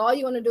 that means all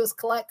you want to do is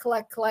collect,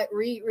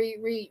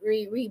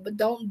 read, but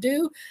don't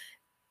do.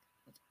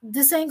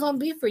 This ain't going to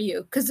be for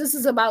you, because this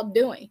is about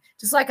doing.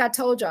 Just like I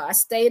told y'all, I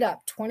stayed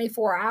up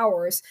 24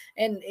 hours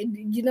and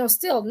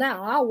still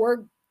now I'll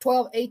work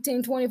 12,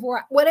 18,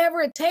 24, whatever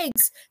it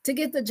takes to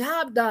get the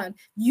job done.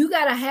 You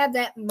got to have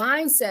that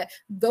mindset.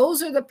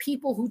 Those are the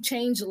people who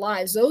change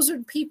lives. Those are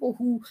the people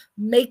who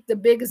make the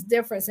biggest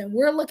difference. And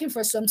we're looking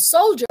for some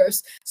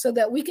soldiers so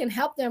that we can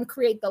help them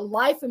create the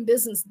life and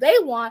business they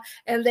want,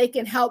 and they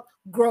can help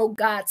grow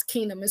God's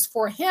kingdom. It's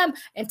for him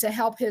and to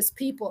help his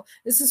people.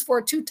 This is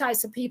for two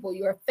types of people.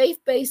 You're a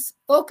faith-based,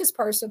 focused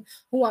person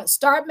who wants to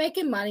start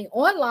making money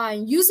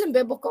online using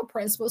biblical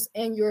principles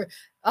and your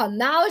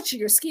knowledge,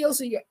 your skills,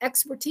 or your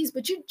expertise,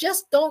 but you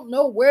just don't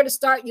know where to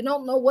start. You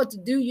don't know what to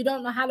do. You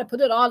don't know how to put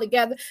it all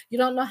together. You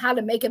don't know how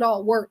to make it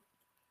all work.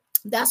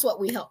 That's what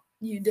we help.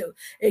 you do.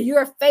 If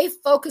you're a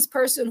faith-focused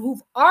person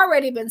who've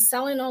already been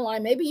selling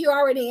online, maybe you're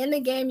already in the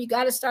game, you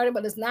got it started,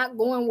 but it's not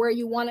going where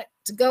you want it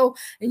to go,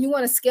 and you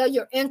want to scale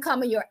your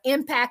income and your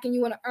impact, and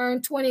you want to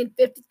earn 20 to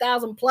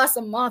 50,000 plus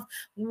a month,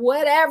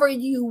 whatever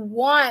you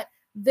want,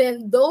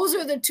 then those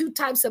are the two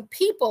types of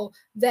people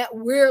that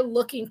we're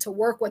looking to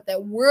work with,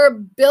 that we're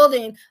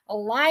building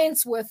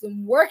alliance with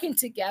and working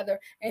together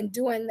and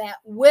doing that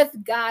with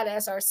God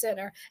as our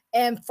center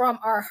and from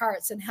our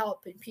hearts and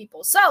helping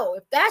people. So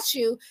if that's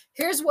you,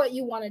 here's what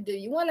you want to do.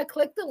 You want to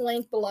click the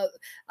link below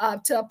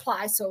to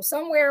apply. So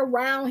somewhere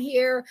around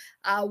here,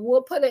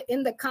 we'll put it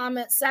in the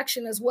comment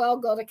section as well.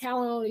 Go to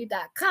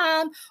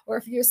calendly.com, or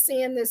if you're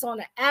seeing this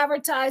on an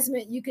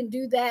advertisement, you can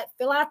do that.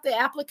 Fill out the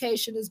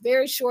application. It's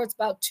very short. It's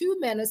about 2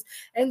 minutes,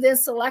 and then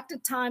select a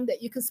time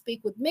that you can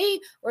speak with me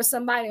or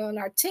somebody on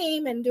our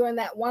team. And during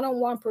that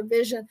one-on-one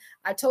provision,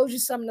 I told you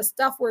some of the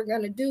stuff we're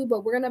going to do,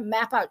 but we're going to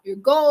map out your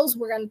goals.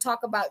 We're going to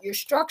talk about your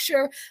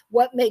structure,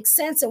 what makes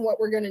sense and what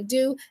we're going to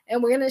do.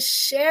 And we're going to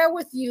share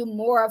with you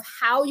more of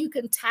how you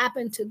can tap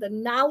into the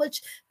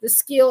knowledge, the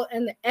skill,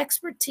 and the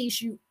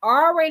expertise you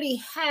already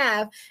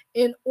have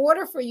in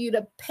order for you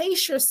to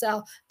pace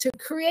yourself to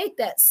create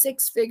that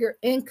six-figure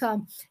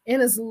income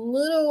in as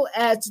little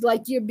as,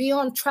 like, you'll be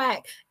on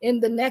track in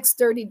the next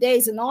 30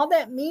 days. And all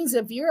that means,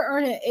 if you're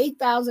earning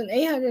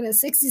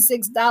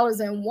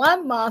 $8,866 in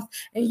 1 month,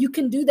 and you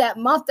can do that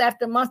month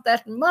after month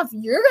after month,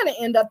 you're going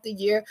to end up the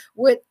year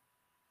with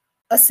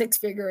a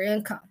six-figure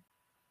income.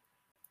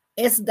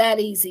 It's that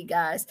easy,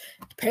 guys.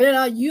 Depending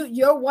on you,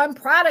 your one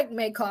product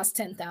may cost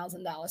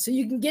 $10,000, so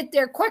you can get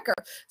there quicker.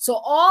 So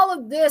all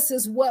of this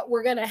is what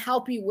we're going to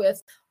help you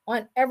with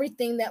on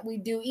everything that we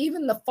do.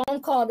 Even the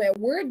phone call that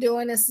we're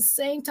doing is the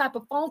same type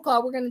of phone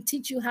call. We're going to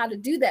teach you how to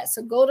do that.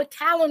 So go to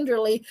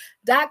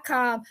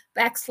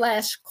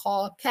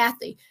calendly.com/call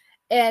Kathy.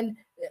 And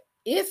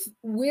if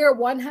we're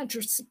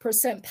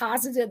 100%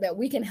 positive that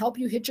we can help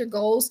you hit your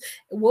goals,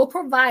 we'll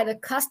provide a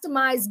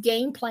customized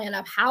game plan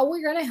of how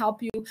we're going to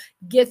help you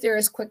get there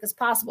as quick as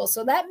possible.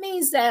 So that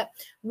means that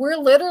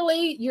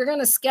you're going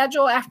to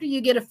schedule, after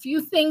you get a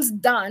few things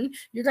done,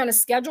 you're going to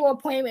schedule an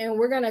appointment, and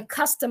we're going to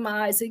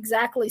customize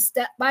exactly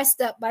step by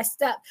step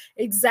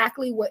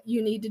exactly what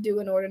you need to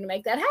do in order to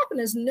make that happen.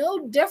 It's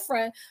no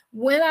different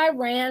when I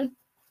ran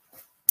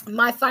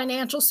my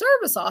financial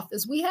service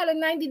office. We had a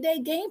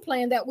 90-day game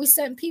plan that we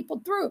sent people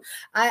through.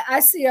 I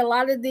see a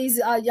lot of these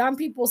young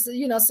people,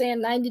 saying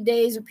 90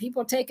 days, or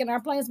people taking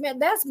our plans. Man,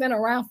 that's been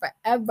around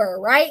forever,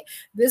 right?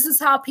 This is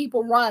how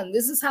people run.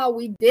 This is how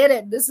we did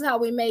it. This is how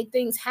we made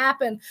things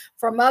happen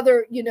from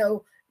other,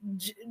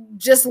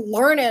 just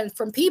learning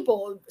from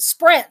people.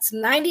 Sprints,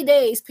 90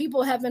 days.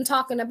 People have been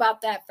talking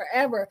about that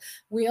forever.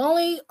 We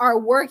only are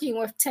working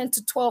with 10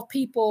 to 12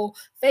 people,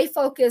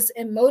 faith-focused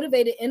and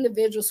motivated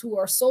individuals who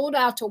are sold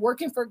out to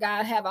working for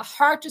God, have a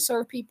heart to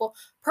serve people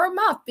per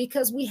month,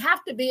 because we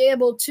have to be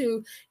able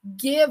to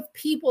give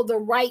people the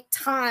right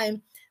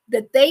time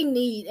that they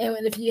need.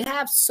 And if you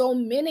have so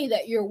many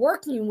that you're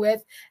working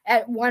with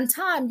at one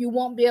time, you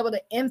won't be able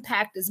to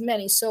impact as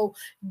many. So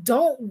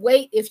don't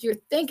wait. If you're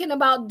thinking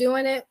about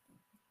doing it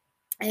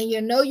and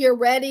you're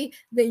ready,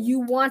 then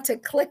you want to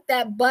click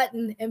that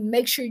button and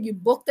make sure you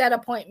book that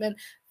appointment.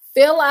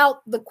 Fill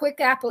out the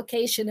quick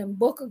application and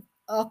book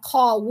a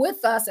call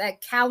with us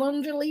at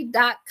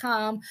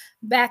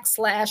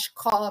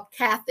calendly.com/call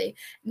Kathy.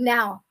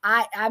 Now,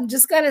 I'm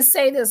just going to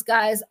say this,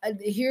 guys.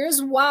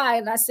 Here's why,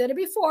 and I said it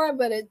before,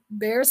 but it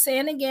bears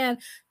saying again.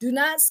 Do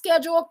not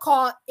schedule a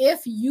call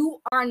if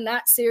you are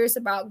not serious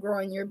about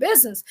growing your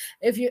business.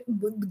 The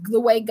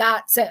way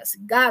God says,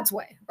 God's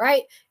way,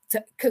 right?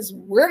 Because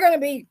we're going to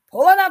be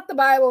pulling out the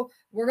Bible.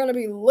 We're going to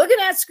be looking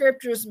at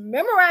scriptures,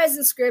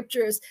 memorizing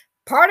scriptures,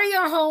 part of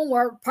your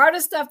homework, part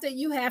of stuff that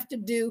you have to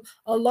do,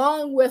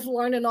 along with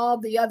learning all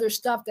the other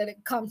stuff that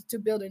it comes to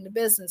building the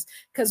business.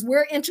 Because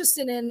we're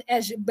interested in,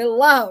 as you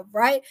beloved,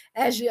 right?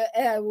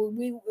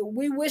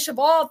 We wish of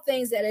all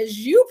things that as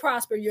you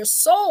prosper, your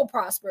soul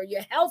prosper,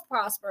 your health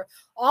prosper,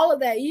 all of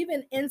that.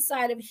 Even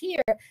inside of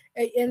here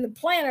in the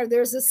planner,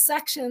 there's a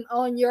section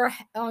on your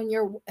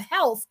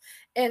health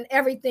and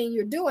everything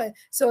you're doing.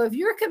 So if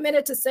you're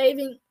committed to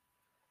saving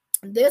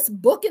this,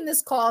 booking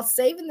this call,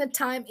 saving the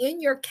time in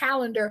your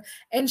calendar,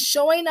 and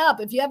showing up.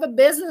 If you have a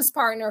business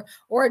partner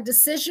or a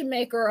decision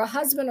maker, or a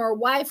husband or a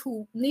wife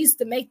who needs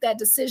to make that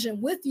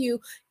decision with you,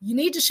 you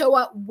need to show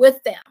up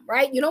with them,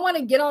 right? You don't want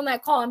to get on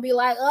that call and be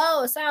like,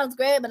 oh, it sounds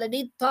great, but I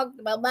need to talk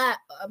about my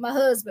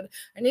husband.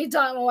 I need to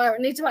talk to my wife.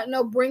 I need to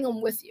no, bring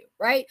them with you,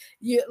 right?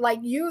 You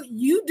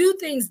do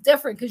things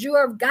different because you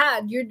are of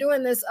God. You're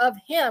doing this of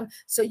Him.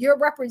 So you're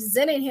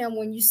representing Him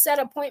when you set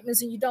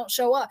appointments and you don't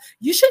show up.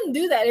 You shouldn't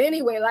do that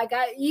anyway.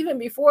 Even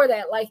before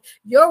that,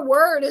 your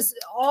word is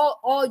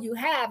all you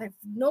have. If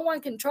no one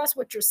can trust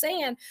what you're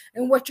saying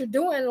and what you're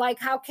doing,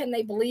 how can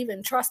they believe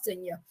and trust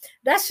in you?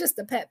 That's just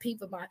a pet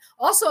peeve of mine.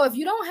 Also, if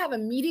you don't have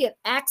immediate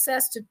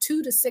access to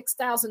 $2,000 to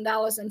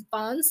 $6,000 in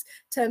funds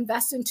to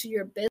invest into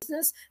your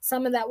business,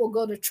 some of that will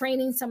go to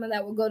training, some of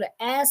that will go to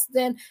ads,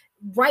 then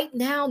right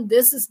now,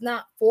 this is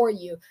not for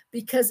you,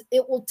 because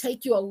it will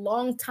take you a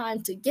long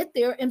time to get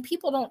there. And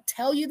people don't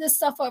tell you this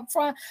stuff up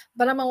front,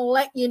 but I'm going to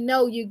let you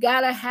know, you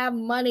got to have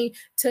money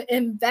to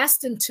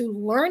invest into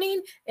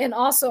learning, and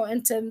also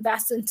into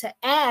invest into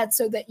ads,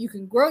 so that you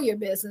can grow your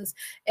business.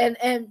 And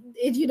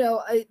if, you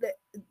know,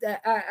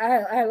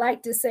 I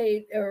like to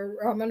say, or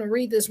I'm going to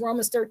read this,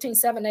 Romans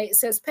 13:7-8. It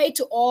says, pay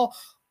to all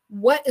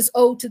what is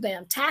owed to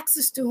them,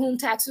 taxes to whom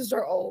taxes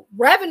are owed,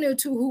 revenue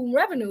to whom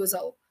revenue is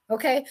owed.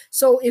 Okay,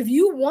 so if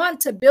you want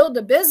to build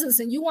a business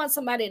and you want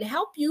somebody to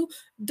help you,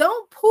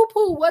 don't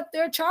poo-poo what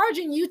they're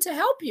charging you to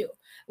help you.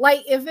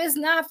 Like, if it's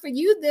not for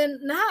you,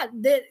 then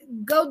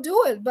go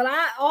do it. But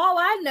all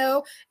I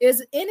know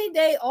is, any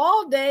day,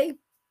 all day,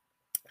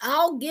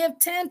 I'll give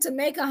 10 to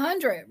make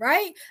 100,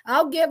 right?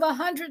 I'll give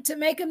 100 to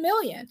make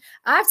 1,000,000.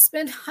 I've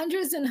spent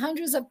hundreds and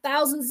hundreds of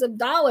thousands of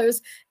dollars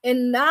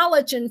in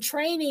knowledge and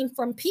training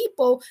from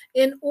people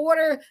in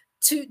order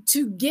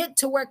to get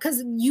to work,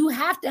 because you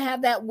have to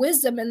have that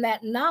wisdom and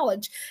that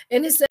knowledge.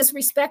 And it says,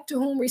 respect to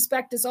whom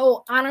respect is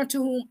owed, honor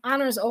to whom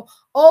honor is owed.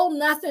 Owe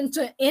nothing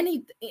to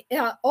any,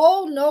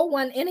 owe no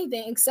one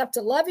anything except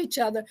to love each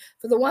other.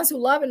 For the ones who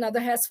love another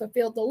has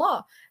fulfilled the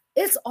law.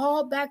 It's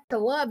all back to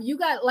love. You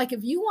got, like,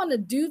 if you want to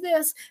do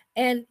this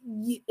and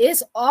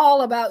it's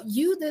all about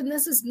you, then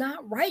this is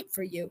not right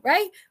for you,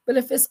 right? But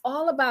if it's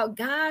all about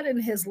God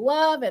and his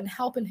love and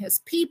helping his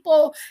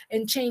people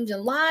and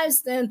changing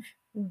lives, then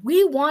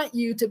we want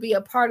you to be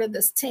a part of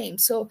this team.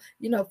 So,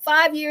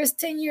 5 years,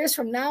 10 years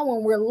from now,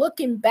 when we're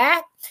looking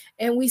back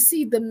and we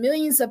see the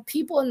millions of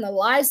people in the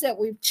lives that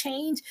we've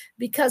changed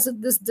because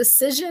of this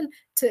decision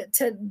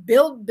to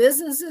build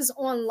businesses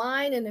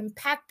online and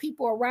impact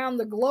people around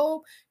the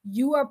globe,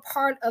 you are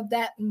part of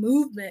that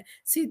movement.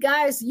 See,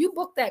 guys, you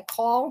book that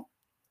call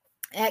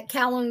at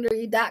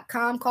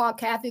Calendly.com. Call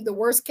Kathy. The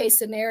worst case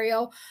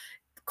scenario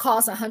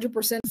costs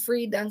 100%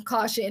 free, doesn't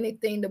cost you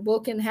anything to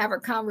book and have a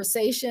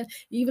conversation.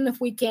 Even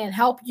if we can't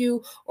help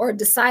you or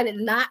decided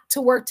not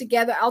to work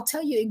together, I'll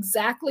tell you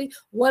exactly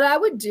what I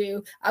would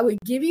do. I would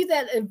give you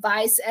that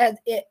advice, and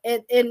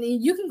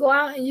you can go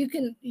out and you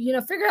can,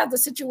 figure out the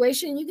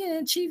situation. You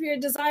can achieve your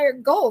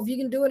desired goal. If you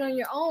can do it on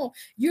your own,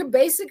 you're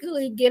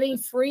basically getting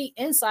free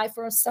insight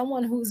from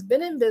someone who's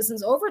been in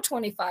business over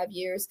 25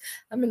 years.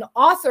 I'm an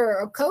author,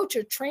 a coach,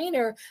 a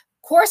trainer.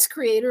 Course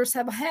creators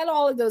have had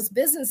all of those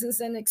businesses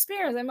and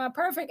experience. Am I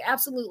perfect?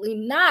 Absolutely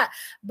not.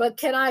 But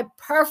can I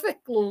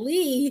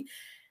perfectly,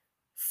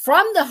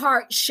 from the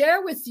heart,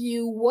 share with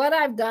you what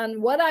I've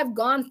done, what I've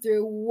gone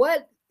through,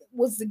 what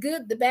was the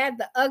good, the bad,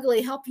 the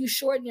ugly, help you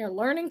shorten your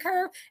learning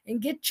curve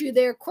and get you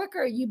there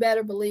quicker? You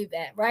better believe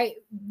that, right?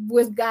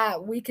 With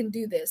God, we can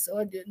do this.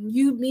 Or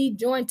you, me,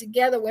 join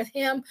together with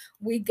him.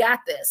 We got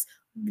this.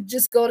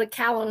 Just go to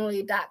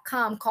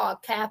Calendly.com, call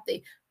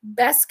Kathy.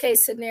 Best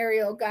case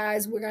scenario,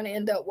 guys, we're going to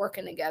end up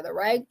working together,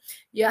 right?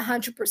 You're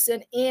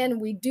 100% in.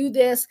 We do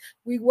this.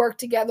 We work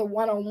together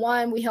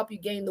one-on-one. We help you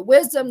gain the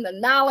wisdom, the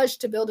knowledge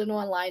to build an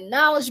online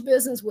knowledge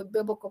business with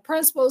biblical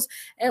principles.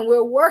 And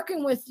we're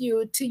working with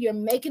you till you're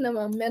making them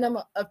a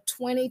minimum of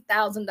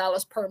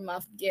 $20,000 per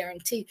month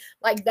guaranteed.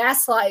 Like,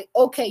 that's like,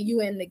 okay,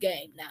 you in the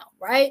game now,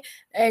 right?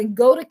 And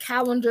go to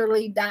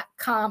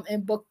Calendly.com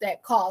and book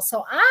that call.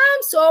 So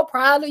I'm so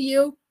proud of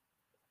you.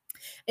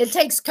 It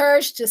takes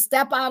courage to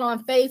step out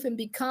on faith and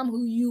become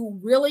who you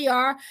really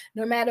are,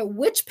 no matter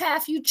which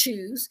path you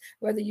choose,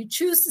 whether you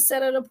choose to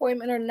set an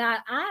appointment or not.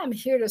 I am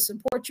here to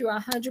support you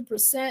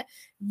 100%.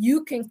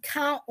 You can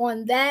count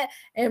on that.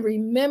 And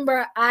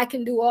remember, I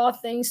can do all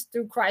things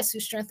through Christ who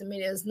strengthened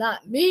me. It is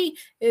not me,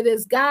 it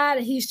is God.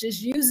 He's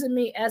just using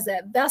me as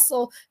that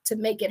vessel to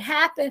make it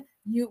happen.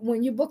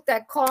 When you book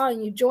that call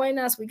and you join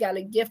us, we got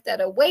a gift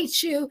that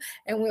awaits you.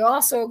 And we're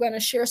also going to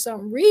share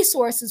some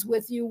resources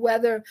with you,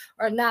 whether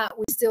or not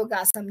we still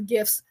got some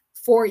gifts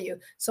for you.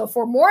 So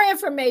for more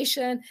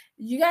information,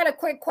 you got a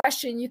quick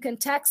question, you can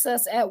text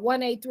us at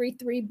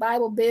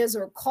 1-833-BIBLE-BIZ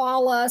or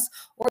call us,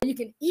 or you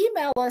can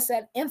email us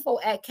at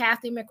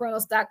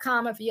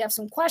info@kathymcreynolds.com if you have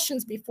some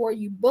questions before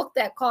you book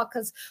that call,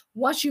 because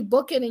once you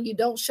book it and you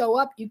don't show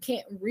up, you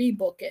can't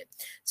rebook it.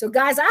 So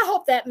guys, I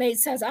hope that made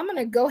sense. I'm going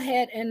to go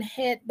ahead and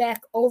head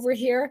back over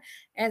here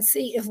and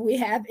see if we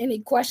have any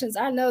questions.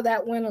 I know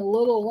that went a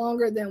little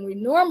longer than we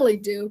normally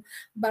do,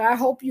 but I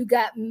hope you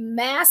got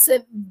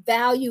massive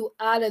value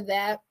out of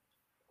that.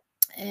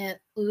 And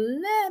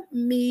I'm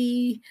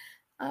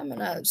going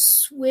to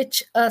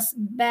switch us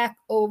back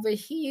over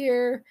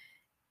here.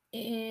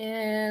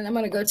 And I'm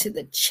going to go to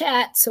the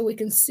chat so we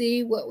can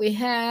see what we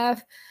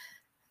have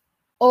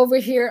over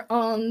here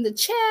on the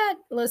chat.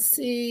 Let's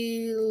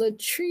see,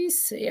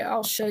 Latrice. Yeah,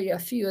 I'll show you a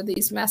few of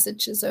these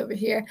messages over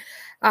here.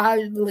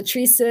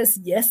 Latrice says,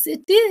 yes,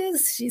 it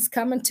is. She's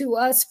coming to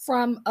us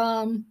from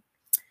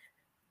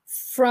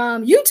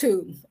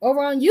YouTube,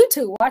 over on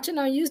YouTube, watching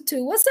on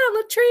YouTube. What's up,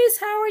 Latrice?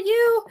 How are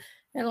you?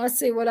 And let's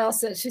see what else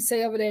did she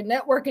say over there.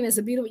 Networking is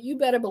a beautiful, you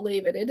better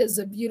believe it. It is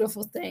a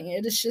beautiful thing.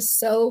 It is just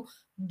so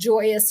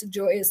joyous.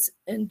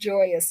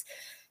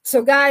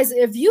 So guys,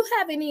 if you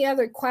have any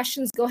other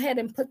questions, go ahead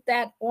and put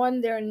that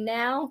on there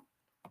now.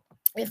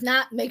 If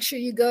not, make sure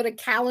you go to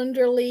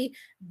calendly.com,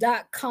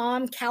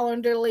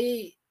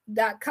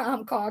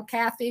 call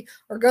Kathy,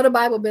 or go to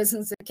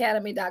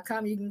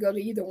BibleBusinessAcademy.com. You can go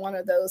to either one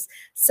of those,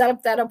 set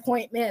up that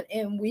appointment,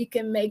 and we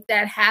can make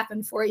that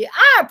happen for you.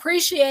 I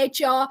appreciate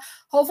y'all.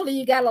 Hopefully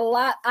you got a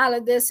lot out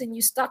of this and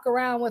you stuck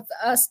around with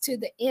us to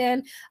the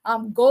end.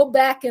 Go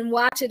back and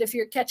watch it. If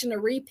you're catching a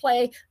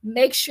replay,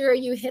 make sure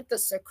you hit the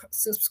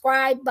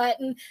subscribe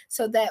button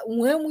so that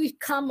when we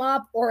come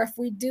up, or if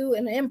we do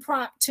an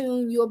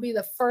impromptu, you'll be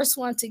the first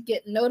one to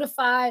get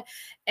notified.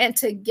 And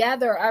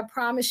together, I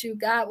promise you,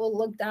 God will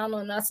look down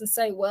on us and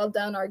say, well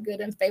done, our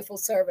good and faithful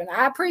servant.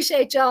 I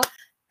appreciate y'all.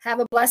 Have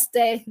a blessed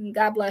day, and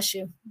God bless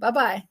you.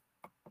 Bye-bye.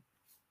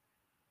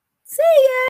 See ya.